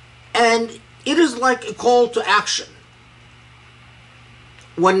 And it is like a call to action.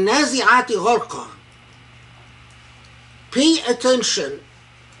 وَالنَّازِعَاتِ غَرْقًا, pay attention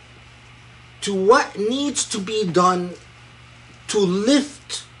to what needs to be done to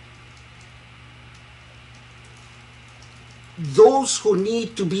lift those who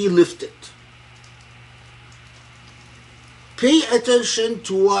need to be lifted. Pay attention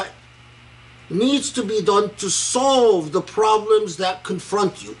to what needs to be done to solve the problems that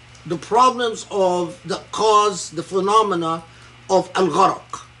confront you, the problems that cause the phenomena of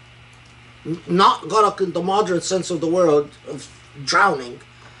al-gharq. Not gharq in the modern sense of the word, of drowning,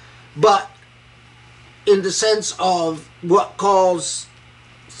 but in the sense of what causes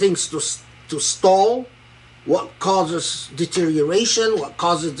things to stall, what causes deterioration, what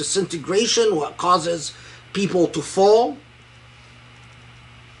causes disintegration, what causes people to fall.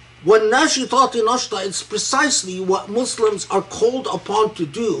 وَالنَّاشِطَاتِ نَشْطًا, it's precisely what Muslims are called upon to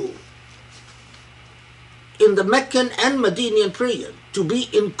do in the Meccan and Medinian period, to be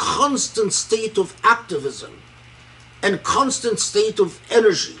in constant state of activism and constant state of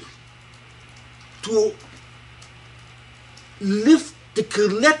energy, to lift the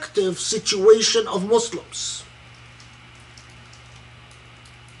collective situation of Muslims.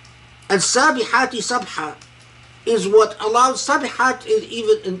 And Sabihati Sabha is what allows, Sabihat is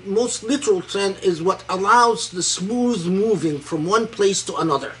even in most literal sense, is what allows the smooth moving from one place to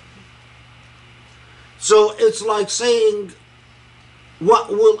another. So it's like saying what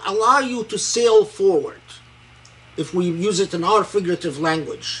will allow you to sail forward, if we use it in our figurative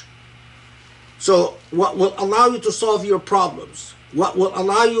language. So what will allow you to solve your problems, what will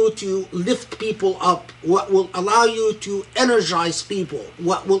allow you to lift people up, what will allow you to energize people,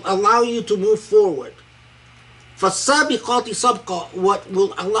 what will allow you to move forward. فَالسَّابِقَاتِ سَبْقًا, what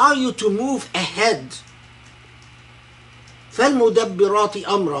will allow you to move ahead. فَالْمُدَبِّرَاتِ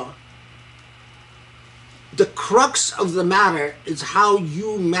أَمْرًا, the crux of the matter is how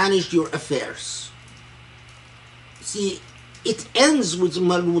you manage your affairs. See, it ends with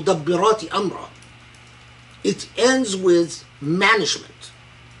الْمُدَبِّرَاتِ أَمْرًا. It ends with management.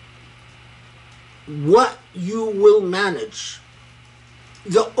 What you will manage.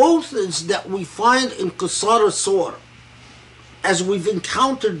 The oaths that we find in Qasar al-Sur, as we've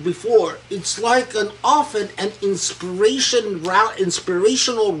encountered before, it's like often an inspirational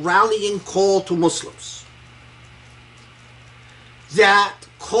rallying call to Muslims. That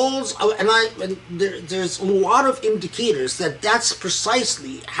calls, and there's a lot of indicators that that's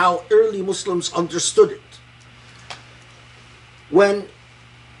precisely how early Muslims understood it. When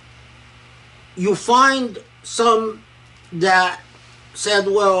you find some that said,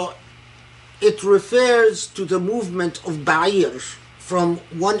 well, it refers to the movement of Ba'ir from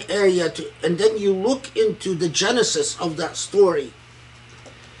one area to, and then you look into the genesis of that story,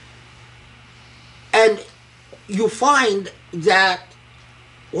 and you find that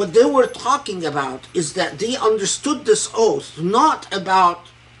what they were talking about is that they understood this oath not about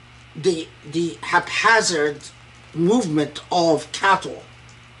the haphazard movement of cattle,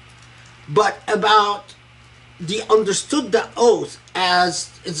 but about they understood the oath as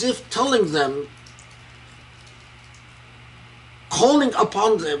if telling them, calling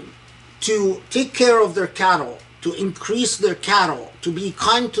upon them to take care of their cattle, to increase their cattle, to be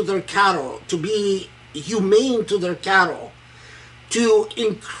kind to their cattle, to be humane to their cattle, to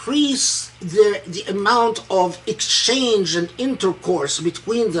increase the amount of exchange and intercourse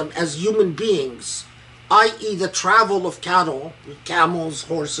between them as human beings, i.e. the travel of cattle, camels,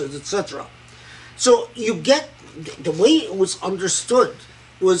 horses, etc. So you get, the way it was understood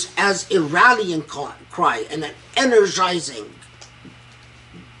was as a rallying cry and an energizing,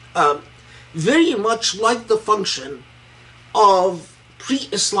 very much like the function of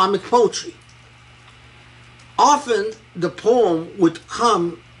pre-Islamic poetry. Often the poem would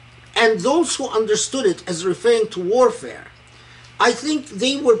come, and those who understood it as referring to warfare, I think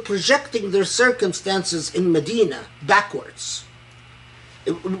they were projecting their circumstances in Medina backwards.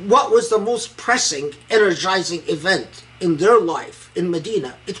 What was the most pressing, energizing event in their life in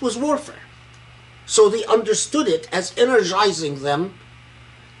Medina? It was warfare. So they understood it as energizing them,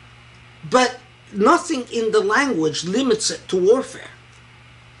 but nothing in the language limits it to warfare.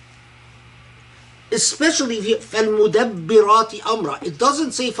 Especially فَالْمُدَبِّرَاتِ أَمْرًا. It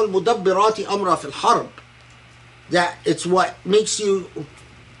doesn't say فَالْمُدَبِّرَاتِ أَمْرًا فِي الْحَرْبِ, that it's what makes you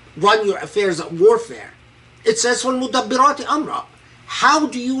run your affairs at warfare. It says فَالْمُدَبِّرَاتِ أَمْرًا. How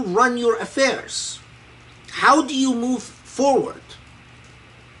do you run your affairs? How do you move forward?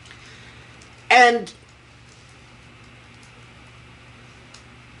 And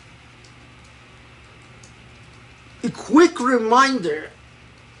a quick reminder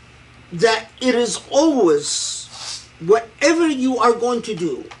that it is always, whatever you are going to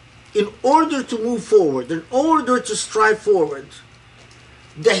do, in order to move forward, in order to strive forward,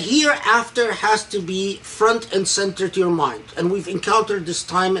 the hereafter has to be front and center to your mind. And we've encountered this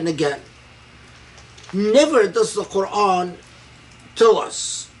time and again. Never does the Quran tell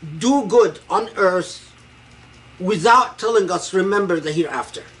us, do good on earth, without telling us, remember the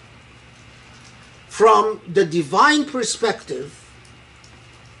hereafter. From the divine perspective,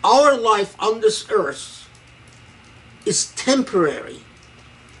 our life on this earth is temporary.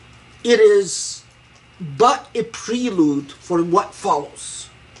 It is but a prelude for what follows.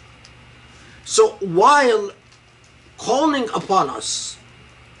 So while calling upon us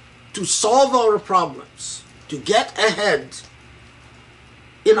to solve our problems, to get ahead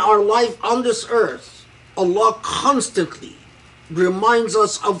in our life on this earth, Allah constantly reminds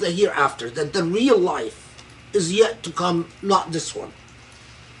us of the hereafter, that the real life is yet to come, not this one.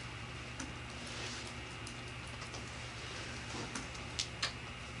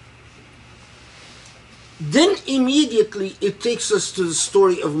 Then immediately it takes us to the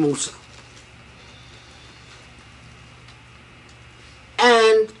story of Musa.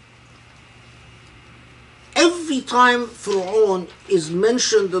 And every time Fir'aun is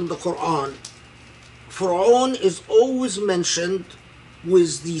mentioned in the Quran, Fir'aun is always mentioned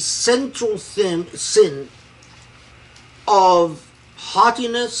with the central sin of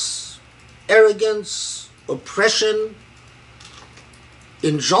haughtiness, arrogance, oppression,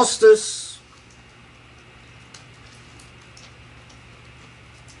 injustice.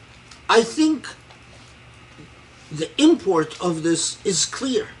 I think the import of this is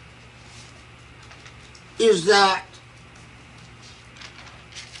clear, is that,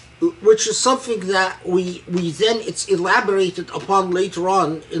 which is something that we then, it's elaborated upon later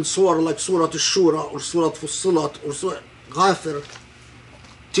on in surah like Surah Al-Shura or Surah Fussilat or Surah Ghafir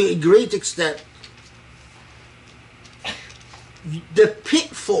to a great extent. The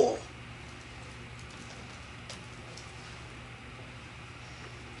pitfall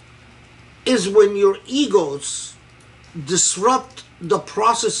is when your egos disrupt the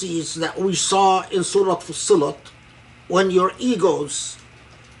processes that we saw in Surah Fussilat, when your egos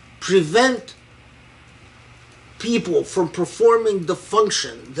prevent people from performing the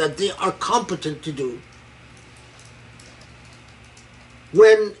function that they are competent to do.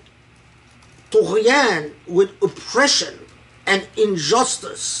 When tughyan, when oppression and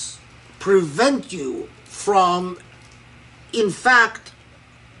injustice prevent you from, in fact,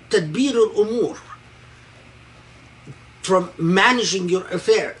 tadbir al-umur, from managing your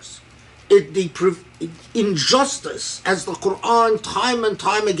affairs. Injustice, as the Quran time and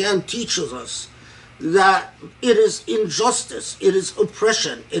time again teaches us, that it is injustice, it is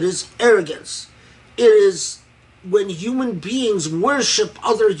oppression, it is arrogance, it is when human beings worship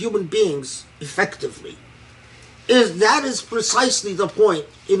other human beings effectively. That is precisely the point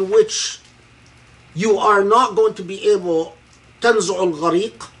in which you are not going to be able, tanzu'ul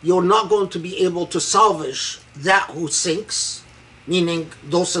ghariq, you're not going to be able to salvage that who sinks, meaning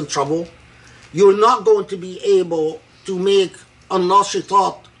those in trouble. You're not going to be able to make an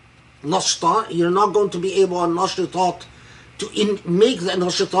nashitat nashta. You're not going to be able an nashitat make the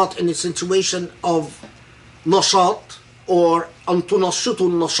nashatat in a situation of nashat, or أن تنشطوا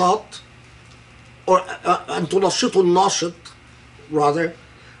النشاط, or أن تنشطوا الناشط rather,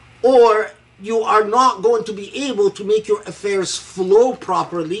 or you are not going to be able to make your affairs flow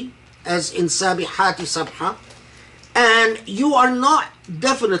properly, as in Sabihati Sabha, and you are not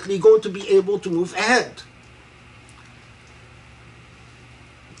definitely going to be able to move ahead.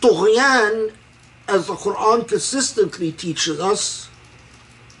 Tughyan, as the Quran consistently teaches us,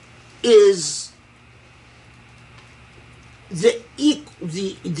 is the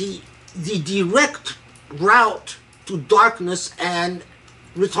direct route to darkness and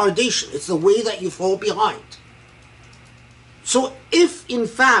retardation. It's the way that you fall behind. So if in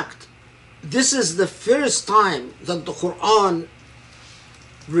fact this is the first time that the Quran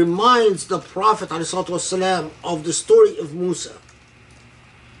reminds the Prophet ﷺ of the story of Musa,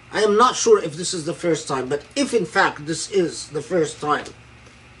 I am not sure if this is the first time, but if in fact this is the first time,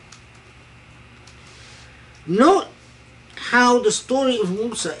 note how the story of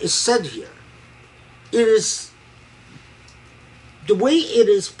Musa is said here. It is, the way it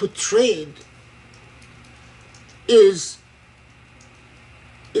is portrayed is,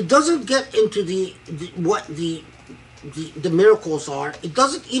 it doesn't get into what the miracles are. It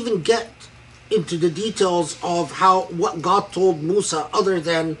doesn't even get into the details of what God told Musa, other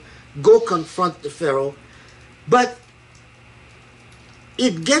than go confront the Pharaoh. But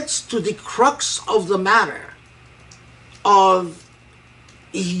it gets to the crux of the matter of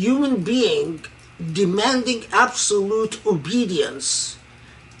a human being demanding absolute obedience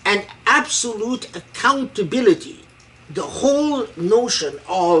and absolute accountability. The whole notion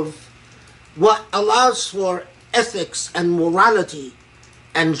of what allows for ethics and morality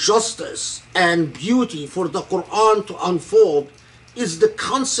and justice and beauty for the Quran to unfold is the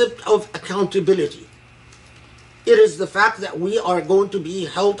concept of accountability. It is the fact that we are going to be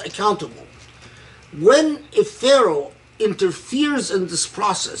held accountable. When a Pharaoh interferes in this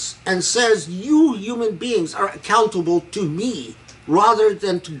process and says, you human beings are accountable to me rather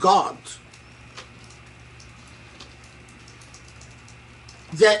than to God,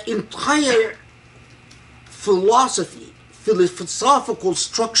 the entire philosophical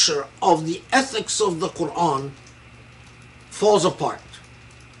structure of the ethics of the Quran falls apart.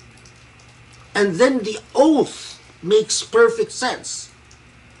 And then the oath makes perfect sense.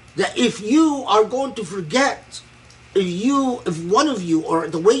 That if you are going to forget, if one of you, or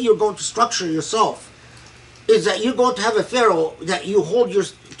the way you're going to structure yourself, is that you're going to have a Pharaoh that you hold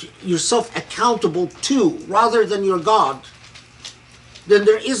yourself accountable to rather than your God, then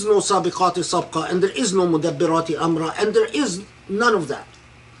there is no sabiqati sabqa, and there is no mudabbirati amra, and there is none of that.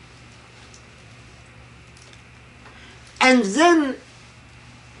 And then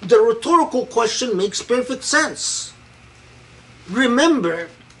the rhetorical question makes perfect sense. Remember,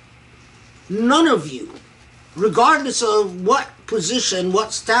 none of you, regardless of what position,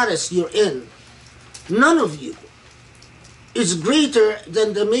 what status you're in, none of you is greater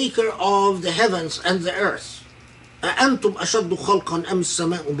than the maker of the heavens and the earth. أَأَنْتُمْ أَشَدُّ خَلْقًا أَمِ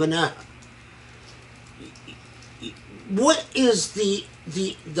السَّمَاءُ بَنَاهَا. What is the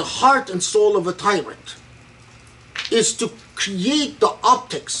heart and soul of a tyrant? Is to create the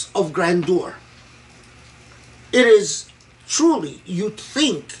optics of grandeur. It is truly, you'd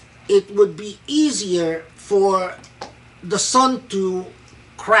think it would be easier for the sun to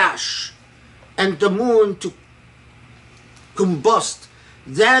crash and the moon to combust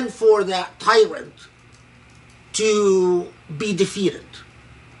than for that tyrant to be defeated.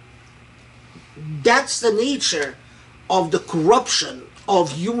 That's the nature of the corruption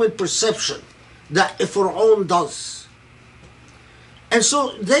of human perception that a Pharaoh does. And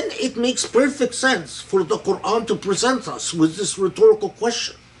so then it makes perfect sense for the Quran to present us with this rhetorical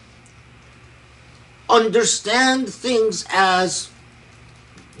question. Understand things as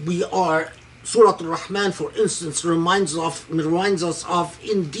we are. Surah Al-Rahman, for instance, reminds us of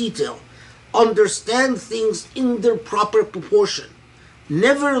in detail. Understand things in their proper proportion.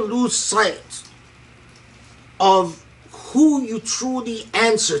 Never lose sight of who you truly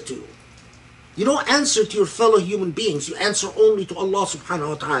answer to. You don't answer to your fellow human beings. You answer only to Allah subhanahu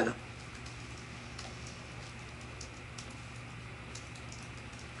wa ta'ala.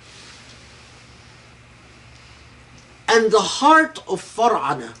 And the heart of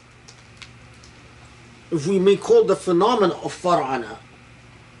Far'ana, if we may call the phenomena of Far'ana,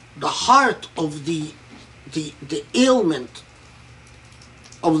 the heart of the ailment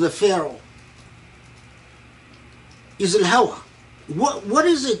of the Pharaoh is al-hawa. What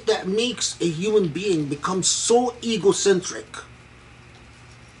is it that makes a human being become so egocentric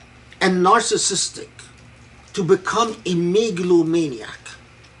and narcissistic to become a megalomaniac.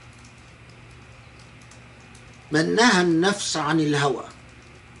 من نهى النفس عن الهوى.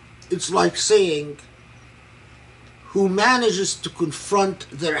 It's like saying, who manages to confront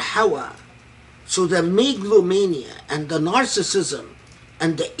their hawa, so the megalomania and the narcissism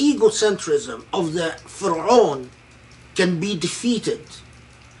and the egocentrism of the Fir'aun can be defeated.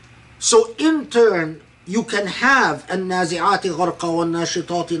 So in turn, you can have النازعات غرقا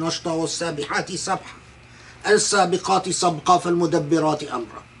والناشطات نشطا والسابحات سبحا السابقات سبقا فالمدبرات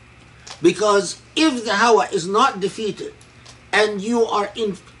أمرا. Because if the hawa is not defeated and you are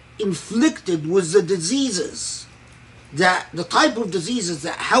inflicted with the diseases, the type of diseases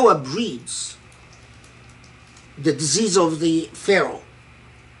that hawa breeds, the disease of the pharaoh,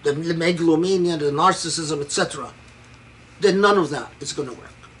 the megalomania, the narcissism, etc., then none of that is going to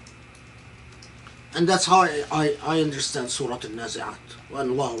work. And that's how I understand Surah Al-Nazi'at.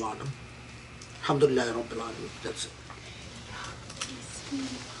 Wallahu a'lam. Alhamdulillah Rabbil Alameen. That's it.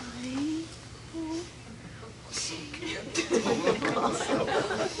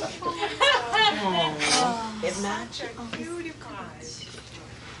 It matches.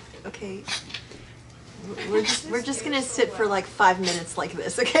 Okay. We're just gonna sit for like 5 minutes like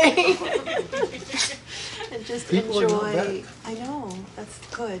this, okay? And just People are not enjoy. back. I know, that's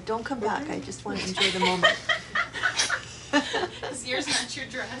good. Don't come back. I just want to enjoy the moment. Is yours not your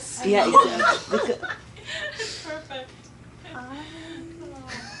dress? Yeah, exactly. Perfect.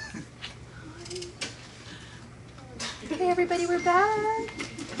 Okay, everybody, we're back.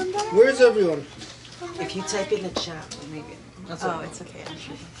 Come back. Where's everyone? If you type in the chat, we'll make it. That's all Oh, right. it's okay. I'm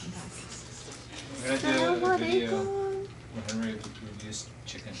sure they'll come back. We're gonna do a video Assalamualaikum. where Henry reviews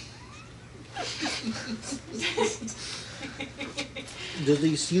chicken. Did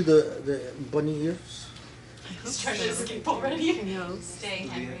you see the bunny ears? He's trying to escape already. I know. Stay, You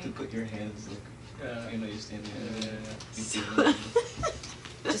have to Henry. put your hands like, you stand So-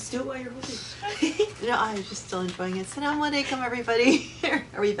 Just do it while you're holding. No, I'm just still enjoying it. Assalamualaikum, everybody.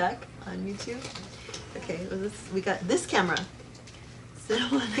 Are we back on YouTube? Okay, well, we got this camera.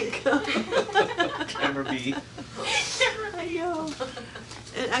 Assalamualaikum. Camera B. I know.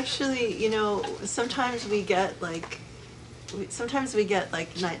 And actually, you know, sometimes we get like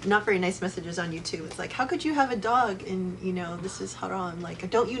not very nice messages on YouTube. It's like, how could you have a dog and, you know, this is haram? Like,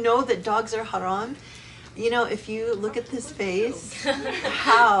 don't you know that dogs are haram? You know, if you look at this face,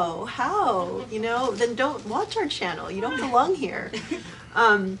 how, you know, then don't watch our channel. You don't belong here.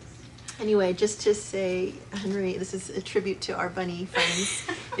 Anyway, just to say, Henry, this is a tribute to our bunny friends.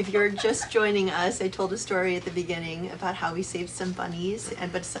 If you're just joining us, I told a story at the beginning about how we saved some bunnies,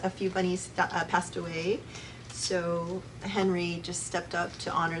 but a few bunnies passed away. So Henry just stepped up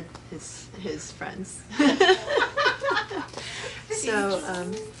to honor his friends. So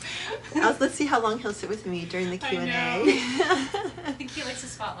let's see how long he'll sit with me during the Q&A. I think he likes the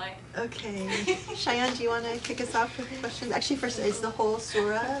spotlight. Okay. Cheyenne, do you want to kick us off with questions? Actually, first, is the whole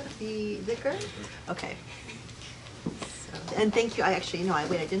surah the dhikr? Okay. So, and thank you. I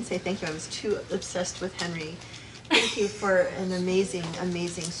didn't say thank you. I was too obsessed with Henry. Thank you for an amazing,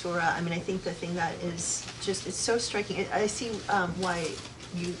 amazing surah. I mean, I think the thing that is just, it's so striking. I see why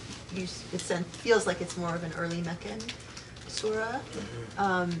it feels like it's more of an early Meccan surah.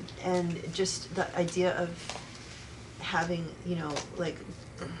 And just the idea of having, you know, like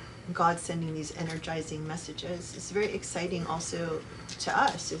God sending these energizing messages is very exciting also to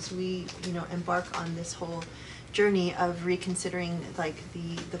us as we, you know, embark on this whole journey of reconsidering like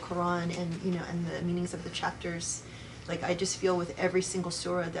the Quran and, you know, and the meanings of the chapters. Like, I just feel with every single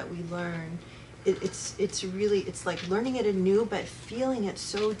surah that we learn, it's really, it's like learning it anew, but feeling it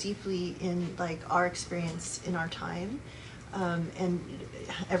so deeply in like our experience in our time. And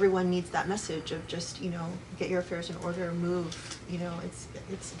everyone needs that message of just, you know, get your affairs in order, move, you know,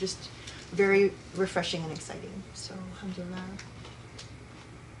 it's just very refreshing and exciting. So, alhamdulillah.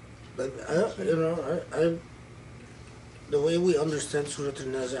 But you know, I the way we understand Surah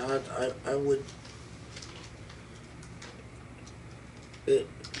Al-Nazi'at, I would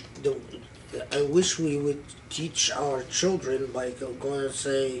I wish we would teach our children, like going to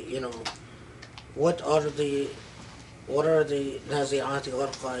say, you know, what are the Nazi'at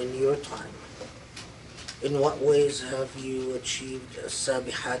Gharqa in your time? In what ways have you achieved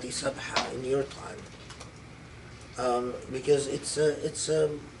Sabihati Sabha in your time? Because it's a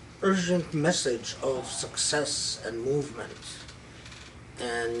urgent message of success and movement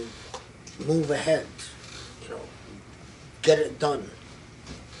and move ahead, you know, get it done.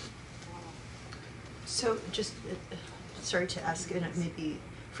 So just, sorry to ask, maybe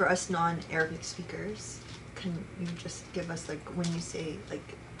for us non-Arabic speakers, can you just give us, like, when you say,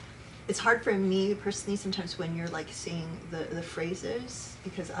 like, it's hard for me personally sometimes when you're like saying the phrases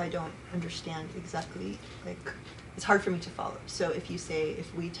because I don't understand exactly, like it's hard for me to follow. So if you say,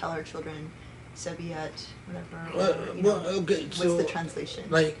 if we tell our children sabiyat, whatever, or, you know, okay, what's so the translation?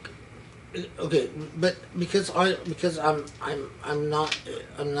 like, okay, but because I'm not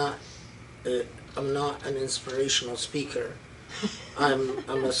I'm not an inspirational speaker.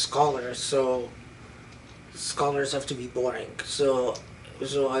 I'm a scholar, so scholars have to be boring. So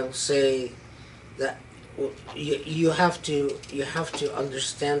I'll say that you have to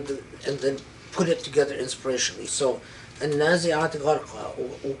understand and then put it together inspirationally. So, النازعات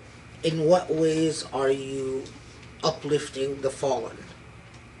غرقا. In what ways are you uplifting the fallen?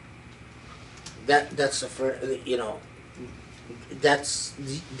 That's the first, you know, that's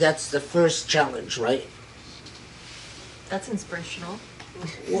the first challenge, right? That's inspirational.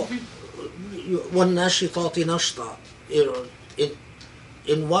 Well, والناشطات نشطا. You know,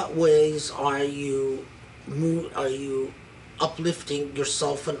 in what ways are you uplifting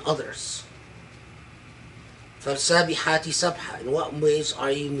yourself and others? فالسابحات سبحا. In what ways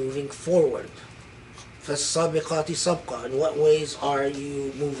are you moving forward? فالسابقات سبقا. In what ways are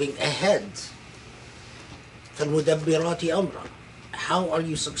you moving ahead? فالمدبرات أمرا. How are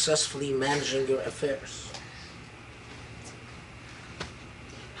you successfully managing your affairs?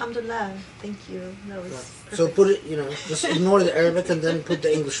 Alhamdulillah, thank you. That was So perfect. put it, you know, just ignore the Arabic and then put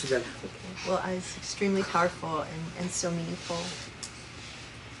the English together. Okay. Well, it's extremely powerful and so meaningful.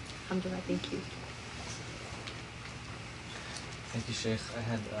 Alhamdulillah, thank you. Thank you, Sheikh. I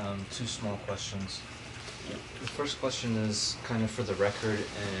had two small questions. The first question is kind of for the record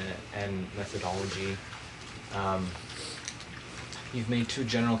and methodology. You've made two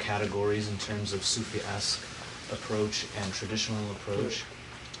general categories in terms of Sufi-esque approach and traditional approach,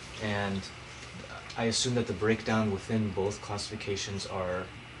 and I assume that the breakdown within both classifications are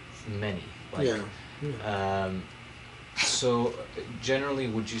many. Like, Yeah. So generally,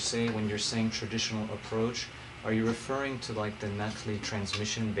 would you say when you're saying traditional approach, are you referring to like the Nakli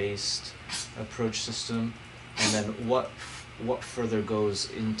transmission-based approach system, and then what further goes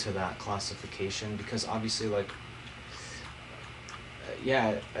into that classification? Because obviously, like,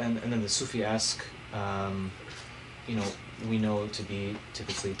 and then the Sufi-esque, you know, we know to be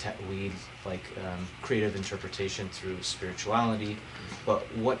typically ta'weed, like creative interpretation through spirituality, but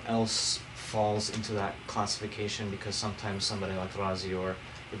what else falls into that classification? Because sometimes somebody like Razi or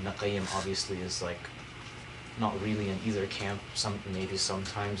Ibn Qayyim obviously is like not really in either camp, maybe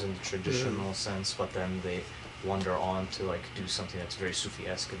sometimes in the traditional sense, but then they wander on to like do something that's very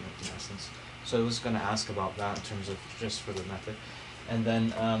Sufi-esque in essence. So I was going to ask about that in terms of just for the method. And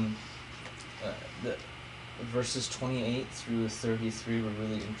then the verses 28 through 33 were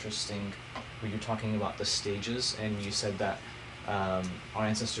really interesting, where you're talking about the stages, and you said that our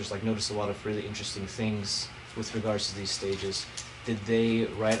ancestors like noticed a lot of really interesting things with regards to these stages. Did they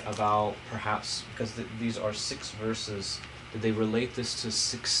write about, perhaps, because these are 6 verses, did they relate this to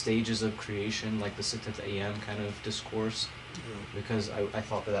 6 stages of creation, like the Sittat Ayyam kind of discourse? Because I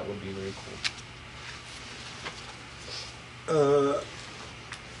thought that would be very cool.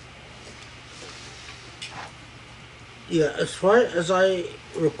 Yeah, as far as I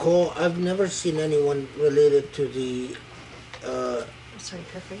recall, I've never seen anyone related to the Sorry,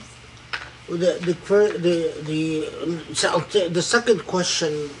 paraphrase. the second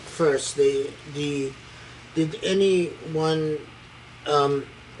question first. Did anyone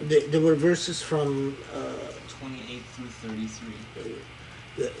there were verses from 28 through 33.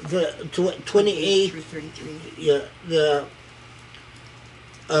 the 28 through 33. yeah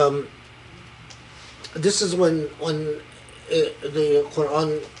this is when the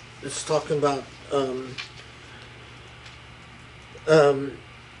Quran is talking about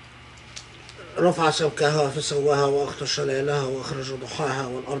رفع سمكها فسواها وأغطش ليلها وأخرج ضحاها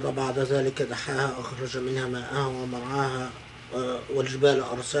والأرض بعد ذلك دحاها أخرج منها ماءها ومرعاها والجبال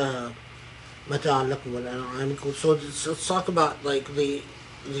أرساها متاعا لكم ولأنعامكم. So let's talk about like the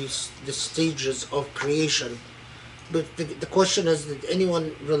stages of creation. But the question is, did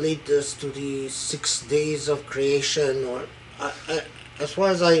anyone relate this to the 6 days of creation? Or as far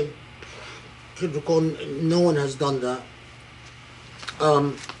as I could recall, no one has done that.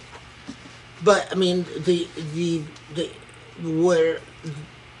 But I mean, the where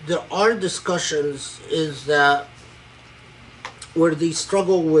there are discussions is that where they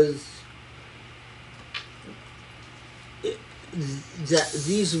struggle with that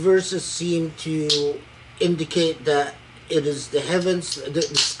these verses seem to indicate that it is the heavens, the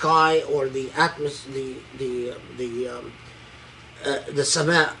sky, or the atmosphere, the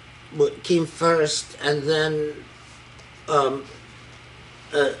sama came first, and then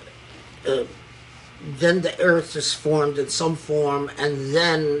then the earth is formed in some form, and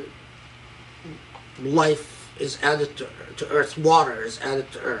then life is added to earth, water is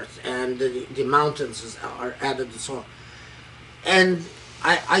added to earth, and the mountains are added and so on. And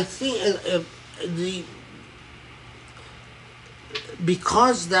I think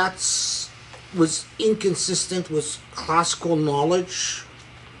because that's was inconsistent with classical knowledge,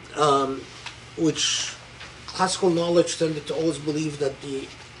 which classical knowledge tended to always believe that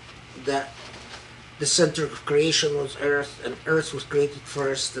the center of creation was earth, and earth was created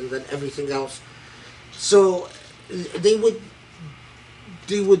first and then everything else. So they would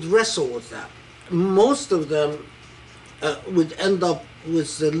wrestle with that. Most of them would end up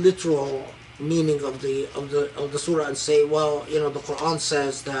with the literal meaning of the surah and say, well, the Quran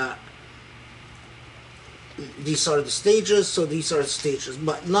says that these are the stages, so these are the stages,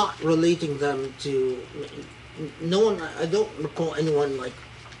 but not relating them to no one. I don't recall anyone like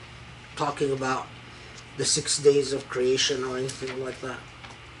talking about the 6 days of creation or anything like that.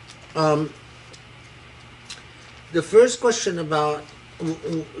 The first question about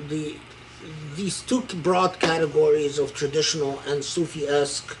these two broad categories of traditional and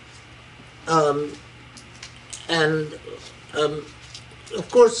Sufi-esque, and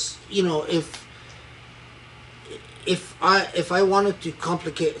of course, if I wanted to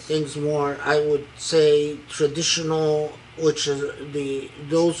complicate things more, I would say traditional, which is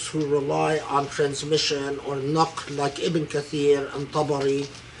those who rely on transmission or naql, like Ibn Kathir and Tabari,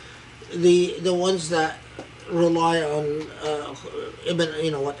 the ones that rely on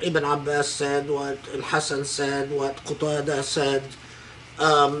what Ibn Abbas said, what Al-Hasan said, what Qatada said,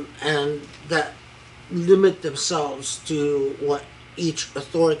 and that limit themselves to what each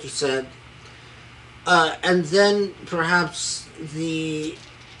authority said. And then perhaps the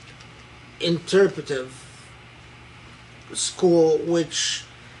interpretive school, which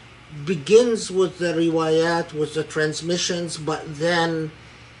begins with the riwayat, with the transmissions, but then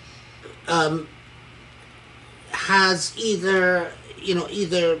has either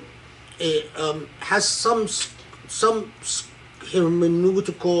has some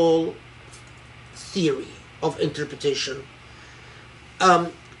hermeneutical theory of interpretation.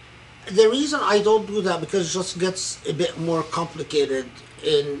 The reason I don't do that, because it just gets a bit more complicated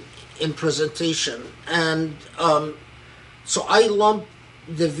in presentation, and so I lump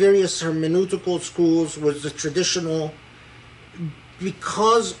the various hermeneutical schools with the traditional,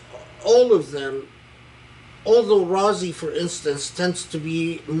 because all of them, although Razi, for instance, tends to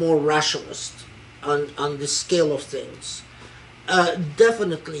be more rationalist on the scale of things,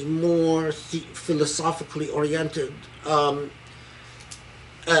 definitely more philosophically oriented.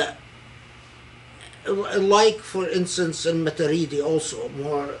 Like, for instance, in Maturidi, also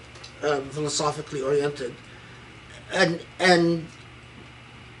more philosophically oriented, and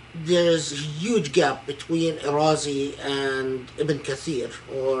there's a huge gap between Razi and Ibn Kathir,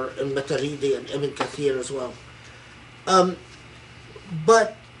 or in Maturidi and Ibn Kathir as well.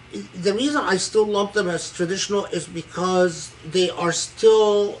 But the reason I still lump them as traditional is because they are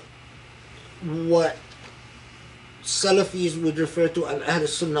still what Salafis would refer to as Ahl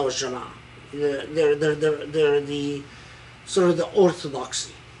Sunnah wal Jama'ah. They're the sort of the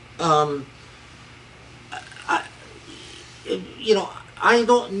orthodoxy. I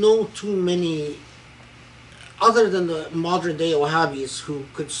don't know too many, other than the modern day Wahhabis, who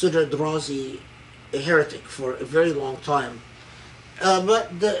considered Razi a heretic for a very long time.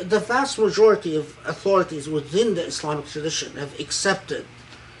 But the vast majority of authorities within the Islamic tradition have accepted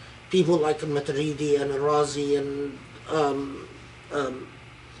people like Maturidi and Razi and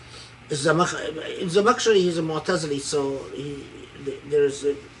Zamakhshari. He's a Mu'tazili, so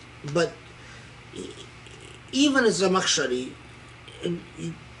but even Zamakhshari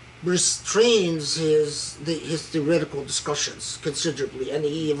restrains his theoretical discussions considerably, and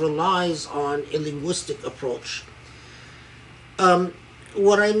he relies on a linguistic approach.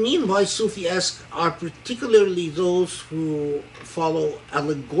 What I mean by Sufi-esque are particularly those who follow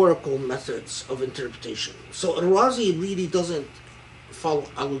allegorical methods of interpretation. So Razi really doesn't follow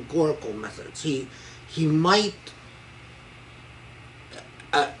allegorical methods. He might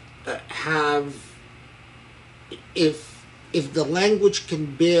have, if the language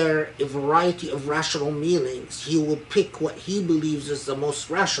can bear a variety of rational meanings, he will pick what he believes is the most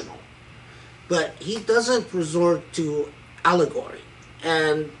rational. But he doesn't resort to allegory.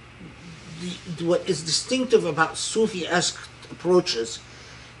 And what is distinctive about Sufi-esque approaches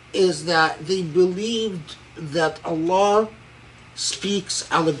is that they believed that Allah speaks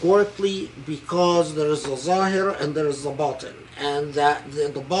allegorically because there is the Zahir and there is the Batin, and that the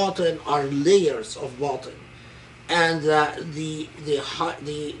Batin are layers of Batin, and that the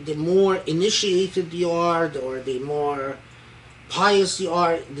more initiated you are, or the more pious you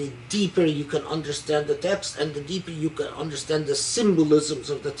are, the deeper you can understand the text, and the deeper you can understand the symbolisms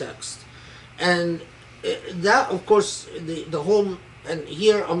of the text. And that, of course, the whole, and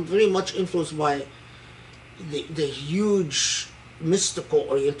here I'm very much influenced by the huge mystical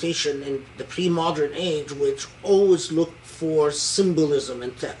orientation in the pre-modern age, which always looked for symbolism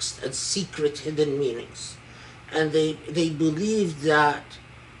in text and secret hidden meanings. And they believed that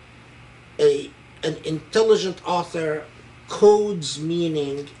an intelligent author codes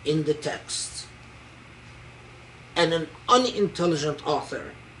meaning in the text, and an unintelligent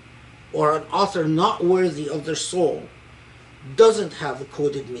author, or an author not worthy of their soul, doesn't have a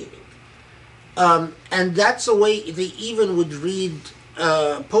coded meaning. And that's the way they even would read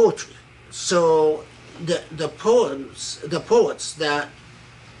poetry. So the poets that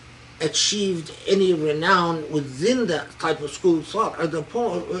achieved any renown within that type of school of thought are the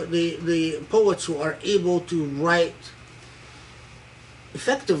poets who are able to write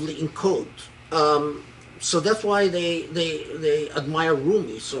effectively in code. So that's why they admire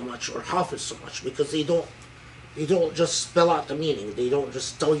Rumi so much, or Hafiz so much, because they don't just spell out the meaning. They don't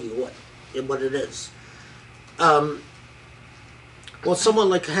just tell you what it is. Well, someone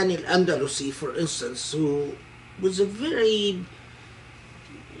like Hani al-Andalusi, for instance, who was a very,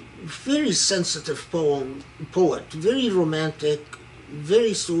 very sensitive poet, very romantic,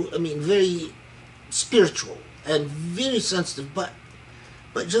 very spiritual and very sensitive, but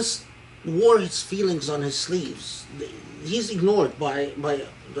just wore his feelings on his sleeves. He's ignored by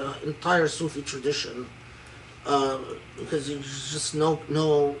the entire Sufi tradition because there's just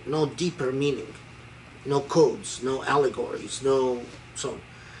no deeper meaning, no codes, no allegories, no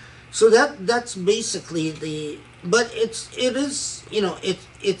so that's basically the. But it is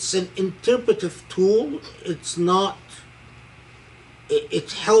it's an interpretive tool. It's not.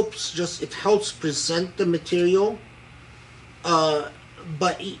 It helps present the material,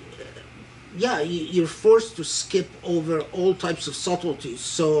 but yeah, you're forced to skip over all types of subtleties.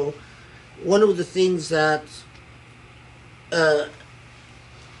 So one of the things that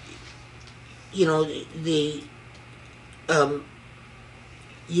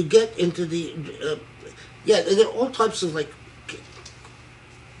you get into there are all types of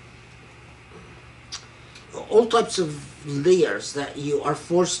layers that you are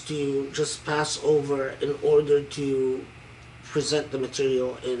forced to just pass over in order to present the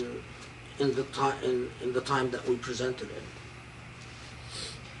material in the time that we presented it.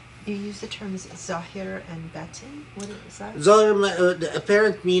 You use the terms zahir and batin. What is that? Zahir, the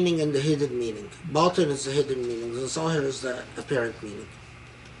apparent meaning and the hidden meaning. Batin is the hidden meaning. The zahir is the apparent meaning.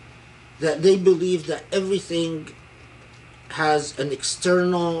 That they believe that everything has an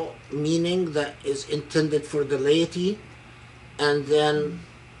external meaning that is intended for the laity, and then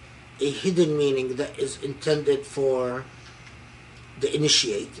a hidden meaning that is intended for the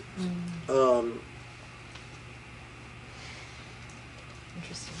initiated.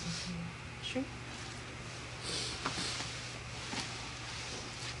 Interesting. Sure.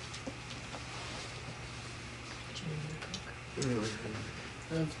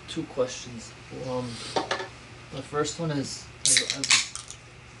 I have two questions. The first one is, I was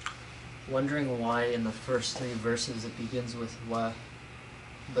wondering why in the first three verses it begins with wa,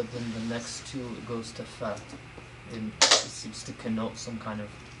 but then the next two it goes to fa. And it seems to connote some kind of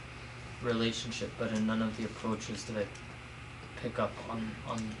relationship, but in none of the approaches did I pick up on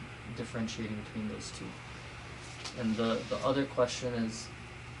differentiating between those two. And the other question is,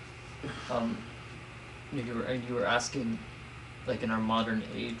 you were asking, like in our modern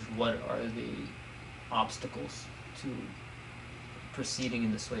age, what are the obstacles to proceeding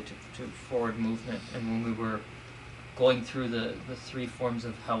in this way, to forward movement? And when we were going through the three forms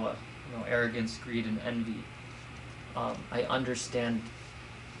of hawa, arrogance, greed, and envy, I understand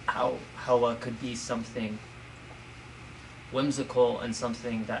how hawa could be something whimsical and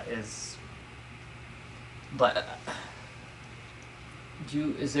something that is, but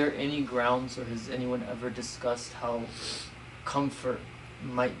is there any grounds, or has anyone ever discussed how comfort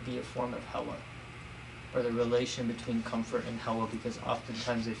might be a form of hawa, or the relation between comfort and hawa? Because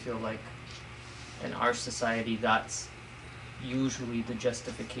oftentimes I feel like in our society that's usually the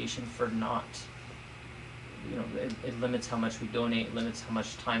justification for not, it limits how much we donate, it limits how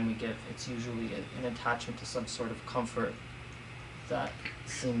much time we give. It's usually an attachment to some sort of comfort that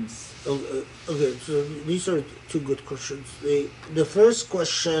seems... Okay, so these are two good questions. The first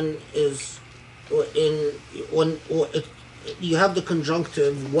question is you have the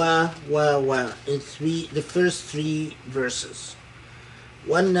conjunctive wa in the first three verses.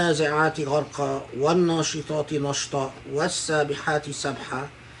 وَالنَّازِعَاتِ غَرْقًا وَالنَّاشِطَاتِ نَشْطًا وَالسَّابِحَاتِ سَبْحًا.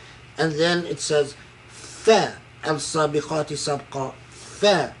 And then it says فَالسَّابِقَاتِ سَبْقًا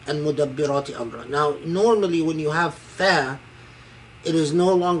فَالْمُدَبِّرَاتِ أَمْرًا. Now, normally when you have fa, it is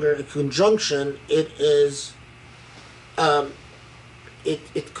no longer a conjunction. It is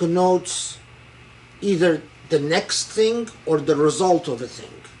it connotes either the next thing or the result of a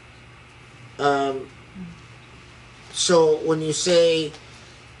thing. So when you say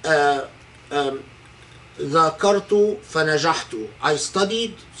ذاكرت فنجحت, I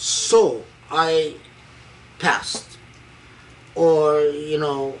studied so I passed, or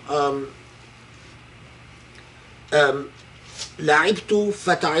لعبت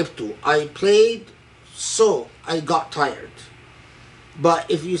فتعبت, I played so I got tired. But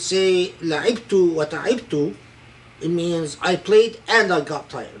if you say لعبت وتعبت, it means I played and I got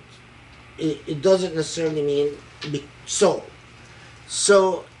tired. It doesn't necessarily mean so.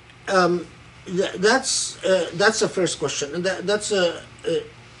 So that's the first question, and that's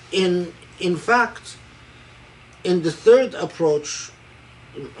in fact, in the third approach,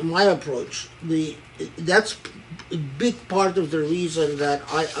 my approach, that's a big part of the reason that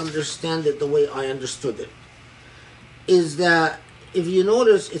I understand it the way I understood it, is that if you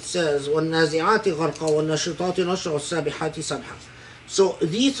notice it says وَالنَّازِعَاتِ غَرْقًا وَالنَّاشِطَاتِ نَشْطًا وَالسَّابِحَاتِ سَبْحًا. So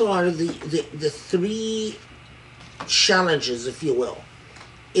these are the three challenges, if you will,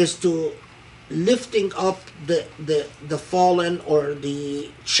 is to lifting up the fallen or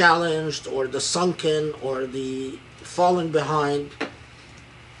the challenged or the sunken or the fallen behind,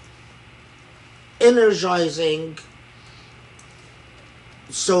 energizing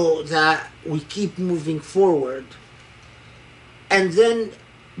so that we keep moving forward, and then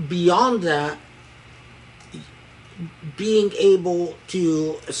beyond that, being able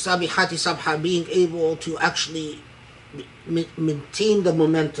to sabihati sabha, being able to actually maintain the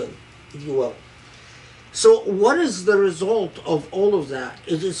momentum, if you will. So what is the result of all of that?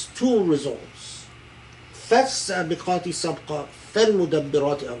 It is two results. فَالسَّابِقَاتِ سَبْقًا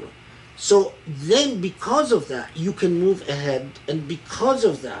فَالْمُدَبِّرَاتِ أَمْرًا. So then because of that, you can move ahead, and because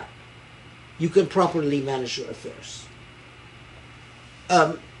of that, you can properly manage your affairs.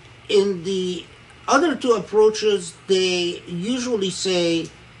 In the other two approaches, they usually say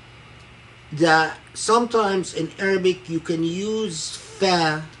that sometimes in Arabic you can use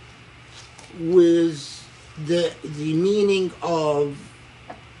fa with the meaning of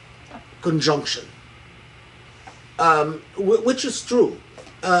conjunction, which is true,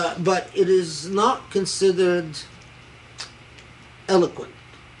 but it is not considered eloquent.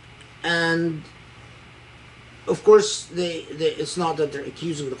 And of course, it's not that they're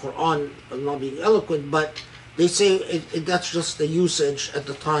accusing the Quran of not being eloquent, but they say that's just the usage at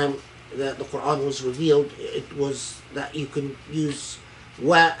the time that the Quran was revealed. It was that you can use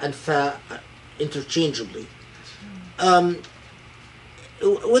wa and fa interchangeably,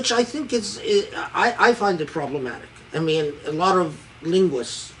 which I think I find it problematic. I mean, a lot of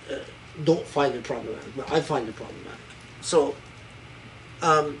linguists don't find it problematic, but I find it problematic. So,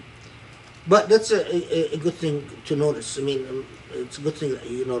 but that's a good thing to notice. I mean, it's a good thing that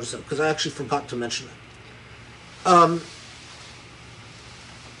you notice that, because I actually forgot to mention it.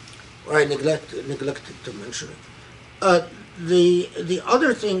 Or I neglected to mention it. The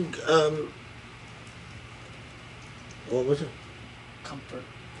other thing, what was it? Comfort.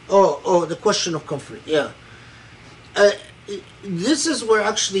 Oh, the question of comfort. Yeah. This is where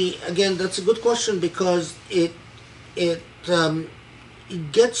actually, again, that's a good question, because it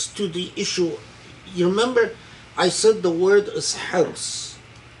gets to the issue. You remember I said the word is hirs,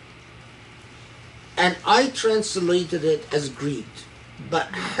 and I translated it as greed, but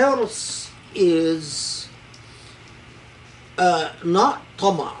hirs is not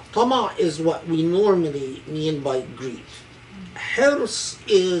tama. Tama is what we normally mean by greed. Hirs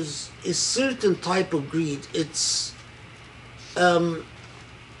is a certain type of greed. It's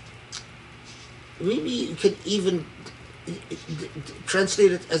maybe you can even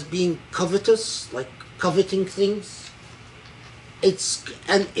translate it as being covetous, like coveting things.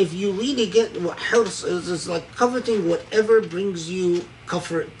 And if you really get what hirs is, it's like coveting whatever brings you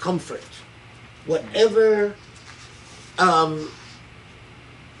comfort, whatever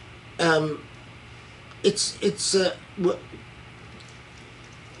it's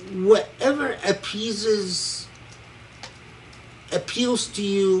whatever appeals to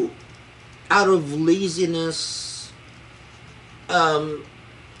you out of laziness and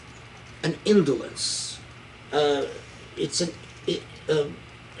indolence.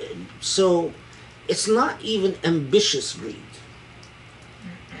 So it's not even ambitious greed.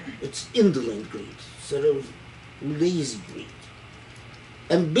 It's indolent greed, sort of lazy greed.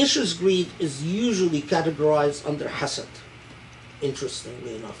 ambitious greed is usually categorized under hasad,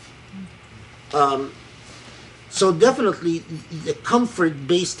 interestingly enough. So definitely the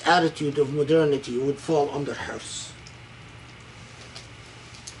comfort-based attitude of modernity would fall under hirs.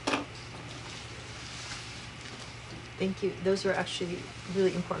 Thank you. Those were actually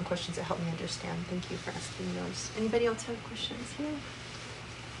really important questions that helped me understand. Thank you for asking those. Anybody else have questions here?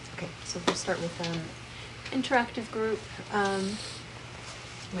 Okay, so we'll start with interactive group. I'm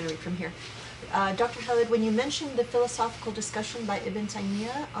going to read from here. Dr. Khalid, when you mentioned the philosophical discussion by Ibn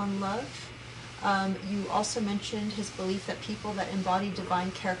Taymiyyah on love, you also mentioned his belief that people that embody divine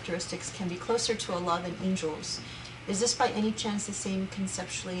characteristics can be closer to Allah than angels. Is this by any chance the same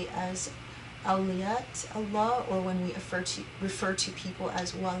conceptually as awliyat Allah, or when we refer to people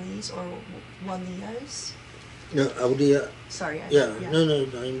as walis or waliyas? No, awliya. Sorry. Yeah, no,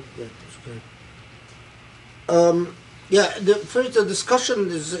 it's okay. The discussion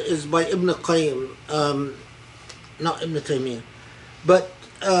is by Ibn Qayyim, not Ibn Taymiyyah, but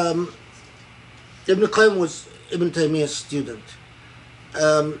Ibn Qayyim was Ibn Taymiyyah's student.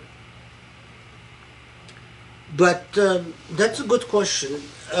 But that's a good question.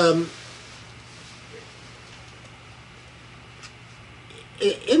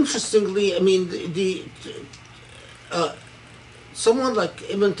 Interestingly, I mean, someone like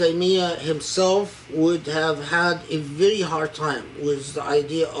Ibn Taymiyyah himself would have had a very hard time with the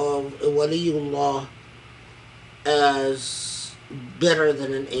idea of a waliullah as better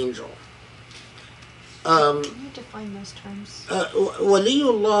than an angel. Can you define those terms?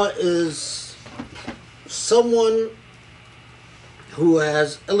 Waliullah is someone who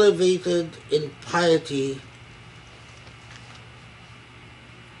has elevated in piety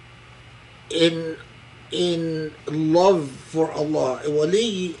in love for Allah. A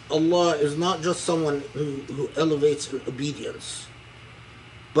wali Allah is not just someone who elevates in obedience,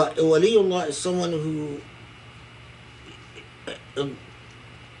 but a wali Allah is someone who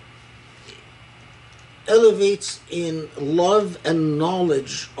elevates in love and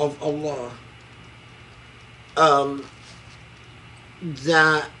knowledge of Allah,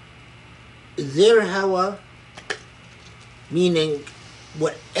 that their hawa, meaning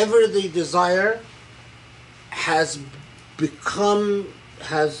whatever they desire, has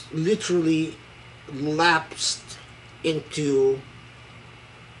literally lapsed into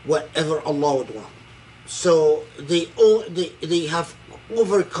whatever Allah would want. So they have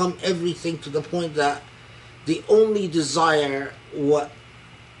overcome everything to the point that they only desire what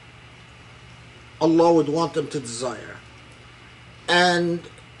Allah would want them to desire. And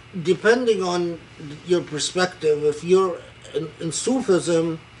depending on your perspective, if you're in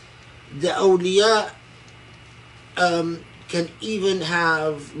Sufism, the awliya can even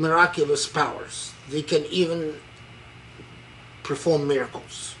have miraculous powers. They can even perform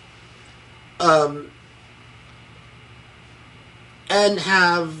miracles. And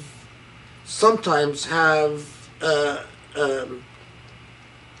sometimes have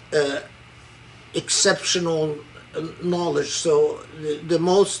exceptional knowledge. So the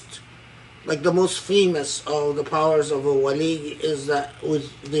most famous of the powers of a wali is that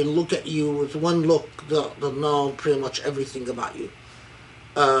they look at you with one look, they'll know pretty much everything about you.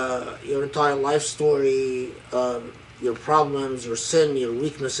 Your entire life story, your problems, your sin, your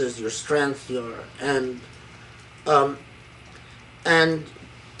weaknesses, your strength, and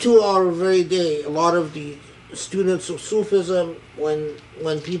to our very day, a lot of the students of Sufism, when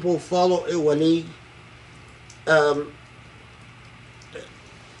people follow a wali, the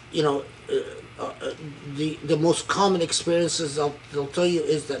most common experiences they'll tell you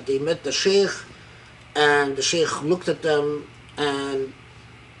is that they met the sheikh, and the sheikh looked at them and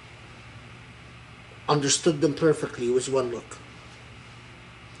understood them perfectly with one look.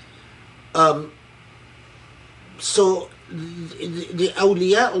 So the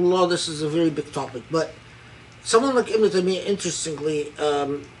awliya Allah, this is a very big topic, but someone like Ibn Taymiyyah, interestingly,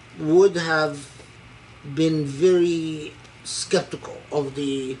 would have been very skeptical of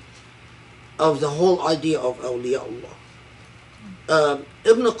the whole idea of awliya Allah.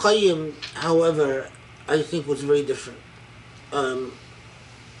 Ibn Qayyim, however, I think was very different. And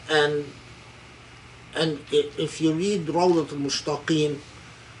if you read Rawdat al-Mushtaqeen,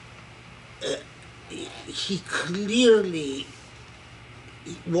 he clearly,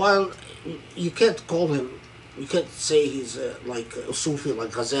 while you can't say he's like a Sufi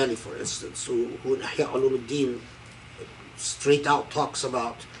like Ghazali, for instance, who in Ihya Ulumuddin straight out talks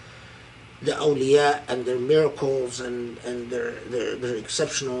about the awliya and their miracles and their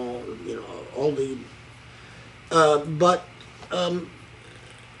exceptional, all the. But Ibn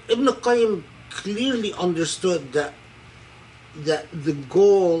Qayyim clearly understood that that the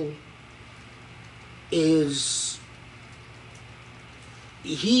goal is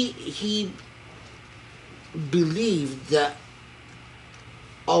he believed that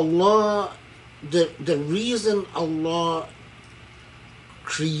Allah, the reason Allah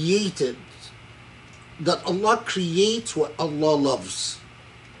created, that Allah creates what Allah loves.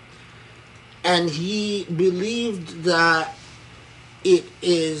 And he believed that it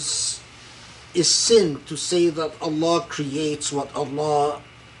is sin to say that Allah creates what Allah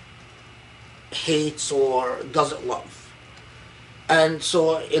hates or doesn't love. And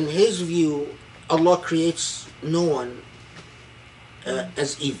so in his view, Allah creates no one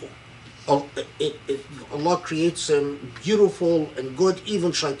as evil. Allah creates him beautiful and good,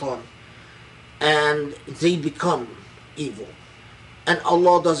 even shaitan, and they become evil, and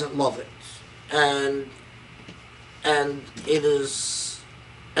Allah doesn't love it, and it is,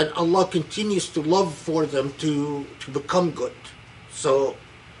 and Allah continues to love for them to become good. So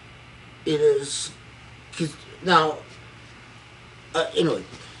it is now. Anyway,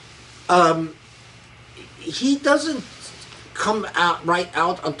 he doesn't come out right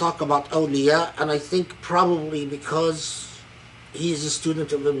out and talk about awliya, and I think probably because he's a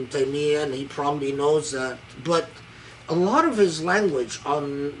student of Ibn Taymiyyah and he probably knows that, but a lot of his language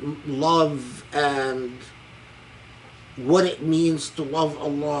on love and what it means to love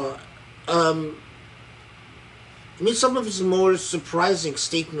Allah, I mean, some of his more surprising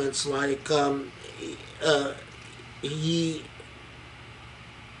statements, like he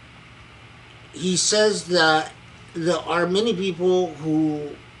says that there are many people who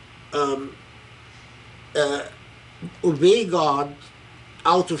obey God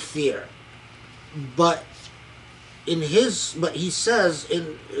out of fear, but he says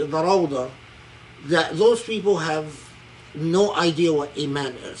in the Rawda that those people have no idea what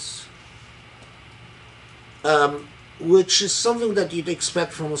Iman is, which is something that you'd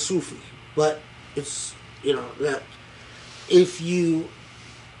expect from a Sufi, but it's, that if you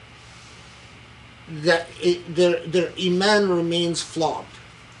their Iman remains flawed,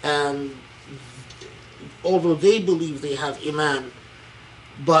 and although they believe they have Iman,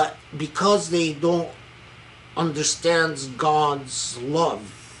 but because they don't understand God's love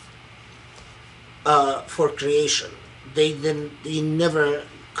for creation, they never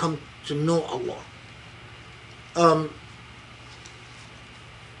come to know Allah.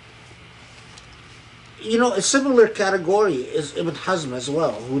 A similar category is Ibn Hazm as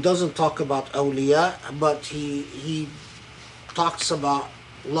well, who doesn't talk about awliya, but he talks about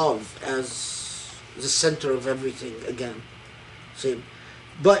love as the center of everything again. See,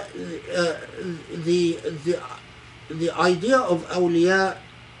 but the idea of awliya,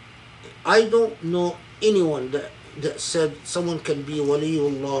 I don't know anyone that said someone can be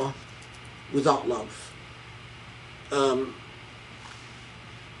waliullah without love.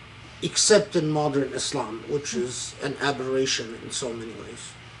 Except in modern Islam, which is an aberration in so many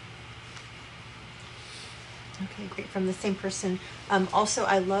ways. Okay, great. From the same person. Also,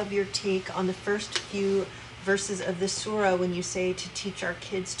 I love your take on the first few verses of the surah when you say to teach our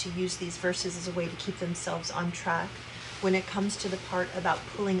kids to use these verses as a way to keep themselves on track. When it comes to the part about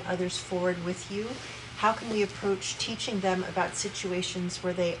pulling others forward with you, how can we approach teaching them about situations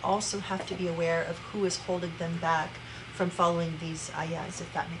where they also have to be aware of who is holding them back from following these ayahs,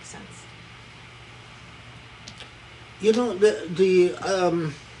 if that makes sense?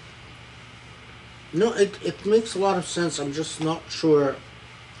 No, it makes a lot of sense. I'm just not sure,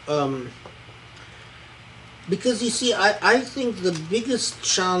 because you see, I think the biggest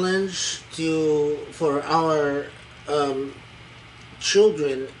challenge for our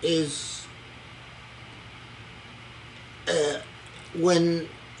children is when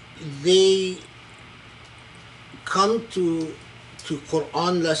they come to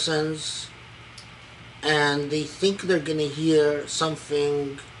Quran lessons and they think they're going to hear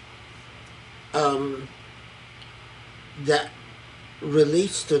something that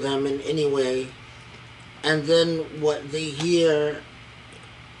relates to them in any way, and then what they hear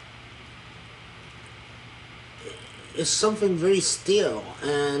is something very stale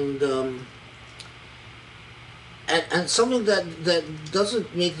and something that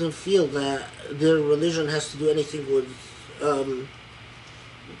doesn't make them feel that their religion has to do anything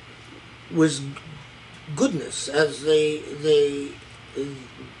with goodness as they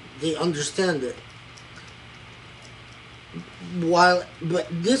understand it. But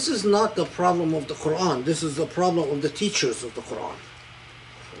this is not the problem of the Quran. This is the problem of the teachers of the Quran.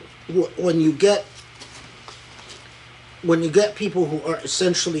 When you get people who are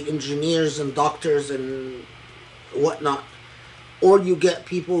essentially engineers and doctors and whatnot, or you get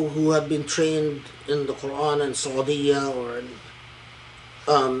people who have been trained in the Quran in Saudi or in,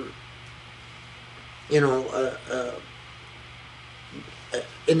 you know,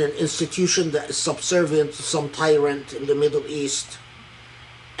 in an institution that is subservient to some tyrant in the Middle East,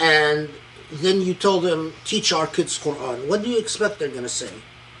 and then you tell them, teach our kids Quran. What do you expect they're going to say?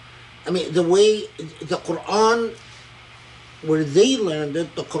 I mean, the way the Quran, where they learned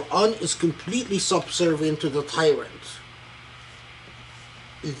it, the Quran is completely subservient to the tyrant.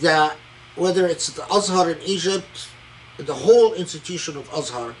 That whether it's the Azhar in Egypt, the whole institution of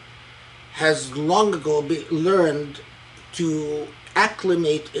Azhar has long ago learned to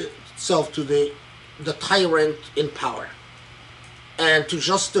acclimate itself to the tyrant in power and to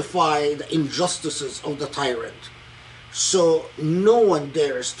justify the injustices of the tyrant. So no one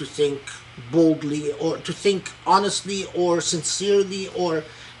dares to think boldly or to think honestly or sincerely, or,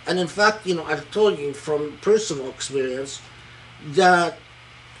 and in fact, you know, I've told you from personal experience that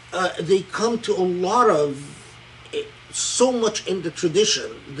they come to a lot of so much in the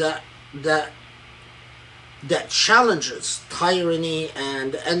tradition that challenges tyranny,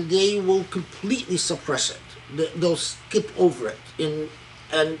 and they will completely suppress it. They'll skip over it in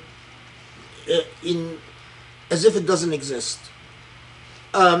as if it doesn't exist.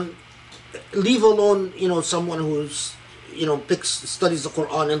 Leave alone, you know, someone who's, you know, studies the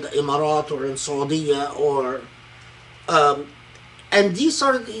Quran in the Emirat or in Saudi or and these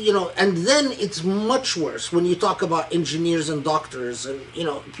are, you know, and then it's much worse when you talk about engineers and doctors and, you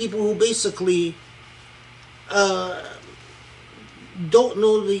know, people who basically don't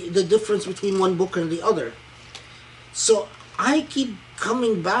know the difference between one book and the other. So I keep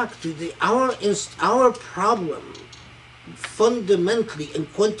coming back to our problem fundamentally and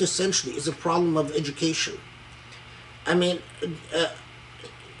quintessentially is a problem of education. I mean,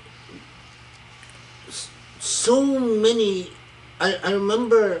 so many. I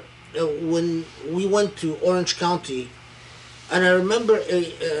remember when we went to Orange County, and I remember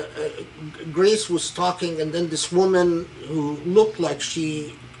Grace was talking, and then this woman who looked like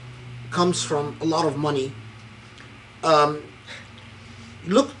she comes from a lot of money,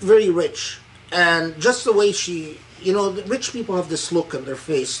 looked very rich, and just the way she, you know, the rich people have this look on their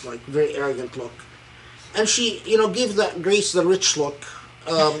face, like very arrogant look, and she, you know, gave that Grace the rich look,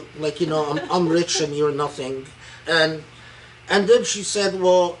 like, you know, I'm rich and you're nothing, and then she said,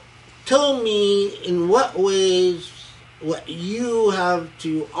 well, tell me in what ways what you have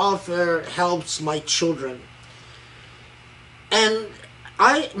to offer helps my children. And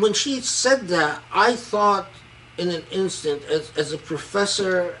when she said that, I thought in an instant, as a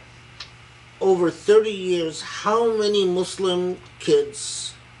professor over 30 years, how many Muslim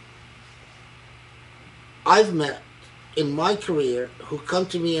kids I've met in my career who come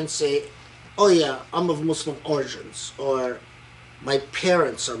to me and say, oh yeah, I'm of Muslim origins, or my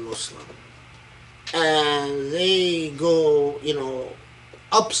parents are Muslim. And they go, you know,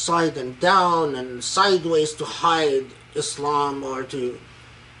 upside and down and sideways to hide Islam, or to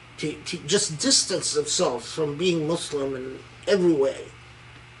just distance themselves from being Muslim in every way.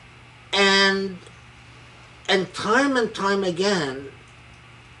 And time again,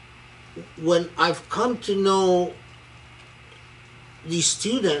 when I've come to know these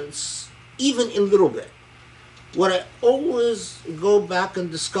students, even in little bit, what I always go back and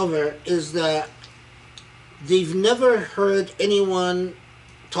discover is that they've never heard anyone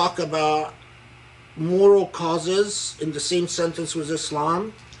talk about moral causes in the same sentence with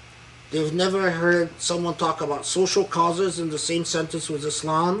Islam. They've never heard someone talk about social causes in the same sentence with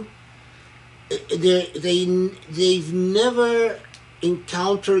Islam. They've never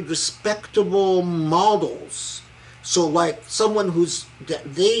encountered respectable models. So like someone that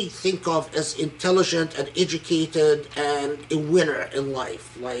they think of as intelligent and educated and a winner in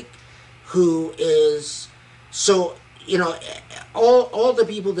life, like who is, so, you know, all the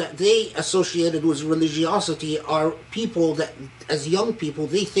people that they associated with religiosity are people that, as young people,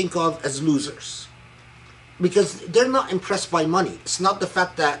 they think of as losers. Because they're not impressed by money. It's not the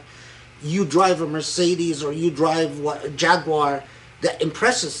fact that you drive a Mercedes or you drive a Jaguar that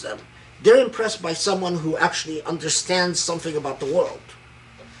impresses them. They're impressed by someone who actually understands something about the world.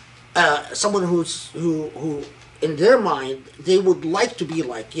 Someone who in their mind, they would like to be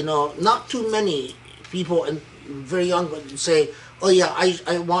like, you know, not too many people and very young would say, oh yeah,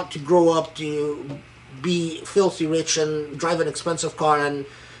 I want to grow up to be filthy rich and drive an expensive car and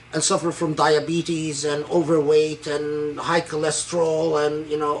suffer from diabetes and overweight and high cholesterol and,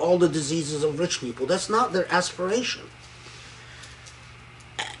 you know, all the diseases of rich people. That's not their aspiration.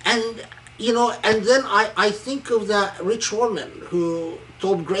 And, you know, and then I think of that rich woman who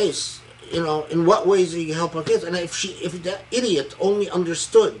told Grace, in what ways do you help our kids? And if that idiot only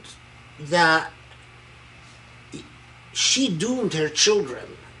understood that she doomed her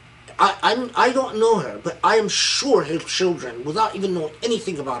children. I don't know her, but I am sure her children, without even knowing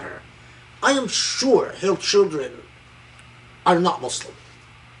anything about her, I am sure her children are not Muslim.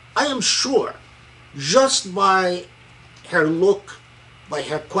 I am sure, just by her look, by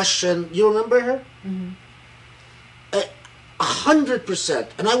her question. You remember her? Mm-hmm. 100%,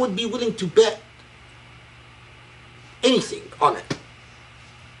 and I would be willing to bet anything on it.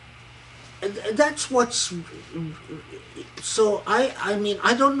 And that's what's. So I mean,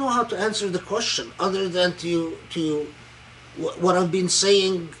 I don't know how to answer the question other than to what I've been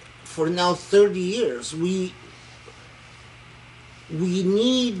saying for now 30 years. We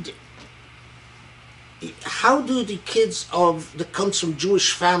need. How do the kids that comes from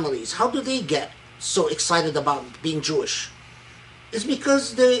Jewish families, how do they get so excited about being Jewish? It's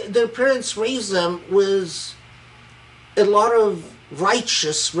because their parents raised them with a lot of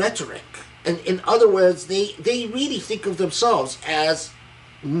righteous rhetoric. And in other words, they really think of themselves as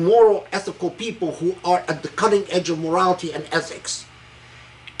moral, ethical people who are at the cutting edge of morality and ethics.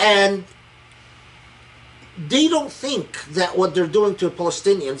 And they don't think that what they're doing to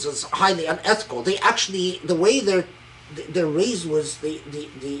Palestinians is highly unethical. They actually, the way they're raised was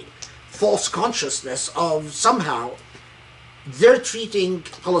the false consciousness of somehow they're treating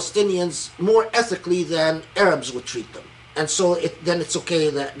Palestinians more ethically than Arabs would treat them. And so then it's okay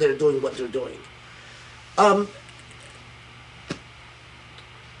that they're doing what they're doing.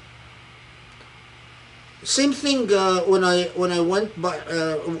 Same thing when I went by,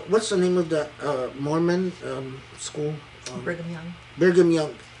 what's the name of that Mormon school? Brigham Young. Brigham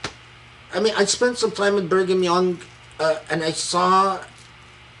Young. I mean, I spent some time at Brigham Young, and I saw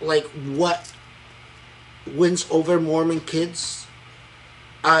like what wins over Mormon kids.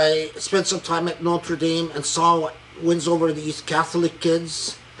 I spent some time at Notre Dame and saw what wins over these Catholic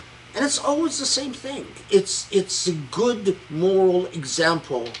kids, and it's always the same thing. It's a good moral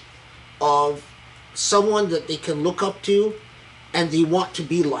example of someone that they can look up to and they want to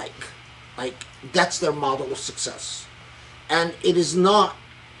be like that's their model of success. And it is not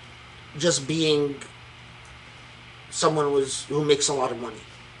just being someone who makes a lot of money.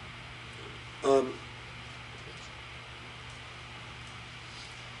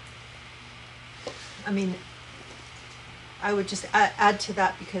 I mean, I would just add to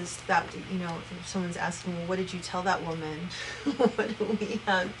that, because that, if someone's asking, well, what did you tell that woman? What do we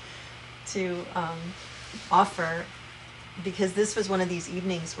have to offer? Because this was one of these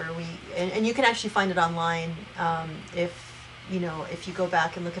evenings where and you can actually find it online, if you go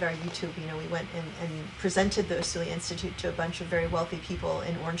back and look at our YouTube, we went and presented the Usuli Institute to a bunch of very wealthy people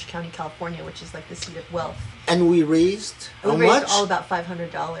in Orange County, California, which is like the seat of wealth. And we raised how we raised much? all about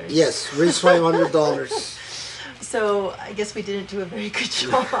 $500. Yes, raised $500. So I guess we didn't do a very good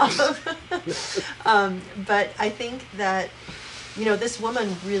job. But I think that, this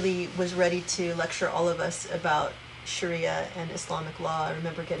woman really was ready to lecture all of us about Sharia and Islamic law. I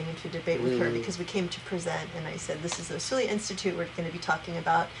remember getting into a debate with her because we came to present, and I said, this is the Usuli Institute. We're going to be talking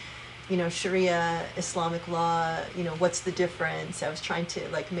about, Sharia, Islamic law, what's the difference? I was trying to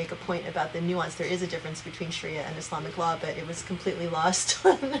make a point about the nuance. There is a difference between Sharia and Islamic law, but it was completely lost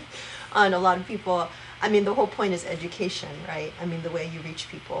on a lot of people. I mean, the whole point is education, right? I mean, the way you reach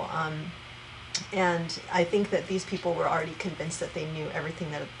people. And I think that these people were already convinced that they knew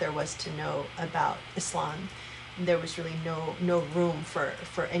everything that there was to know about Islam. There was really no room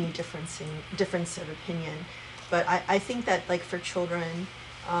for any difference of opinion. But I think that for children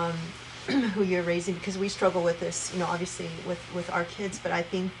who you're raising, because we struggle with this, obviously with our kids, but I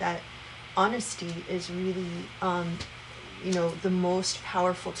think that honesty is really the most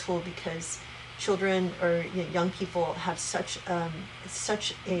powerful tool, because children or young people have such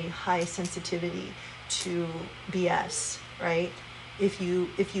a high sensitivity to BS, right? If you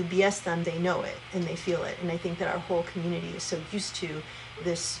BS them, they know it and they feel it. And I think that our whole community is so used to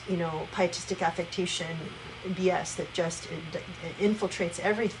this, pietistic affectation BS that just it infiltrates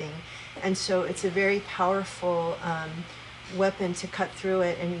everything. And so it's a very powerful weapon to cut through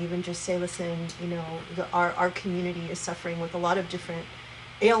it and even just say, listen, our community is suffering with a lot of different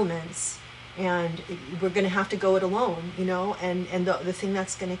ailments, and we're going to have to go it alone, and the thing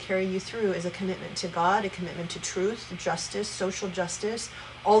that's going to carry you through is a commitment to God, a commitment to truth, justice, social justice,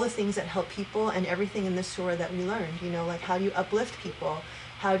 all the things that help people, and everything in this surah that we learned, how do you uplift people,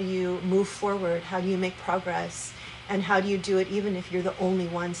 how do you move forward, how do you make progress, and how do you do it even if you're the only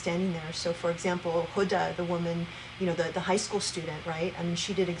one standing there. So for example, Huda, the woman, the high school student, right? I mean,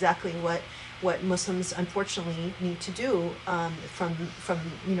 she did exactly what what Muslims unfortunately need to do from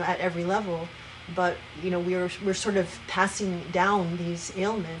at every level. But we're sort of passing down these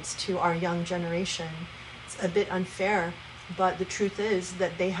ailments to our young generation. It's a bit unfair, but the truth is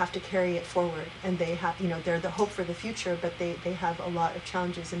that they have to carry it forward, and they have they're the hope for the future, but they have a lot of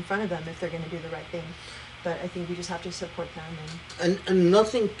challenges in front of them if they're going to do the right thing. But I think we just have to support them. And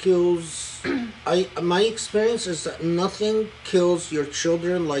nothing kills. My experience is that nothing kills your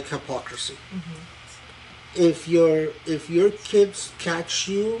children like hypocrisy. Mm-hmm. If your kids catch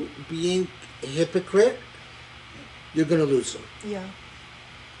you being a hypocrite, you're gonna lose them. Yeah.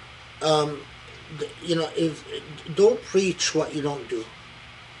 If don't preach what you don't do.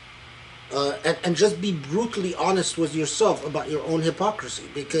 And just be brutally honest with yourself about your own hypocrisy,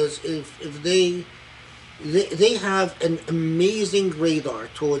 because if they have an amazing radar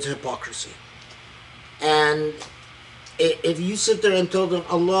towards hypocrisy, and if you sit there and tell them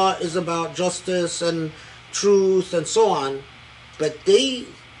Allah is about justice and truth and so on, but they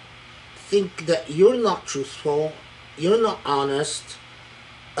think that you're not truthful, you're not honest,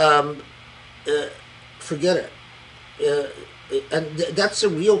 forget it. And that's a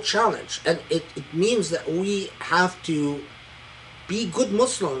real challenge, and it means that we have to be good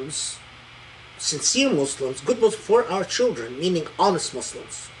Muslims, sincere Muslims, good Muslims for our children, meaning honest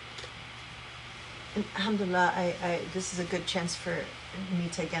Muslims. And alhamdulillah, I this is a good chance for me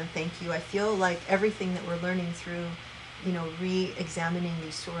to again thank you. I feel like everything that we're learning through, re-examining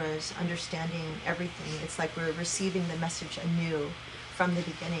these surahs, understanding everything, it's like we're receiving the message anew from the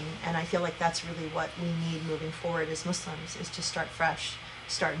beginning. And I feel like that's really what we need moving forward as Muslims, is to start fresh,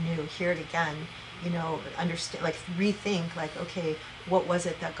 start new, hear it again, understand, like rethink, like, okay, what was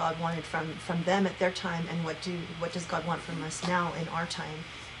it that God wanted from them at their time, and what does God want from us now in our time?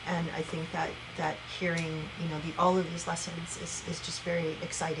 And I think that hearing, all of these lessons is just very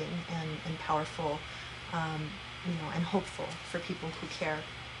exciting and powerful, and hopeful for people who care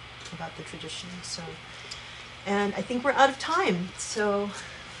about the tradition. So, and I think we're out of time. So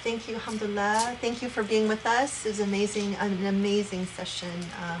thank you, alhamdulillah. Thank you for being with us. It was amazing, an amazing session.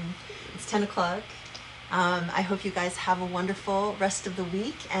 It's 10 o'clock. I hope you guys have a wonderful rest of the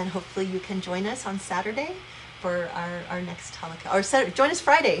week, and hopefully you can join us on Saturday for our next halakha, or Saturday, join us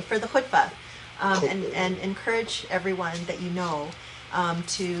Friday for the khutbah, and encourage everyone that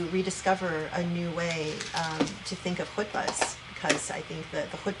to rediscover a new way to think of khutbahs, because I think that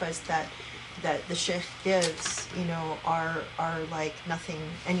the khutbahs that the sheikh gives, are like nothing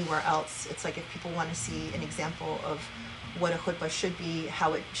anywhere else. It's like if people want to see an example of what a khutbah should be,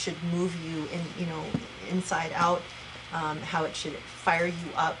 how it should move you inside out, how it should fire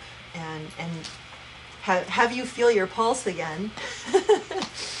you up and have you feel your pulse again,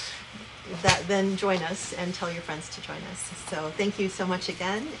 then join us and tell your friends to join us. So thank you so much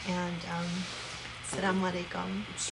again, and Assalamu alaikum.